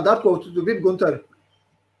 Kādu apkopi tu gribi, Gunter?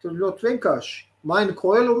 Tur ļoti vienkārši. Maina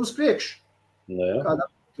koilu un uz priekšu. Kādu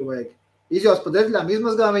apkopi tu vajag? Izjauc pa detaļām,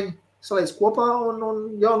 izmazgā viņu, saliec kopā un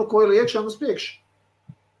jaunu koilu iekšā un uz priekšu.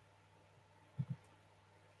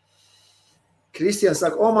 Kristians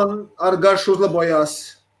saka, man ar garšu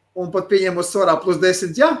uzlabojās un pat pieņem uz svarā plus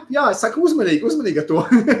 10. Jā, es saku uzmanīgi ar to.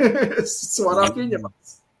 Svarā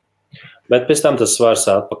pieņemās. Bet pēc tam tas svars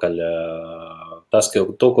atpakaļ. Tas,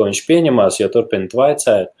 ko viņš pieņemās, ja turpina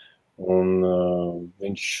vaicēt, un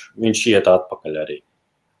viņš iet atpakaļ arī.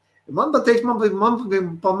 Man pateikt, man bija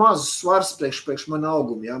pa mazu svars priekš man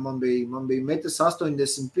augumu. Jā. Man bija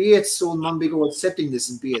 1,85 m un man bija kaut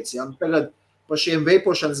 75. Jā. Tagad pa šiem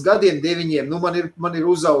veipošanas gadiem 9, man ir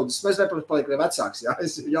uzaudzis. Mēs neprotams paliek arī vecāks, jā,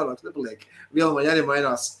 es jaunāks nepaliek. Vielmaņi arī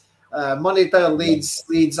mainās. Man ir tagad līdz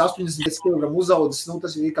 85 kg uzaudzis,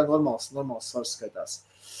 tas ir kā normāls svars skaitās.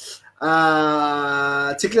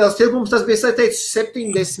 Cik liels tirgums tas bija, es teicu,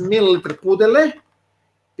 70 ml pudele,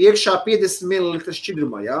 iekšā 50 ml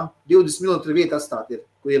šķidrumā, jā? 20 ml vieta atstāt ir,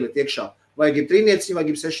 ko ieliet iekšā. Vai grib 3-nieciņu, vai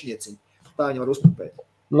grib 6-nieciņu. Tā viņi var uzpupēt.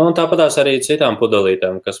 Tāpatās arī citām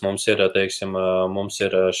pudelītēm, kas mums ir, teiksim, mums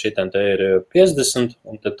ir šitien te ir 50,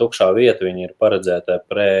 un tad tukšā vieta viņi ir paredzētā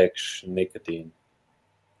priekš nikotīnu.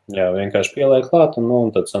 Jā, vienkārši pieliek klāt,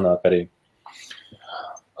 un tad sanāk arī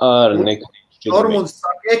ar nikotīnu. Normunds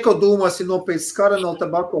saka, ekodūmas ir nopēc karamela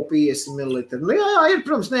tabako 50 ml. Jā, ir,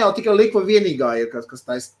 protams, ne jau tikai likva vienīgā ir, kas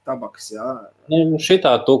taisa tabakas, jā.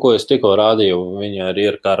 Šitā, to, ko es tikko rādīju, viņa arī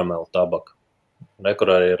ir karamela tabaka. Rekur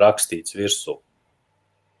arī rakstīts virsū.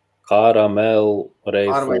 Karamel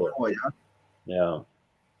reifo. Jā.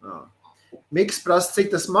 Miks prasa,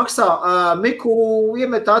 cik tas maksā. Miku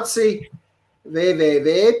iemet acī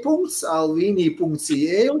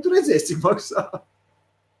www.alvini.ie un tu redzēsi, cik maksā.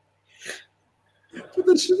 Tu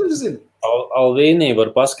taču zini. Alvini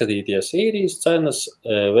var paskatīties īrijas cenas,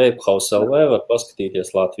 Vapehouse LV var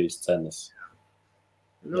paskatīties Latvijas cenas.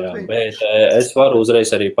 Jā, bet es varu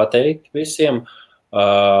uzreiz arī pateikt visiem,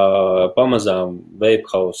 pamazām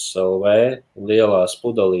Vapehouse LV lielās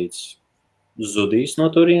pudelītes zudīs no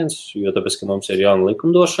turienes, jo tāpēc, ka mums ir jauna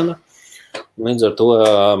likumdošana. Līdz ar to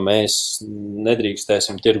mēs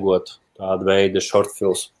nedrīkstēsim tirgot tādu veidu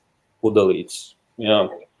shortfills pudelītes. Jā,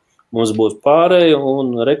 mums būs pārēja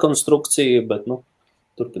un rekonstrukcija, bet,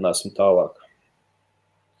 turpināsim tālāk.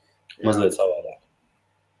 Mazliet savādāk.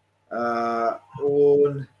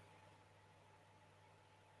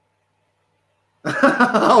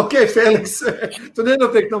 Ok, Feliks, tu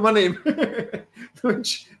nenopirkt no manīm.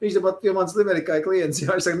 Viņš tāpat pie manas Limerikā ir klients, jā,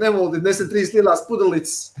 viņš saka, nemuldīt, nesen 3 lielās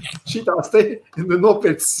pudelītes šitās te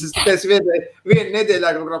nopircis, es vienu nedēļā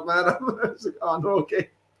kaut kā apmēram. Nu, ok.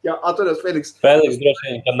 Jā, atveros Feliks. Feliks droši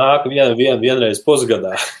vien, ka nāk vienreiz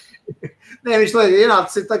pusgadā. Nē, viņš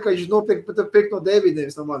ienācis tā, ka viņš nopirkt no Davidiem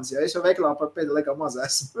no manis, jā, es jau veiklā par pēdējā laikā maz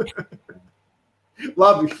esmu.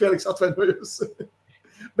 Labi, Feliks, atvainojos.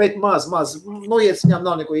 Bet maz. Noiets viņām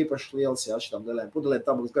nav neko īpaši liels, jā, šitām pudelēm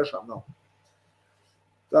tabakas garšām nav.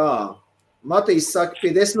 Tā, Matīs saka,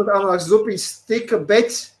 pie 10 minūtēm zupiņas tika, bet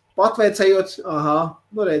patveicējot,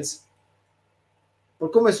 nu redz, par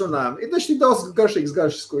ko mēs runājam. Ir taču tik daudz garšīgas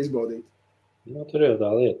garšas, ko izbaudīt. Nu, tur jau tā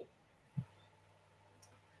lieta.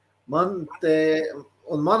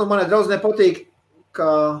 Manai draudzenei patīk, ka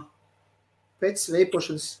pēc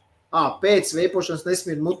veipošanas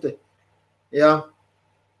nesmir muti. Jā.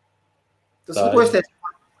 Tas, ko es teicu,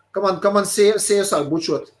 ka man sieva sāk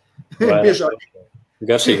bučot. Biežāk.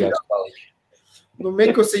 Garšīgāks paliek. Nu,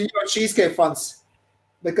 Mikus ir ļoti cheesecake fans.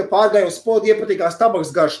 Bet, kad pārgāju uz podu, iepatīkās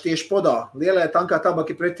tabakas garša tieši podā. Lielajā tankā tabaka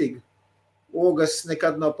ir pretīga. Ogas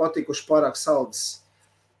nekad nav patikuši pārāk saldas.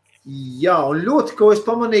 Jā, un ļoti, ko es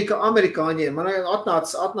pamanīju, ka amerikāņiem, man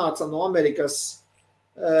atnāca no Amerikas,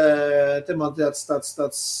 te man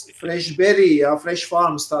tāds fresh berry, jā, fresh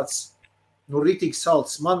farms tāds, nu, ritīgi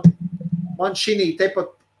salds. Man šinī te pat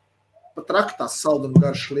traktās salduma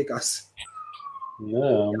garša likās.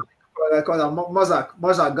 Jā. Kādā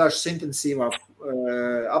mazāk garšas intensīvā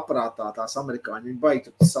aparātā tās amerikāņi, viņi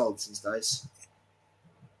baigi tur saldas viņas taisa.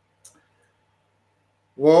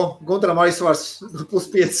 Guntaram arī svars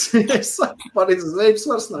 +5. Es saku, pārēc uz veipu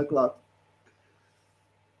svars nāk klāt.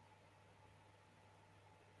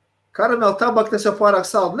 Karamela tabaka, tas jau pārāk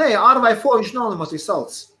salda. Nē, ar vai fo viņš nav nemaz tik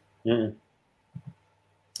salds.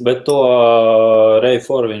 Bet to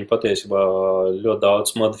Ray4 viņa patiesībā ļoti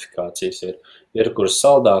daudz modifikācijas ir. Ir, kuras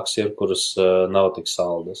saldāks, ir, kuras nav tik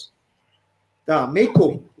saldas. Tā, Miku,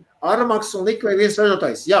 Aramax un Likvai viens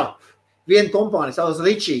ražotājs. Jā, viena kompānija, sauc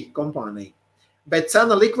Richie kompānija. Bet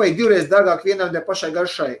cena Likvai 2 dārgāk vienam tā pašai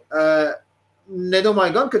garšai.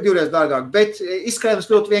 Nedomāju gan, ka 2 dārgāk, bet izskaidrojums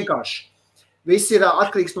ļoti vienkārši. Viss ir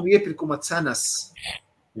atkarīgs no iepirkuma cenas.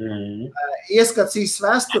 Ieskatīs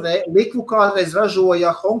vēsturē, Likvu kādreiz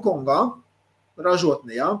ražoja Hongkongā,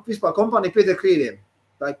 ražotne, jā. Vispār kompānija pieder Krieviem.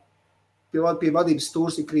 Tā pie vadības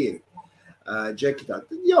stūrs ir Krievi. Džeki tādi.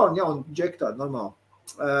 Jaun džeki tādi, normāli.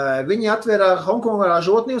 Viņi atvēra Hongkongā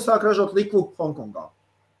ražotni un sāk ražot Likvu Hongkongā.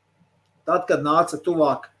 Tad, kad nāca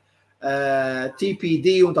tuvāk TPD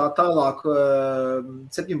un tā tālāk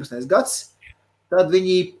 17. gads, tad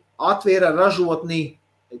viņi atvēra ražotni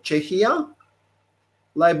Čehijā,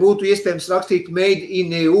 lai būtu iespējams rakstīt Made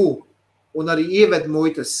in EU un arī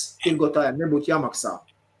ievedmuitas tirgotājiem nebūtu jāmaksā.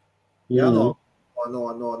 Jā, no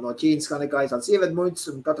Ķīnas kā nekā tāds ievedmuitas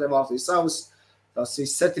un katrai valstī savas, tas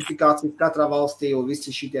viss certifikācijas katrā valstī un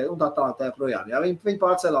visi šitie un tā projām. Jā, viņi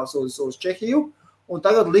pārcēlās uz Čehiju un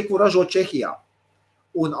tagad Likvu ražo Čehijā.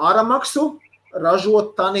 Un Aramaksu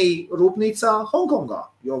ražot tanī rūpnīcā Hongkongā,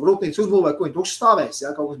 jo rūpnīca uzbūvēja, ko viņi tukši stāvēs, jā,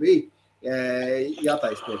 kaut kas bija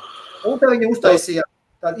jātaisties. Un te viņi uztaisīja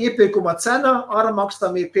tāda iepirkuma cena,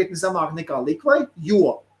 Aramakstam ir krietni zemāk nekā Likvai,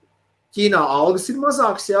 jo Ķīnā algas ir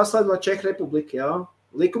mazāks, jā, slēdot Čehu republika, jā.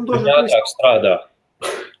 Viņi ātrāk strādā.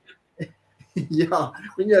 Jā,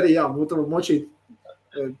 viņi arī, jā, būtu močīt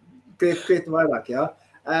krietni vairāk, jā.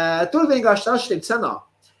 Tur vienkārši atšķirība cenā.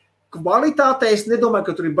 Kvalitātē es nedomāju,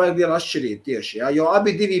 ka tur ir baigi liela atšķirība tieši, jā, jo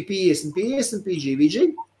abi 250 PG.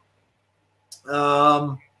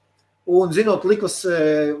 Un zinot Likvas,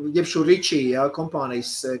 jeb šo Richie, jā,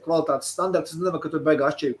 kompānijas kvalitātes standarts, es nedomāju, ka tur baigi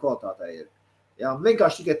atšķirība kvalitātē ir. Jā,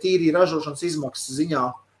 vienkārši tikai tīri ražošanas izmaksas ziņā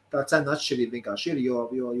tā cena atšķirība vienkārši ir, jo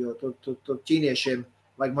tur ķīniešiem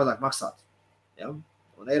vajag mazāk maksāt. Jā.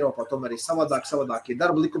 Un Eiropā tomēr ir savādāk ir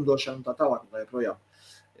darba likumdošana un tā tālāk un tā joprojām.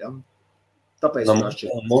 Ja? Tāpēc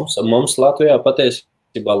mums Latvijā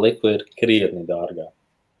patiesībā Likva ir krietni dārgā.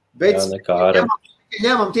 Bet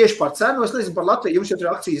ņemam tieši par cenu, es nezinu par Latviju, jums jau ir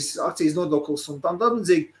akcijas nodoklis un tam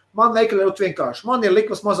līdzīgi. Man veikali ir vienkārši. Man ir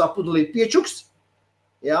Likvas mazā pudelīte piečuks,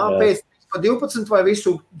 jā. Pēc 12 vai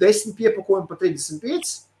visu 10 piepakojumu pa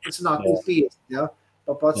 35, tas nāk 50, jā,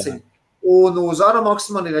 pa paciņu. Un uz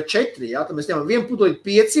Aramaksu man ir 4, jā, tad mēs ņemam vienu pudelīti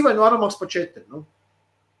 5 vai no Aramaksu pa 4, nu.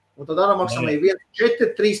 Un tad Aramaksam ir 1 pa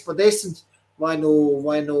 4, 3 pa 10 vai nu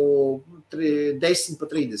 10 pa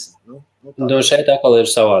 30, nu. Nu šeit atkal ir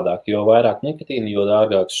savādāk, jo vairāk nikotīna, jo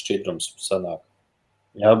dārgāks šķidrums sanāk.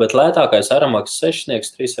 Jā, bet lētākais Aramaks 6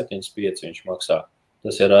 3,75 viņš maksā.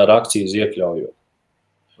 Tas ir ar akcijas iekļaujot.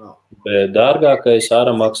 Bet dārgākais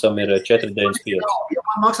āramaksam ir 4,95. Ja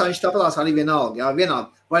man maksā, viņš tāpatās arī vienalga, jā, vienādi.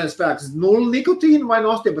 Vai no spēks 0 nikotīnu, vai no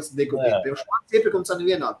 18 nikotīnu. Priekš mans iepirkums arī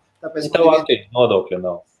vienādi. Tāpēc tev aktīvi nodokļa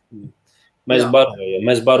nav.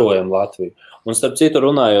 Mēs barojam Latviju. Un starp citu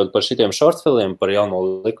runājot par šitiem shortfiliem, par jauno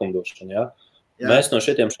likumdošanu, jā. Mēs no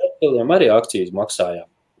šitiem shortfiliem arī akcijas maksājām.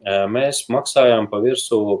 Mēs maksājām pa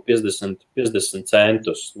virsu 50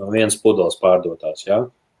 centus no vienas pudeles pārdotās, jā.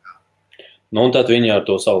 Nu, un tad viņi ar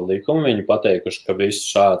to savu likumu, viņi pateikuši, ka viss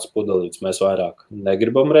šāds pudelīts mēs vairāk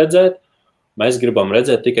negribam redzēt. Mēs gribam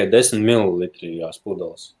redzēt tikai 10 mililitrījās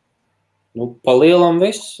pudeles. Nu, pa lielam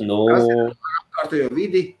viss. Nu... Kas ir apkārtējo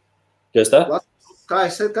vidi?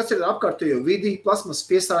 Kas ir apkārtējo vidi, plasmas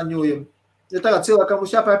piesārņojumi? Ja tagad cilvēkam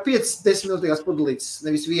mums jāpēr 5-10 mililitrījās pudelītes,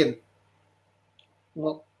 nevis vienu.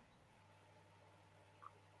 Nu.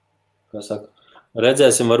 Kā saka?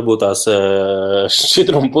 Redzēsim, varbūt tās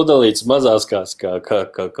šķidruma pudelītes mazāskās, kā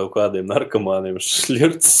kaut kādiem narkomāniem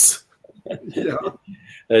šļirts. Jā.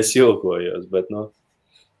 Es jokojos, bet, nu.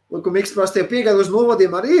 Un, ka Miks prastie piegādi uz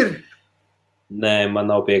novadiem arī ir? Nē,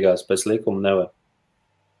 man nav piegādes, pēc likuma nevar.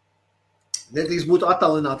 Nedrīkst būt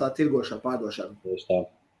attālinātā tirgošā pārdošana. Tieši tā.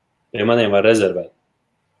 Pie maniem var rezervēt.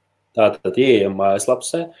 Tātad ieejam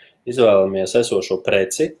mājaslapsē, izvēlamies esošo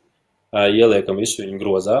preci, ieliekam visu viņu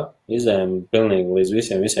grozā, izējam pilnīgi līdz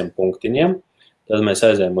visiem punktiņiem, tad mēs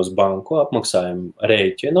aizējam uz banku, apmaksājam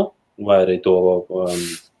rēķinu vai arī to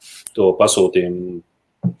pasūtījumu,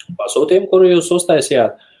 kuru jūs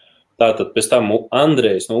uztaisījāt. Tātad pēc tam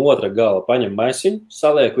Andrejs no otra gala paņem maisiņu,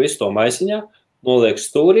 saliek visu to maisiņā, noliek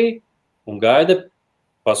stūrī un gaida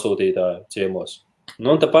pasūtītāju ciemos.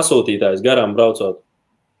 Nu, un te pasūtītājs garām braucot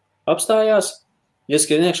apstājās,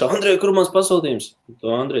 ieskrien iekšā, Andrej, kur mans pasūtījums? To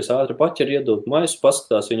Andrejs ātri paķer, iedod maisu,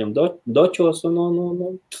 paskatās viņam dočos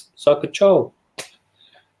un saka čau.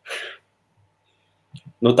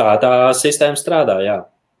 Nu tā sistēma strādā, jā.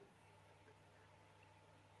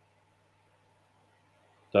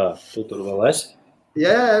 Tā, tu tur vēl esi?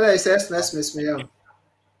 Jā, es esmu, jā.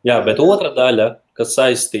 Jā, bet otra daļa, kas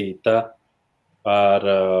saistīta ar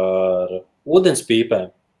ūdenspīpēm,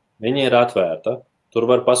 viņa ir atvērta. Tur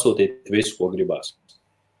var pasūtīt visu, ko gribās.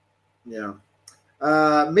 Jā.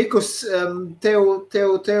 Mikus, tev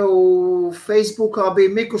Facebookā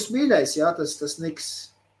bija Mikus mīļais, jā, tas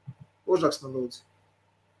Niks. Uzrakst man lūdzu.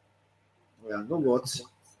 Jā, nu lots.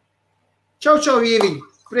 Čau, Īviņ.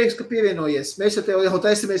 Prieks, ka pievienojies. Mēs ar tev jau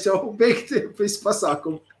taisamies jau beigt visu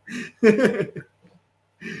pasākumu.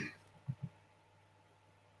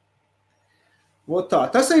 Tā.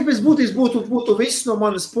 Tas arī pēc būtības būtu viss no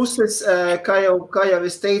manas puses. Kā jau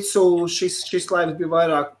es teicu, šis laiks bija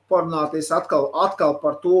vairāk parunāties atkal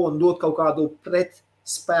par to un dot kaut kādu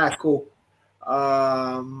pretspēku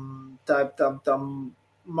tam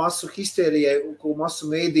masu histērijai, ko masu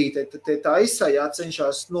mēdī tā izsajā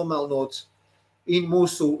cenšas nomelnot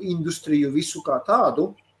mūsu industriju visu kā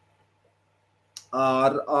tādu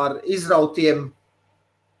ar izrautiem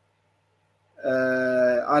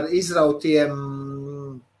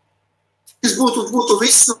tas būtu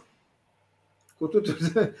visu, ko tu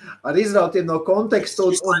ar izrautiem no konteksta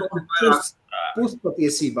un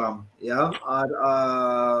puspatiesībām, ja,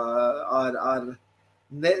 ar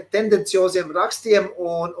tendencioziem rakstiem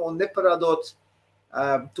un neparādot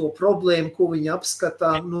to problēmu, ko viņi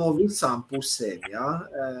apskata no visām pusēm, ja.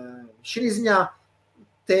 Šī ziņā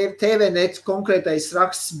TVNet konkrētais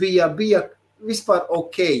raksts bija vispār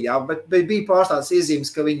ok, jā, bet bija pārstāsts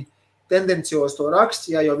iezīmes, ka viņi tendencios to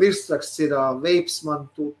raksts, jā, jo virsraksts ir vapes,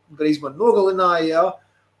 tu drīz man nogalināja, jā,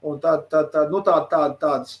 un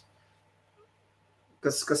tāds,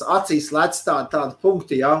 kas acīs lec tādi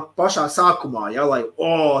punkti, jā, pašā sākumā, jā, lai,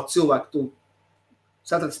 cilvēku tu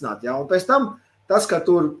satracināt, jā, un pēc tam tas, ka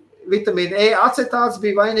tur vitamīna E acetāts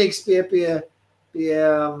bija vainīgs pie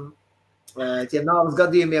tiem nāves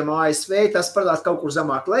gadījumiem ASV, tas parādās kaut kur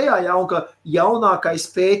zemāk lejā, ja, un ka jaunākais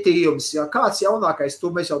pētījums, ja, kāds jaunākais,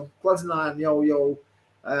 to mēs jau kladzinājām jau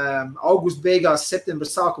augusta beigās, septembra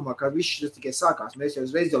sākumā, kad viss šis tikai sākās, mēs jau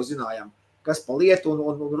uzreiz jau zinājām, kas pa lietu un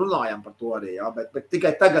runājām par to arī, ja, bet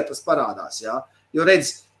tikai tagad tas parādās, ja, jo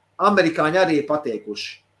redz, amerikāņi arī ir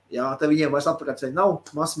pateikuši, ja, tad viņiem vairs apakaļceļ nav,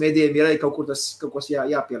 masmēdījiem ir arī kaut kas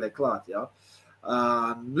jāpieliek klāt, ja.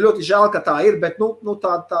 Ļoti žēl, ka tā ir, bet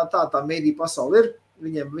tā mēdī pasauli ir.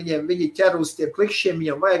 Viņi ķer uz tiem klikšķiem,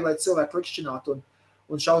 viņam vajag, lai cilvēki klikšķinātu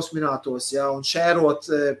un šausminātos, ja, un šērot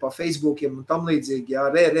pa Facebookiem un tam līdzīgi. Ja,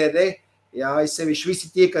 ja, es sevišķi visi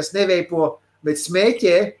tie, kas neveipo, bet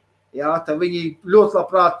smēķē, ja, tad viņi ļoti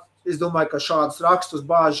labprāt, es domāju, ka šādus rakstus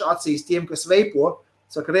bāž acīs tiem, kas veipo.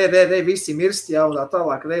 Saka, visi mirst, ja, un tā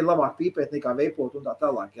tālāk, labāk pīpēt nekā veipot un tā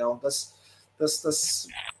tālāk. Ja, un tas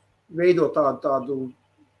veido tādu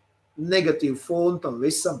negatīvu fonu tam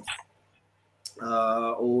visam.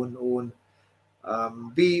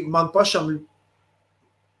 Bija man pašam,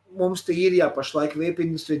 mums te ir pašlaik vape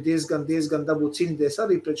industrija diezgan dabūt cīnīties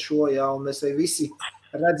arī pret šo, un mēs visi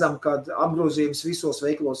redzam, ka apgrozījums visos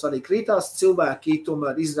veikalos arī krītās. Cilvēki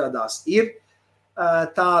tomēr izrādās ir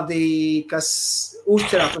tādi, kas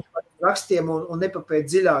uzķerās par rakstiem un nepapēt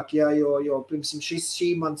dziļāk, jo pirms šī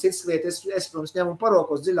man cits lieta, es, protams, ņemu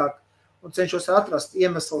parokos dziļāk un cenšos atrast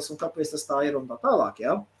iemesls un kāpēc tas tā ir un tā tālāk,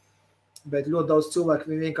 Bet ļoti daudz cilvēku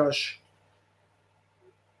vienkārši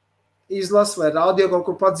izlas vai radio kaut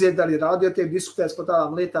kur padzied, arī radio tiek diskutēts par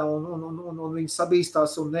tādām lietām un viņi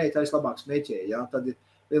sabīstās un nē, tā es labāk smēķēju, Tad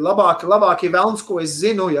ir labāk ir velns, ko es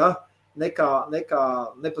zinu, nekā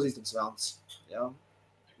nepazīstams velns,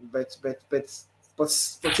 Bet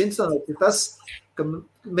pats interesants ir tas, ka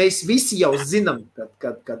mēs visi jau zinām,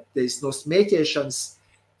 kad no smēķēšanas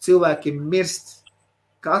cilvēki mirst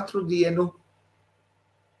katru dienu,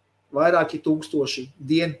 vairāki tūkstoši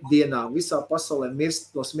dienā visā pasaulē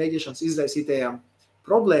mirst no smēķēšanas izraisītajām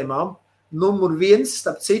problēmām. Numur 1,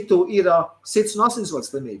 starp citu, ir sirds un asinsvadu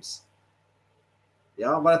slimības.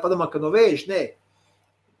 Varētu padomāt, ka no vēža, nē.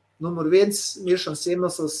 Numur 1 miršanas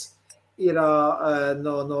iemesls ir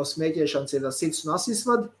no smēķēšanas ir sirds un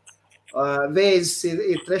asinsvadu. Vēzis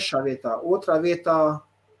ir 3. vietā. 2. vietā,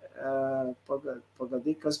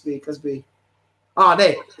 pagadi, kas bija?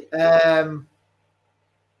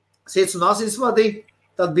 Sirds un asinsvadi,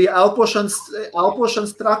 tad bija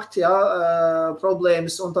elpošanas trakti,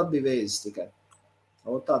 problēmas, un tad bija vēzis tikai.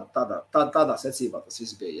 Tādā secībā tas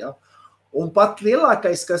viss bija, Un pat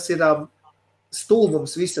lielākais, kas ir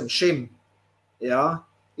stulbums visam šim,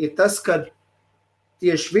 ir tas, ka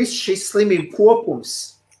tieši viss šis slimību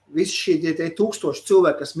kopums, visi šie 1000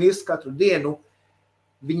 cilvēki, kas mirst katru dienu,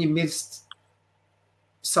 viņi mirst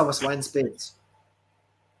savas vainas pēc.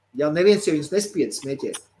 Neviens jau viņus nespied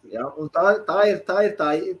smēķēt. Un tā ir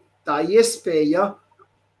tā iespēja,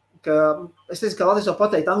 ka, es teicu, ka Latvijas vēl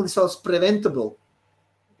pateikt, angliski sauc preventable,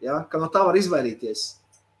 ka no tā var izvairīties.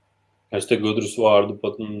 Es te gudrus vārdu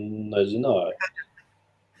pat nezināju.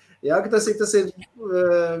 Ka tas ir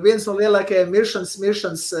viens no lielākajiem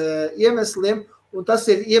miršanas iemesliem, un tas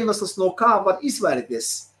ir iemesls, no kā var izvairīties.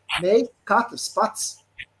 Mēs katrs pats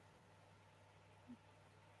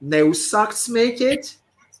neuzsākt smēķēt,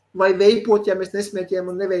 vai veipot, ja mēs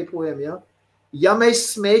nesmēķējam un neveipojam, Ja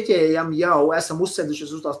mēs smēķējam jau, esam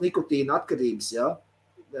uzsēdušies uz tās nikotīna atkarības,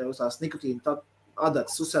 uz tās nikotīna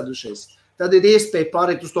adatas uzsēdušies, tad ir iespēja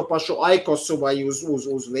pārēt uz to pašu aikosu vai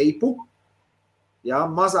uz veipu,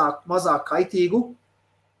 mazāk kaitīgu,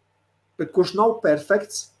 bet kurš nav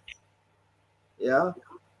perfekts,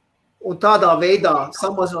 Un tādā veidā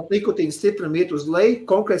samazinot nikotīnu stiprumu iet uz leju.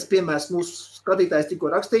 Konkrēts piemērs mūsu skatītājs tikko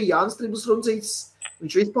rakstīja, Jānis Tribus Runcītis.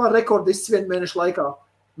 Viņš vispār rekordists 1 mēnešu laikā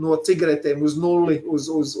no cigaretēm uz 0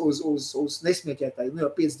 uz nesmēķētāju. Jau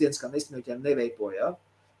 5 dienas kā nesmēķējām neveipoja.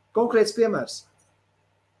 Konkrēts piemērs.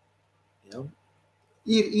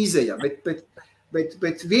 Ir izeja,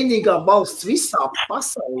 bet vienīgā valsts visā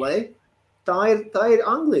pasaulē tā ir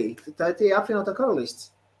Anglija, tā ir apvienotā karalists,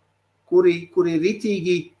 kuri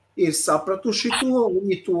ritīgi ir sapratuši to,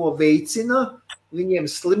 viņi to veicina, viņiem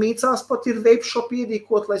slimnīcās pat ir vape shop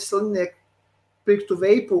iedīkot, lai slimnieki pirktu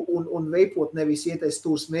veipu un veipot nevis ietais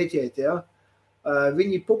tur smēķēt,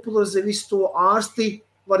 Viņi popularizē visu to, ārsti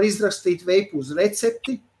var izrakstīt veipu uz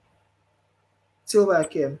recepti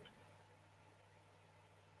cilvēkiem.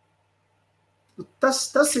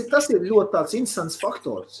 Tas ir ļoti tāds interesants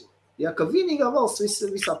faktors, ka vienīgā valsts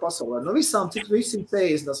visā pasaulē, no visām cik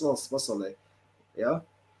 150 valsts pasaulē,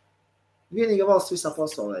 vienīgā valsts visā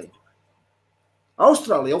pasaulē.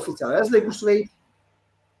 Austrālija oficiāli aizliegusi veipu.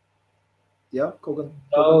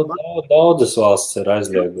 Daudzas valsts ir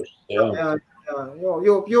aizliegušas.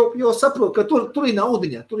 Jo saprot, ka tur ir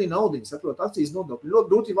naudiņa, saprot, akcijas nodokļi. Ļoti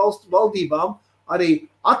grūti valstu valdībām arī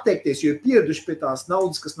atteikties, jo ir pieraduši pie tās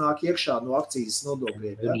naudas, kas nāk iekšā no akcijas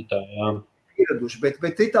nodokļiem. Pieraduši,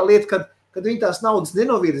 bet ir tā lieta, kad viņi tās naudas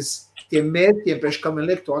nenovirz tiem mērķiem, priekš kam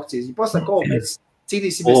liek to akcijas. Viņi pasaka, mēs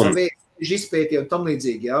cīnīsimies ar vēža izpētiem un tam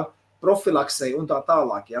līdzīgi, profilaksei un tā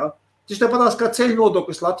tālāk, Tieši tāpatās kā ceļu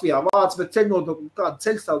nodoklis Latvijā vāc, bet ceļu nodokļi, kāda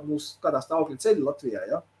ceļu stāv mūsu, kādā stāvokļa ceļu Latvijā,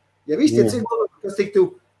 Ja visi tie ceļu nodokļi, kas tiktu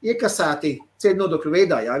iekasēti ceļu nodokļu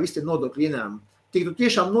veidā, visi tie nodokļu ienēmumi, tiktu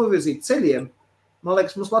tiešām novirzīti ceļiem, man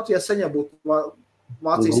liekas, mums Latvijā saņā būtu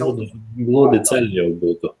Vācijas gludi ceļi jau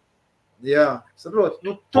būtu. Saprot,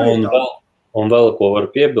 Un vēl ko var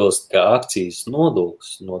piebilst, ka akcijas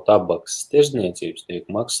nodoklis no tabakas tirzniecības tiek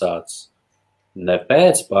maksāts ne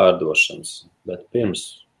pēc pārdošanas, bet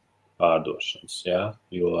pirms pārdošanas, ja?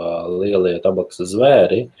 Jo lielie tabakas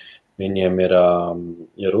zvēri, viņiem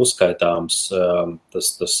ir uzskaitāms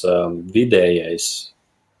tas vidējais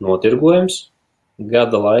notirgojums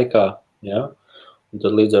gada laikā, ja? Un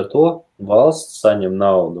tad līdz ar to valsts saņem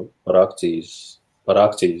naudu par akcijas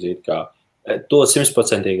it kā. To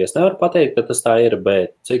 100% es nevaru pateikt, ka tas tā ir,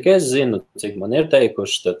 bet cik es zinu, cik man ir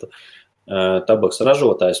teikuši, tad tabaks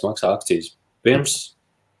ražotājs maksā akcijas pirms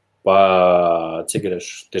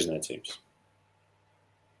cigarešu tirzniecības.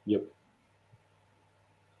 Jop.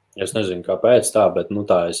 Es nezinu, kāpēc tā, bet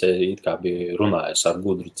tā es it kā biju runājis ar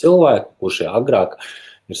gudru cilvēku, kurš agrāk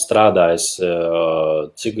ir strādājis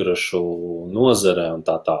cigarešu nozarē un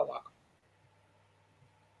tā tālāk.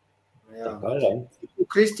 Jā.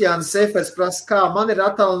 Kristiāns Sefers prasa, kā man ir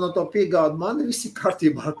attālināto piegādi, man ir visi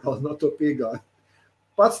kārtībā attālināto piegādi.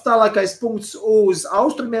 Pats tālākais punkts uz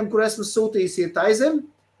austrumiem, kur esmu sūtījis, ir Taizem,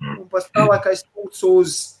 un pats tālākais punkts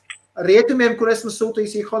uz rietumiem, kur esmu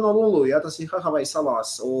sūtījis, ir Honolulu, ja, tas ir Hahavai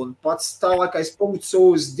salās, un pats tālākais punkts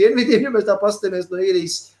uz dienvidiem, ja mēs tā paskatāmies no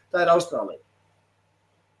Īrijas, tā ir Austrālija.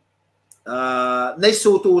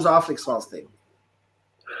 Nesūtu uz Āfrikas valstīm.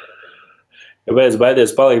 Kāpēc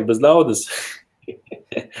baidies palikt bez naudas?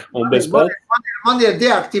 Man ir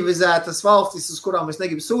deaktivizētas valstis, uz kurām es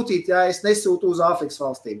negribu sūtīt, ja es nesūtu uz Āfrikas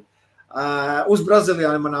valstīm. Uz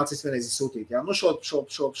Brazīlijā man nācis vienreiz sūtīt, ja.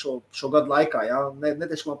 Šo gadu laikā, ja.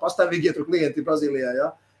 Netieši, man pastāvīgi ietur klienti Brazīlijā,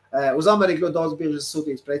 ja. Uz Ameriku ļoti daudz bieži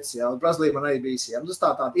sūtīts preces, ja. Uz Brazīliju man arī bijis, ja. Tas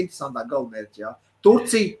tāda interesantā galvenmērķi, ja.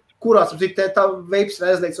 Turcija, kurās tā veips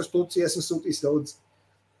aizliegts uz Turciju, esmu sūtījis daudz.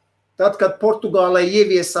 Tad, kad Portugālē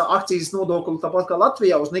ieviesa akcijas nodokli, tāpat kā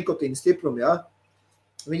Latvijā uz nikotīna stiprumu, ja,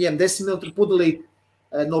 viņiem 10 ml pudelī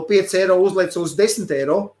no 5 eiro uzliec uz 10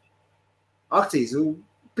 eiro akcijas,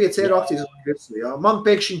 5 eiro akcijas uz virsmu, ja. Man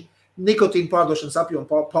pēkšņi nikotīna pārdošanas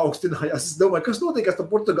apjoma paaugstinājās. Es domāju, kas notiek, kas to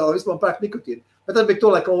Portugālē vispār pērk nikotīnu. Bet tad bija to,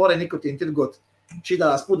 lai varēja nikotīnu tirgot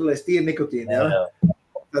šitās pudelēs tīri nikotīnu, ja.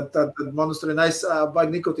 Tad man uz turien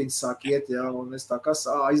baigi nikotīns sāk iet, ja, un es tā kas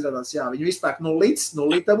izrādās, jā, viņi vispēk no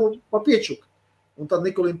līta pa piečuk, un tad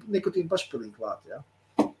nikotīnu pašpilīgi klāt, jā.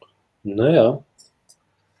 Jā.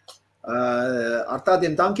 Ar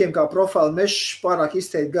tādiem tankiem kā profili mešs pārāk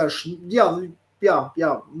izteikt garš, jā,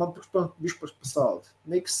 man viņš pasaldi.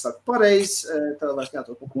 Niks saka pareiz, tad vairs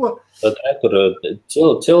neatot par ko. Tad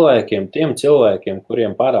tiem cilvēkiem,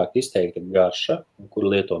 kuriem pārāk izteikta garša, kur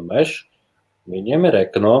lieto mešu, viņiem ir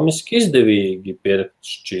ekonomiski izdevīgi pirkt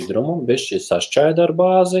šķidrumu, bišķi sašķaida ar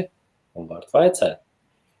bāzi un var vaicēt.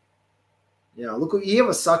 Jā, lūk,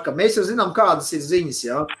 Ieva saka, mēs jau zinām, kādas ir ziņas,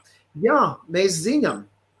 jā. Jā, mēs zinām,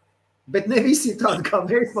 bet ne visi tādi, kā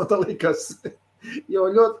mēs, man tā likas. Jo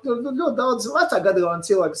ļoti daudz vecā gadījumā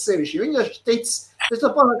cilvēku sevišķi. Viņi tic, tas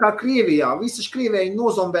tāpat kā Krievijā. Visi Krievijai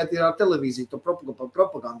nozombēti ir ar televīziju, to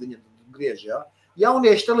propagandu viņiem griež, jā.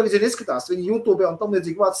 Jaunieši televīziju neskatās, viņi YouTube un tam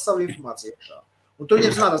līdzīgi vāc savu informāciju iekšā. Un tur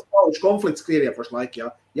viņiem sanādas pauģu konflikts Krievijā pašlaik, jā.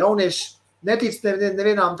 Jaunieši netic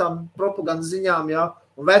nevienām tām propagandas ziņām, jā.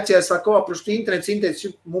 Un vecie saka, internets,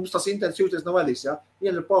 mums tas internets jūties nav vajadīgs, jā.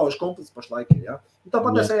 Viņiem ir pauģu konflikts pašlaik, jā. Un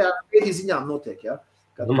tāpat tas arī viedī ziņām notiek, jā.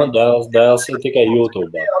 Man dēls ir tikai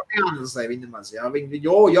YouTube. Neanalizē viņi nemaz, jā. Viņi,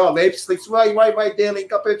 jā, veips slikts, vai dēliņ,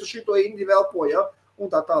 kāpēc tu šito indi velpo, jā.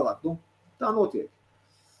 Un tā tālāk, tā notiek.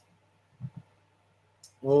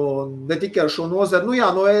 Un ne tikai ar šo nozaru,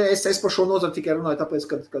 es par šo nozaru tikai runāju, tāpēc,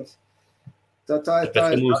 kad tā ir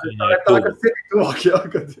kas ir tuvāk, jā,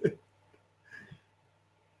 kad.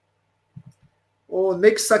 Un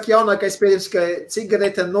Miks saka, jaunākais pieņems, ka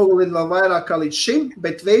cigarete nogalina vēl vairāk kā līdz šim,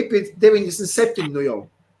 bet vape ir 97 jau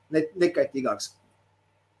nekaitīgāks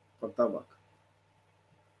par tabaku.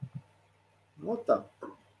 No tā.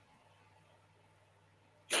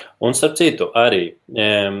 Un starp citu arī,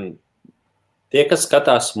 tie, kas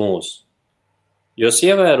skatās mūsu, jūs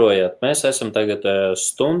ievērojat, mēs esam tagad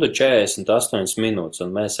stundu 48 minūtes,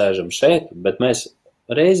 un mēs sēžam šeit, bet mēs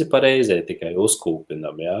reizi pa reizē tikai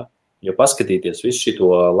uzkūpinam, jā? Jo paskatīties visu šito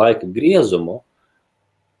laika griezumu,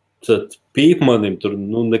 tad pīpmanim tur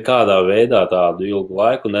nekādā veidā tādu ilgu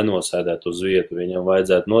laiku nenosēdēt uz vietu. Viņam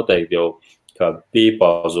vajadzētu noteikti jau kādu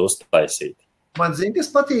pīpauzu uztaisīt. Man zina, kas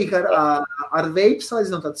patīk ar vape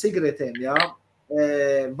salīdzinot ar cigaretēm, jā.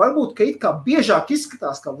 Varbūt, ka it kā biežāk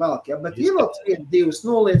izskatās kā velk, jā, bet ievelc 1-2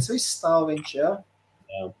 noliec, viss stāv viņš, jā.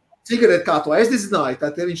 Jā. Cigareti kā to aizdedzināja,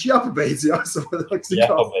 tad viņš jāpabeidz, jā.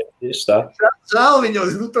 Jāpabeidz, tieši tā. Žēl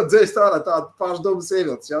viņos, tad dzēst ārā tādu pāris domas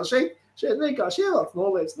ievilc, jā. Šeit vienkārši ievelc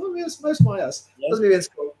noliec, mēs mājās. Jā. Tas bija viens,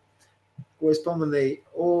 ko es pamanīju.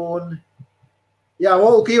 Un, jā,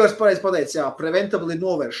 Volka Ivars pareizi pateica, jā, preventabli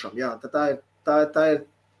novēršam, jā.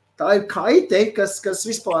 Tā ir kaite, kas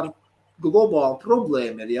vispār globāla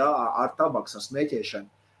problēma ir, jā, ar tabaks, ar smēķēšanu.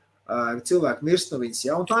 Cilvēki mirst no viņas,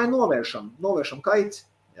 jā, un tā ir novēršam kaiti,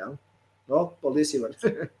 jā. No, paldies, Ivar.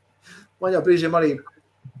 Man jau brīžiem arī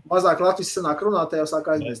mazāk Latvijas sanāk runāt, te jau sāk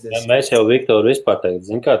aizmiesties. Mēs jau, Viktor, vispār teikt,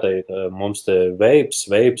 zin kā teikt, mums te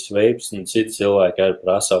vapes, un citi cilvēki arī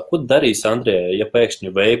prasā, ko darīs Andrija, ja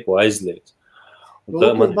pēkšņi vapu aizliegs?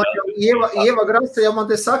 Man jau Ieva Grasta jau man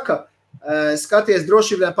te saka, skaties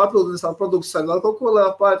droši vien papildinās vēl produktus vai vēl kaut ko, lai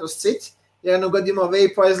pārēt uz citi. Ja nu gadījumā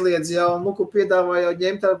vapu aizliedz jau, ko piedāvā jau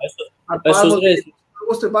ņemt ar pārmodību,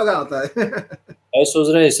 uztur bagātāji. Es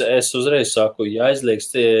uzreiz saku, ja aizliegs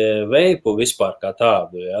vapu vispār kā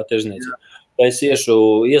tādu, jā, tirzniecību, es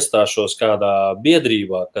iestāšos kādā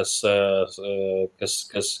biedrībā, kas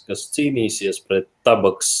cīnīsies pret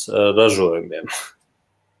tabaks ražojumiem.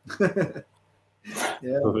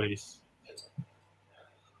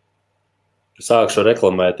 Sākšu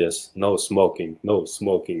reklamēties. No smoking.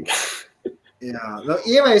 Jā, nu,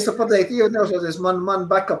 Ievai es pateikt, Ieva neuzsauties, man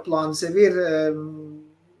backup plāns jau ir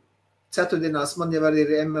ceturtdienās, man jau arī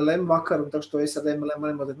ir MLM vakar, un tā, to es ar MLM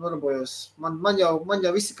arī norabojos. Man jau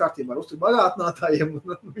visi kārtībā ar uztur bagātinātājiem, un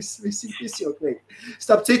visi jau kreik.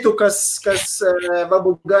 Starp citu, kas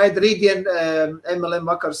varbūt gaida rītdien MLM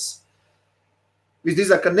vakars,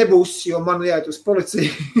 visdrīzāk, ka nebūs, jo man jāiet uz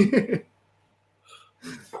policiju.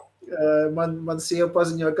 Man sieva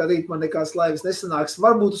paziņoja, ka rīt man nekāds laivas nesanāks.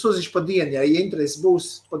 Varbūt es uzziņšu pa dienu, ja interesi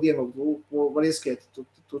būs, pa dienu var ieskiet, tu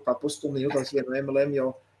tā pusstundiņu jutās vienu MLM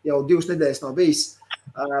jau 2 nedēļas nav bijis.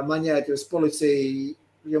 Man jāiet uz policiju,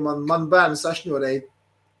 jo man bērni sašņorēja,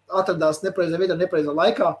 atradās nepreizā vietā, nepreizā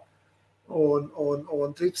laikā,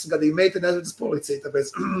 un 13 gadīgi meiteni aizved uz policiju,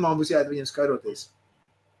 tāpēc man būs jāiet viņiem skairoties.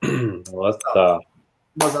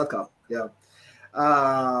 Maz atkāp, jā.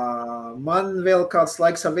 Man vēl kāds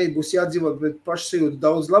laiks ar veidu būs jādzīvot, bet pašsajūtu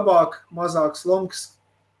daudz labāk, mazāks loms.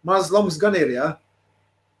 Maz loms gan ir, jā?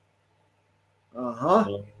 Aha.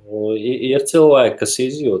 Ir cilvēki, kas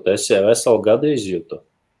izjūta. Es jau veselu gadu izjūtu.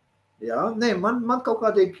 Jā, nē, man kaut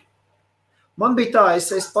kādīgi, man bija tā,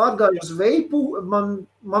 es pārgāju uz veipu, man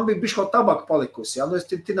bija bišķi kaut tabaka palikusi, jā, nu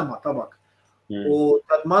es tinamā tabaka. Un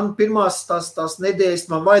tad man pirmās tās nedēļas,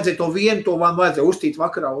 man vajadzēja to vienu, to man vajadzēja uztīt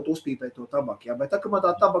vakarā, un uzpīpēt to tabaku, jā, bet tā, ka man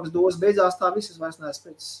tā tabaks dozes beidzās, tā visas vairs neesmu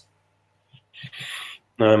pēc.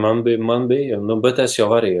 Nē, man bija, nu, bet es jau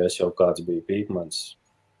kāds bija pīpmans,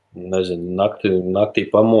 nezinu, naktī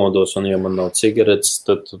pamodos, un ja man nav cigaretes,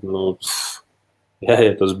 tad, nu,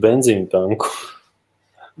 jāiet uz benzīnu tanku.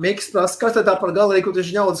 Miks prasa, kas tā par galeriju, kur tu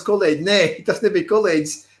žņaudas kolēģi? Nē, tas nebija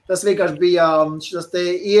kolēģis. Tas vienkārši bija šitas te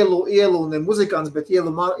ielu ne muzikants, bet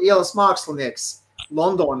ielas mākslinieks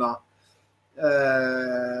Londonā.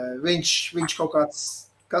 Viņš kaut kāds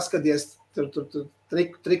kaskadies,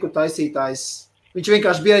 triku taisītājs. Viņš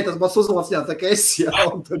vienkārši bija arī tas mans uzvalciņā, tā kā es, jā.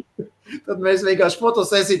 Tad mēs vienkārši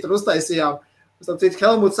fotosesiju tur uztaisījām.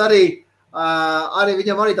 Helmuts arī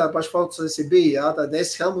viņam arī tā paša fotosesija bija, jā. Tad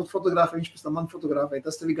es Helmutu fotografēju, viņš pēc tam man fotografēja.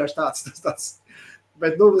 Tas vienkārši tāds.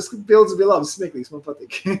 Bet, nu, tas bildes bija labs, smieklīgs, man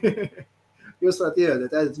patīk. Jūs varat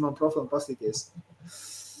ievēdēt, aiziet man profilu un pastīties.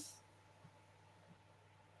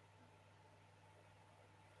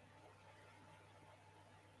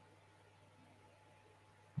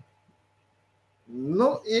 Nu,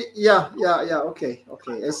 jā, ok.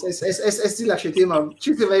 Es dziļāk šī tīmā,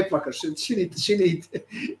 šis ir vape vakars, šī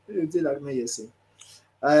dziļāk neiesim.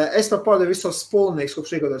 Es par pārdevu visos spolnieks,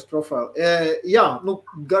 kopš iegodos profilu. Jā, nu,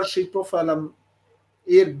 gar šī profilam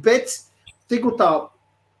ir, bet tiku tā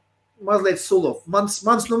mazliet sulu.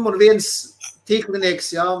 Mans numur 1 tīklinieks,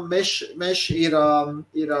 jā, meš ir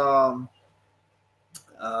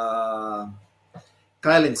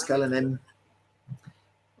Kailins.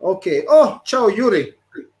 Ok, čau, Juri.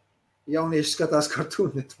 Jaunieši skatās Cartoon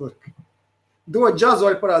Network. Dod džazu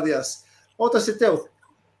arī parādījās. Tas ir tev.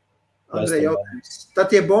 Andrej, jautājums. Tad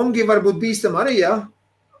tie bongi varbūt bīstam arī, jā?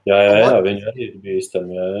 Jā, viņi arī ir bīstam,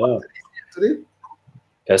 jā. Tur ir?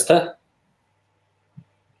 Kas tā?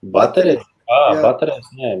 Baterijas?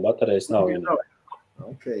 Baterijas nav.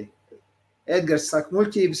 Ok. Edgars saka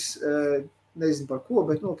muļķības, nezinu par ko,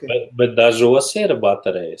 bet nu ok. Bet dažos ir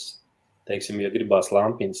baterijas. Teiksim, ja gribās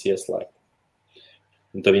lampiņas ieslēgt.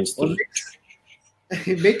 Un tad viņas tur...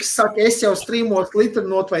 Miks saka, es jau streamot litru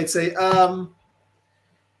notveicēju.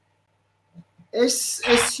 Es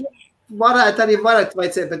varētu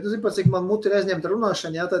vaicēt, bet, nu, zin, cik man muti ir aizņemta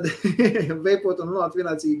runāšana, jā, tad veipot un runāt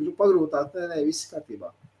vienācīgi pagrūtāt, nē, viss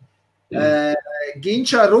kārtībā.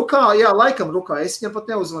 Ginčā rukā, jā, laikam rukā, es viņam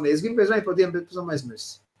pat neuzvanīju, es gribēju zvanīt par dienu, bet pēc tam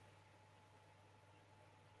aizmirst.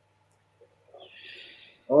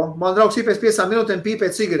 Man draugs pēc 5 minūtēm pīpē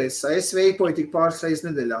cigaretes, es veipoju tik pāris reizes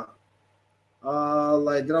nedēļā.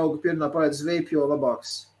 lai draugi pierunā pārēt uz vape, jo labāks.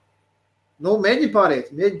 Nu, mēģini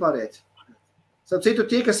pāriet. Starp citu,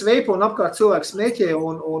 tie, kas veipo un apkārt cilvēki smēķē,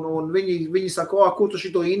 un viņi saka, kur tu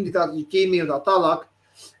šito indi, tādu ķīmiju un tā tālāk,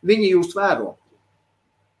 viņi jūs vēro.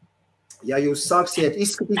 Ja jūs sāksiet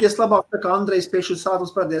izskatīties labāk, tā kā Andrejs pēkšņi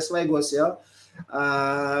sātums parādījās svaigos, ja,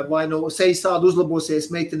 vai nu sejas sādu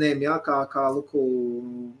uzlabosies meitenēm, ja, kā Luku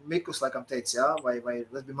Mikus, laikam teica, ja, vai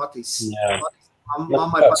Lesbi Matīs. Jā,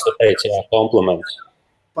 kāds tu teici, jā, kompliments.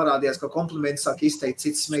 Parādījās, ka kompliments sāk izteikt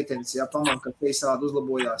citas meitenes, ja, paman, ka sejas sādu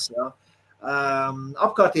uzlabojās, ja.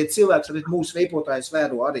 Apkārtie cilvēks, arī mūsu veipotājus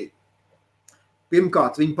vēro arī.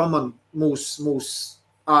 Pirmkārt, viņi paman mūsu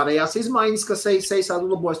ārējās izmaiņas, kas sejas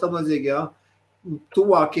uzlabojas tam līdzīgi, jā.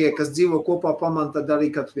 Tuvākie, kas dzīvo kopā paman, tad arī,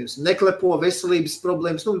 kad neklepo veselības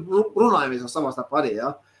problēmas, nu, runājamies no savās tā pārī, jā.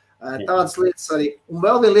 Tādas lietas arī. Un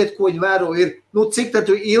vēl viena lieta, ko viņi vēro, ir, nu, cik tad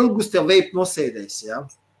tu ilgus tev veip nosēdēs, jā.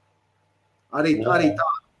 Arī tā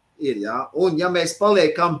ir, jā. Un ja mēs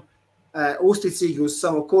paliekam uzticīgi uz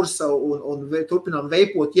savu kursu un turpinām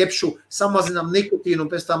veipot, jebšu samazinām nikotīnu un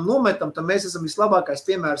pēc tam nometam, tad mēs esam vislabākais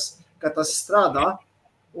piemērs, ka tas strādā,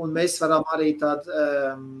 un mēs varam arī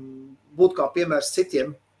būt kā piemērs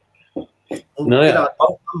citiem. Nu jā,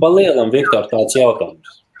 pa lielam, Viktor, tāds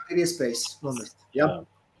jautājums. Ir iespējas nomest, jā.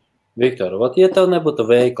 Viktor, ja tev nebūtu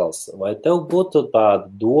veikals, vai tev būtu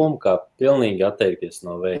tāda doma, kā pilnīgi atteikties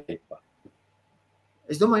no veipa?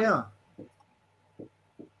 Es domāju, jā.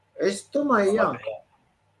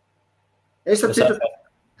 Es ap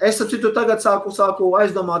citu tagad sāku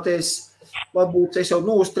aizdomāties, varbūt es jau,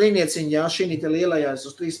 uz trīnieciņu, jā, šī te lielajās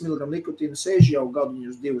uz 3 mg nikotīnu sēžu jau gadu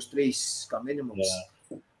uz 2-3 kā minimums.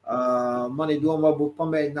 Mani doma varbūt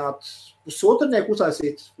pamēģināt pusotrnieku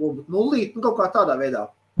uztaisīt, varbūt nullīt, kaut kā tādā veidā.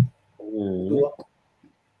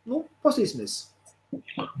 Nu, pasīsimies.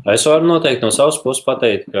 Es varu noteikti no savas puses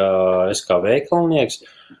pateikt, ka es kā veikalnieks,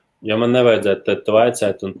 ja man nevajadzētu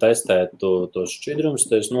vaicēt un testēt tos šķidrumus,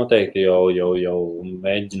 tad es noteikti jau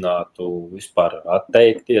mēģinātu vispār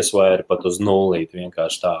atteikties vai arī pat uz nullīt,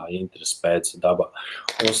 vienkārši tā interesi pēc dabā.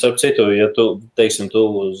 Un starp citu, ja tu, teiksim, tu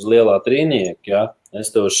uz lielā trīnieka, ja, es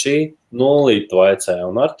tev šī nullīt vaicēju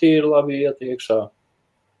un ar tīri labi iet iekšā.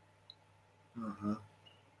 Aha.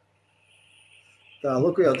 Tā,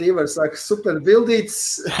 Luku jau Tīvar saka, super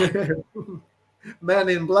bildīts,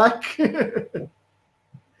 man in black.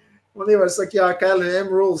 Un Ivar saka, jā,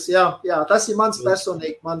 KLM rules, jā, tas ir mans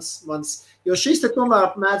personīgi, mans, jo šis te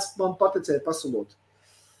tomēr mēdz man paticēt pasulot.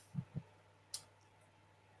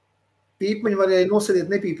 Pīpmaņi var arī nosēdiet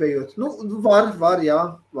nepīpējot. Nu, var, jā.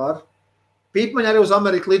 Pīpmaņi arī uz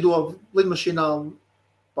Ameriku lidmašīnā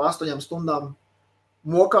pa 8 stundām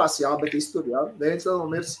mokās, jā, bet iztur, jā, neviens vēl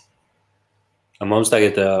nomirs. Mums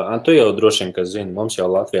tagad, tu jau droši vien, kas zina, mums jau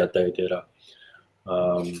Latvijā tagad ir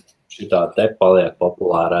šitā te paliek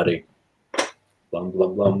populāra arī. Blam.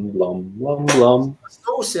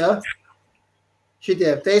 Stūs, jā? Šitie,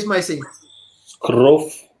 te izmaisiņi. Skruf.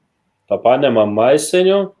 Tā paņemam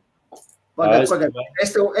maisiņu. Pagaid. Es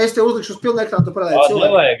te uzlikšu uz pilnu ekrānu, tu parādīt cilvēku.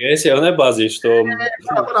 Nevajag, es jau nebāzīšu to.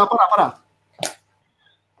 Parā.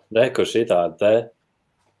 Reku šitā te.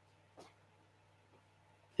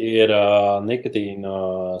 Ir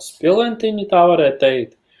nikotīna spilventiņi, tā varētu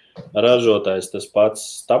teikt. Ražotājs tas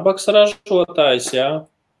pats tabaks ražotājs, jā.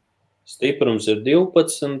 Stiprums ir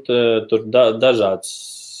 12, tur dažāds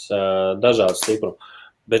stiprums.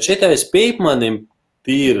 Bet šitais pīpmanim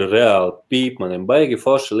ir reāli pīpmanim. Baigi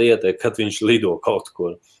forši lieta, kad viņš lido kaut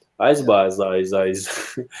kur. Aizbāz aiz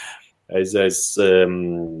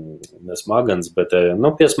smagans, bet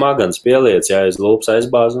pie smagans pieliec, jā, aiz lūpas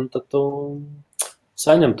aizbāz, un tad tu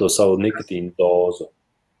saņem to savu nikotīnu dozu.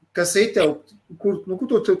 Kas ir tev? Kur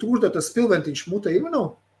tas spilventiņš mutē ir, vai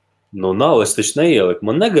nav? Nu, nav, es taču neieliku.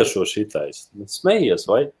 Man negaršo šitais. Smejies,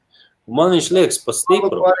 vai? Un man viņš liekas pa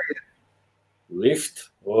stipru. Lift.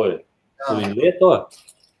 Oi. Tu viņu lieto?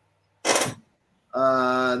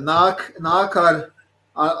 Nāk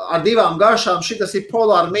ar 2 garšām. Šitas ir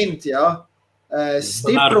Polar Mint, jā.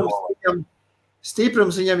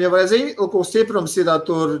 Stiprums viņam jau redzīja. Stiprums ir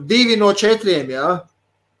tur 2 no 4, jā.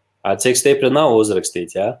 Cik stipri nav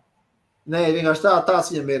uzrakstīts, jā? Nē, vienkārši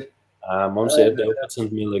tāds viņam ir. Mums ir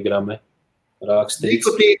 12 mg rakstīts.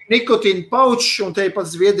 Nikotīna paučs un te pat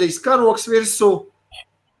Zviedrijas karoks virsū.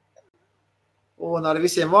 Un ar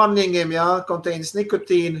visiem warningiem, jā, konteinas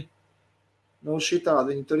nikotīni. Nu,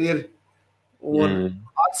 šitādi viņi tur ir. Un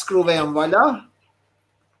atskrūvējam vaļā.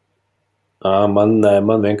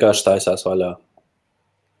 Man vienkārši taisās vaļā.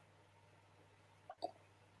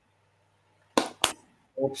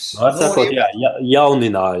 Atsakot, jā,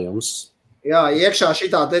 jauninājums. Jā, iekšā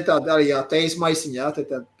šitā te tāda arī, jā, tejas maisiņā, jā, te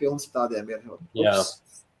tāda pilns tādiem ir. Jā.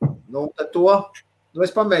 Nu, tad to, nu,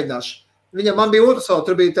 es pamēģināšu. Viņam man bija otrs vēl,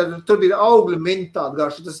 tur bija augļu minta tāda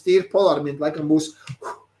garša, tas tīri polāra minta, laikam būs.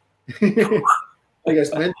 Tagad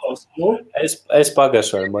mentos. Nu? Es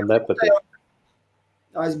pagašoju, man nepatīk.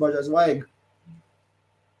 Aizbāžās vajag.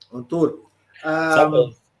 Un tur.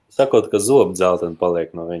 Sakot, ka zobi dzelteni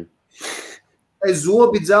paliek no viņa.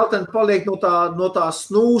 Zobi dzelteni paliek no tā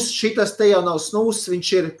snūs, šitas te jau nav snūs,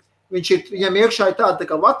 viņam iekšā ir tāda tā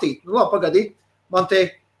kā vatīt. Nu, labi, pagadīt, man te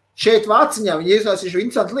šeit vāciņā, viņi izlaisīšu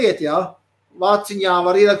interesantu lietu, jā. Vāciņā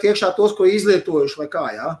var ielikt iekšā tos, ko izlietojuši, vai kā,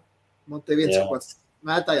 jā. Man te viens kaut kāds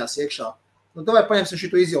mētājās iekšā. Nu, davai paņemsim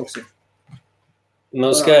šitu izjauksim. Nu,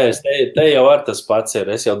 skaidrs, te jau ar tas pats ir.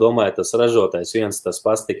 Es jau domāju, tas ražotais viens tas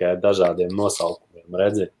pats tikai ar dažādiem nosaukumiem,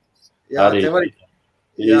 redzi? Jā, arī tev arī.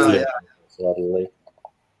 Jā. Arī likt.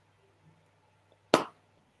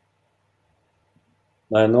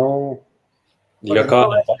 Nē, nu, ja kā...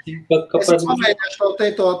 Es pamēģināšu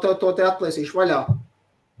to te atplēsīšu vaļā.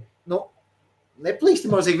 Nu, neplīsti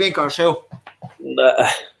mazīgi vienkārši jau. Nē.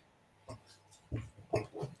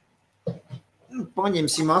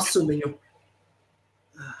 Paņemsim asumiņu.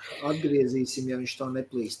 Atgriezīsim, ja viņš tā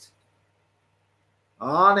neplīst.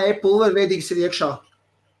 Nē, pulverveidīgs ir iekšā.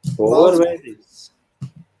 Pulverveidīgs?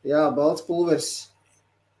 Jā, balts pulvers.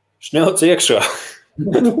 Šņauts iekšā.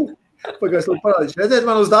 Pagājuši, lūk parādīšu. Redziet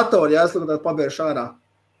man uz datoru, jā, es lūk tādu pabēršu ārā.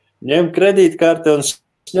 Ņem kredītkarti un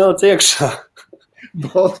šņauts iekšā.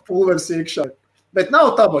 Balts pulvers iekšā. Bet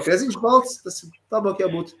nav tabak, redziņš balts, tas tabak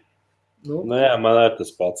jābūt. Nu jā, man arī tas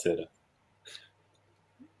pats ir.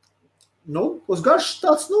 Nu, uz garš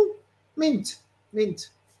tāds, nu, mints.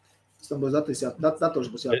 Es tam būs dators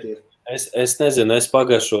būs jātīra. Es nezinu, es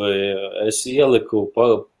pagašoju, es ieliku,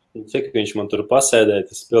 cik viņš man tur pasēdēja,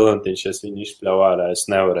 tas pilantiņš, es viņu izpļauju ārā, es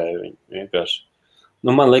nevarēju viņu vienkārši.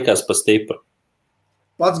 Nu, man likās pa stipru.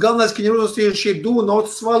 Pats galvenais, ka viņam uzstīja šī do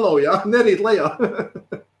not swallow, jā, nerīt lejā.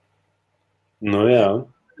 Nu, jā.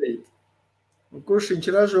 Un kurš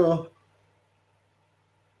viņš ražo?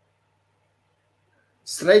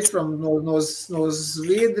 Straight from no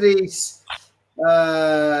Zviedrijas.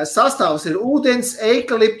 Sastāvs ir ūdens,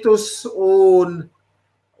 eikaliptus un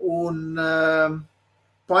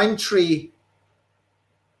pine tree.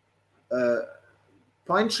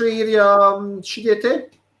 Pine tree ir šitie te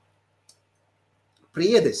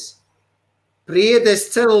priedes. Priedes,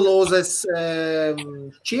 celulozes,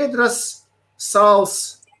 šķiedras, sāls,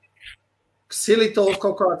 ksilitols,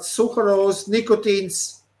 kaut kāds suharoz,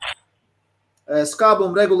 nikotīns,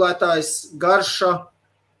 skābuma regulētājs, garša,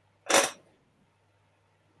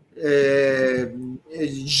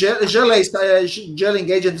 želejs, gelling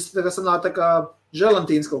agents, tas sanāk tā kā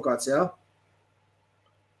želantīns kaut kāds, jā?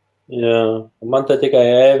 Jā, man te tikai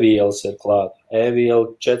e-vielas ir klāt.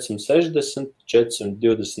 E-viela 460,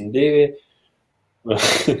 422,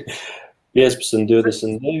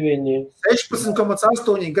 15,29.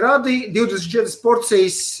 16,8 gradi, 24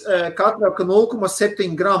 porcijas, katra ka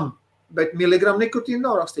 0,7 gramu, bet miligramu nikotīna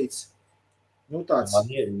nav rakstīts. Nu, tāds.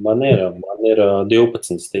 Man ir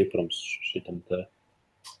 12 stiprums šitam te.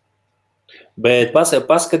 Bet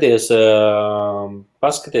paskaties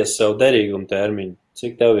savu derīgumu termiņu.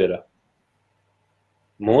 Cik tev ir?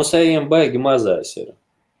 Mūsējiem baigi mazais ir.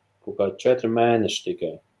 Kaut kā 4 mēneši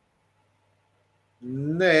tikai.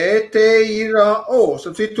 Nē, te ir,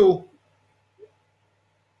 starp citu,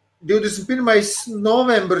 21.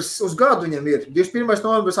 novembris uz gadu viņam ir. 21.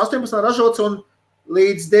 novembris 18. ražots un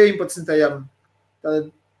līdz 19. Tad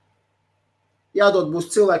jādod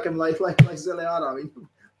būs cilvēkiem, lai zelē ārā viņu.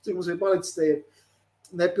 Cik mums ir palicis te ir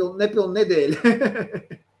nepilna nedēļa.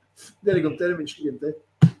 Derīguma termiņš viņam te.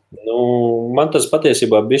 Nu, man tas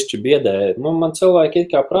patiesībā bišķi biedē. Nu, man cilvēki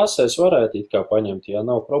it kā prasa, es varētu it kā paņemt, ja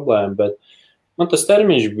nav problēma, bet man tas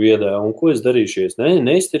termiņš biedē, un ko es darīšies?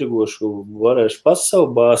 Neiztirgošu, varēšu pats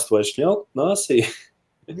savu bāzt vai šņaukt nāsī.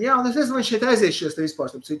 Jā, un es nezinu, vai šeit aiziešies te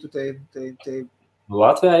vispār, starp citu te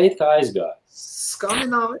Latvijā it kā aizgāja.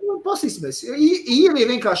 Skandināvi, nu, pasīsimies. Īrija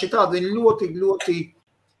vienkārši ir tāda, viņi ļoti, ļoti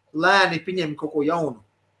lēni pieņem kaut ko jaunu.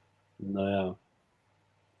 Nu, jā.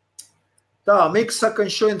 Tā, Miks saka, ka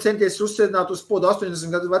viņš šodien centies uzsēdināt uz podu 80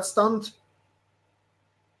 gadu vecu standu.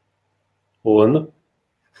 Un?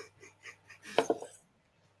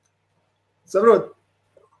 Saprot,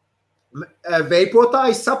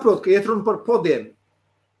 veipotājs saprot, ka iet runa par podiem.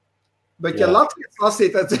 Bet, ja Latvijas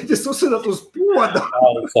lasītāji centies uzsēdināt uz poda.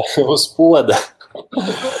 Uz poda.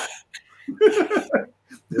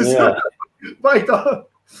 Jā. Vai tā?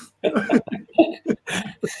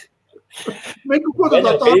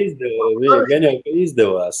 Gan jau, ka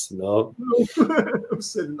izdevās. No.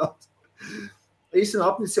 Uzsēdināt. Īstenībā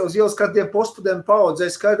apnis jau uz ielas kādiem postpudiem paudzē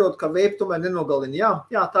skaidrot, ka vape tomēr nenogalina.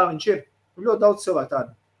 Jā, tā viņš ir. Ļoti daudz cilvēku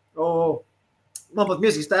tādi. Man pat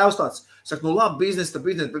miesīgs tēvs tāds. Saka, nu labi, biznesa,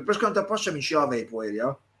 bet paškām tā pašam viņš jāveipo ir, jā.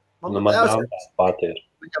 Man tēvs pat ir.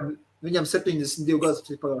 Viņam 72 gadus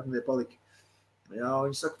pagātnē palika. Jā,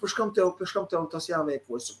 viņi saka, paškām tev tas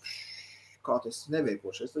jāveipo. Es saku, kā tas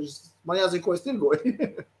neveipošu? Man jāzina, ko es tirgoju.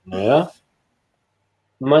 Nu jā.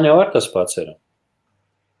 Man jau ar tas pats ir.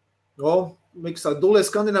 Miks saka, dulē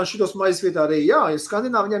Skandināvi šitos maizes vietā arī. Jā,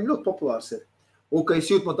 Skandināvi viņiem ļoti populārs ir. Un, ka es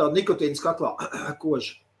jūtu man tādu nikotīnas kaklā,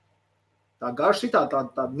 koži. Tā garša ir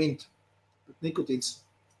tāda minta. Nikotīns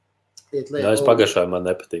iet lēt. Jā, es pagašāju, man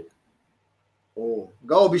nepatīk.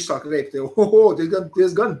 Galbiši sāk reikt tev.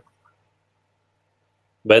 Diezgan.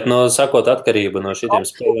 Bet, sakot, atkarība no šitiem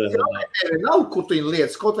spēlēm. Nav kutīna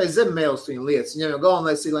lietas, kaut vai zemmēlstīna lietas. Viņam jau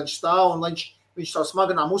galvenais ir, lai viņš stāv un viņš tā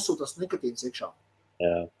smaganām uzsūtas nikotīnas iekšā.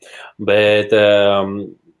 Jā, bet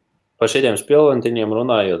par šitiem spilventiņiem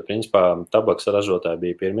runājot, principā tabaks ražotāji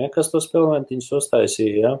bija pirmie, kas tos spilventiņus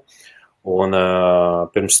uztaisīja, ja? Un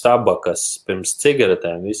pirms tabakas, pirms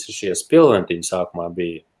cigaretēm visi šie spilventiņi sākumā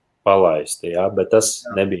bija palaisti, ja? Bet tas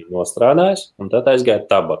nebija nostrādājis, un tad aizgāja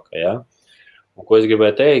tabaka, ja? Un ko es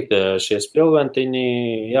gribēju teikt, šie spilventiņi,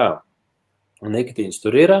 jā, nikotīns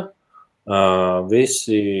tur ir,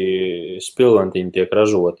 visi spilventiņi tiek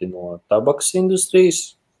ražoti no tabakas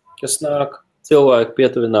industrijas, kas nāk cilvēku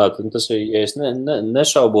pietuvināt, un tas ir, ja es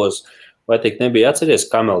nešaubos, vai tik nebija atceries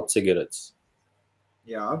kamela cigaretes.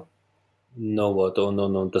 Jā.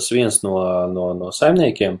 Un tas viens no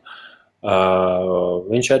saimniekiem,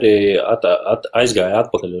 viņš arī aizgāja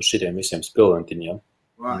atpakaļ uz šitiem visiem spilventiņiem.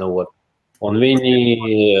 Un viņi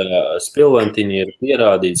spilventiņi ir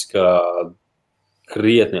pierādīts, ka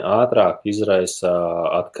krietni ātrāk izraisa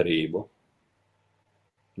atkarību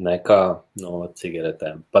nekā no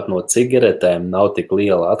cigaretēm. Pat no cigaretēm nav tik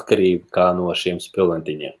liela atkarība kā no šiem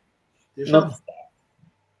spilventiņiem. Tiešām?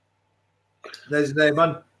 Nezinu,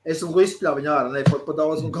 es un izpļāvu viņu ārā, ne, pat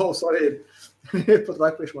daudz un galvas arī ir, pat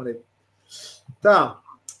laik priekš maniem. Tā,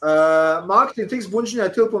 mārketinga tiks buņšiņai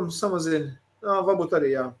tilpumu samazina, varbūt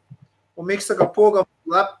arī, jā. Un Miks saka,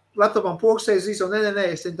 laptopam pogsēs īso, nē,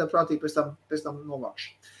 es tam prātīgi pēc tam novākšu.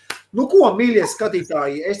 Nu ko, mīļie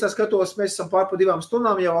skatītāji, es tā skatos, mēs esam pār pa 2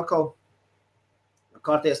 stundām jau atkal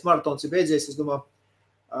kārtējais maratons ir beidzies, es domāju,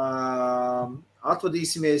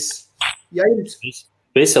 atvadīsimies. Ja jums...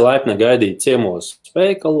 Visi laipni gaidīt ciemos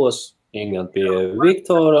veikalos, gan pie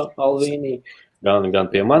Viktora Alvīnī,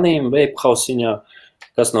 gan pie manīm vape hausiņā.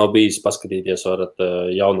 Kas nav bijis, paskatīties varat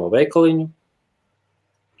jauno veikaliņu.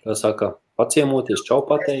 Kā saka, paciemoties, čau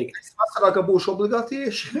pateikt. Es vasarā, ka būšu obligāti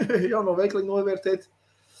jauno veikaliņu novērtēt,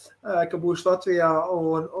 ka būšu Latvijā.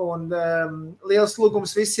 Un liels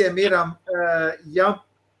lūgums visiem ir, ja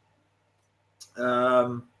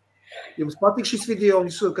jums patīk šis video, un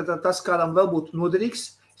jūs, ka tas kādam vēl būtu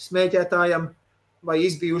noderīgs, smēķētājam vai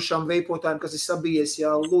izbijušām veipotājiem, kas ir sabijies,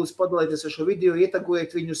 ja lūdzu padalieties ar šo video,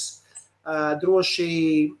 ietagojiet viņus, droši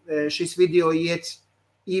šis video iet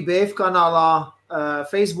IBF kanālā,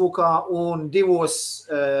 Facebookā un 2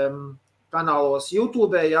 kanālos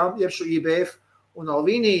YouTube, ja, iepšu IBF un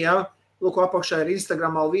ALVINI, ja. Lūk, apakšā ir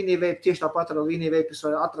Instagram ALVINI Vape, tieši tāpat ar ALVINI Vape jūs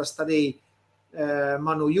varat atrast arī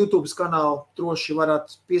manu YouTube kanālu, droši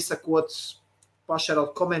varat piesakot,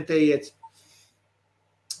 pašarot, komentējiet.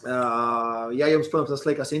 Ja jums, protams, tas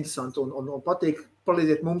liekas interesanti un patīk,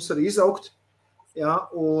 palīdziet mums arī izaugt. Ja,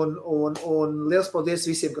 un liels paldies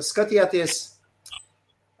visiem, kas skatījāties.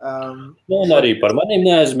 Un arī par maniem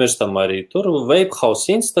neaizmirstam arī tur Vape House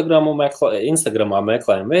Instagramā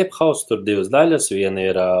meklējam Vape House, tur 2 daļas, viena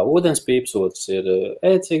ir ūdenspīps, otrs ir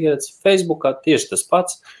e-cigaretes, Facebookā tieši tas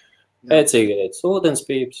pats, e-cigaretes,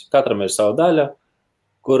 ūdenspīps, katram ir savu daļa,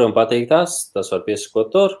 kuram patīk tas var piesakot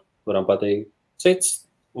tur, kuram patīk cits,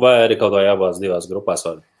 vai arī kaut vai abās 2 grupās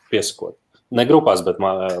var piesakot. Ne grupās, bet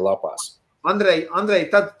lapās. Andrej,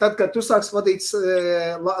 tad, kad tu sāks vadīt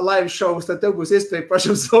live šovus, tad tev būs iespēja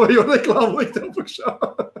pašam savu jau reklāmu likt apakšā.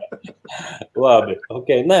 Labi, ok.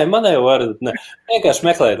 Nē, man jau var, vienkārši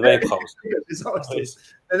meklēt Vape House.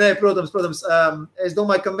 Nē, protams. Es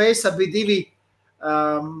domāju, ka mēs abi 2,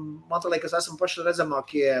 man liekas, esam paši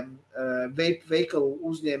redzamākie veikalu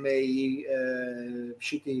uzņēmēji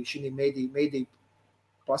šī Mēdiju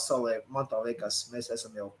pasaulē. Man tā liekas, mēs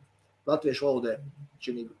esam jau latviešu valodē.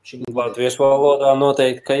 Latviešu valodā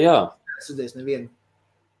noteikti, ka jā. Es redzēju nevienu,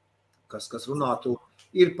 kas runātu.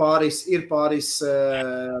 Ir pāris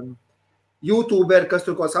YouTuberi, kas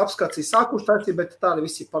tur kāds apskats ir sākuši taisīt, bet tādi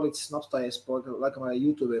visi palicis un apstājies, laikam arī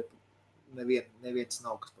YouTuberi neviens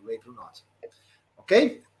nav, kas par veidu runāt. Ok?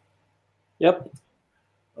 Yep.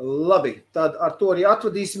 Labi, tad ar to arī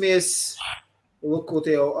atvadīsimies. Lūk,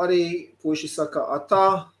 tev arī puiši saka atā,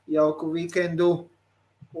 jauku weekendu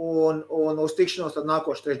un uz tikšanos tad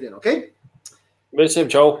nākošu trešdienu, ok? Visiem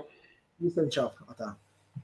čau! Visiem čau, atā.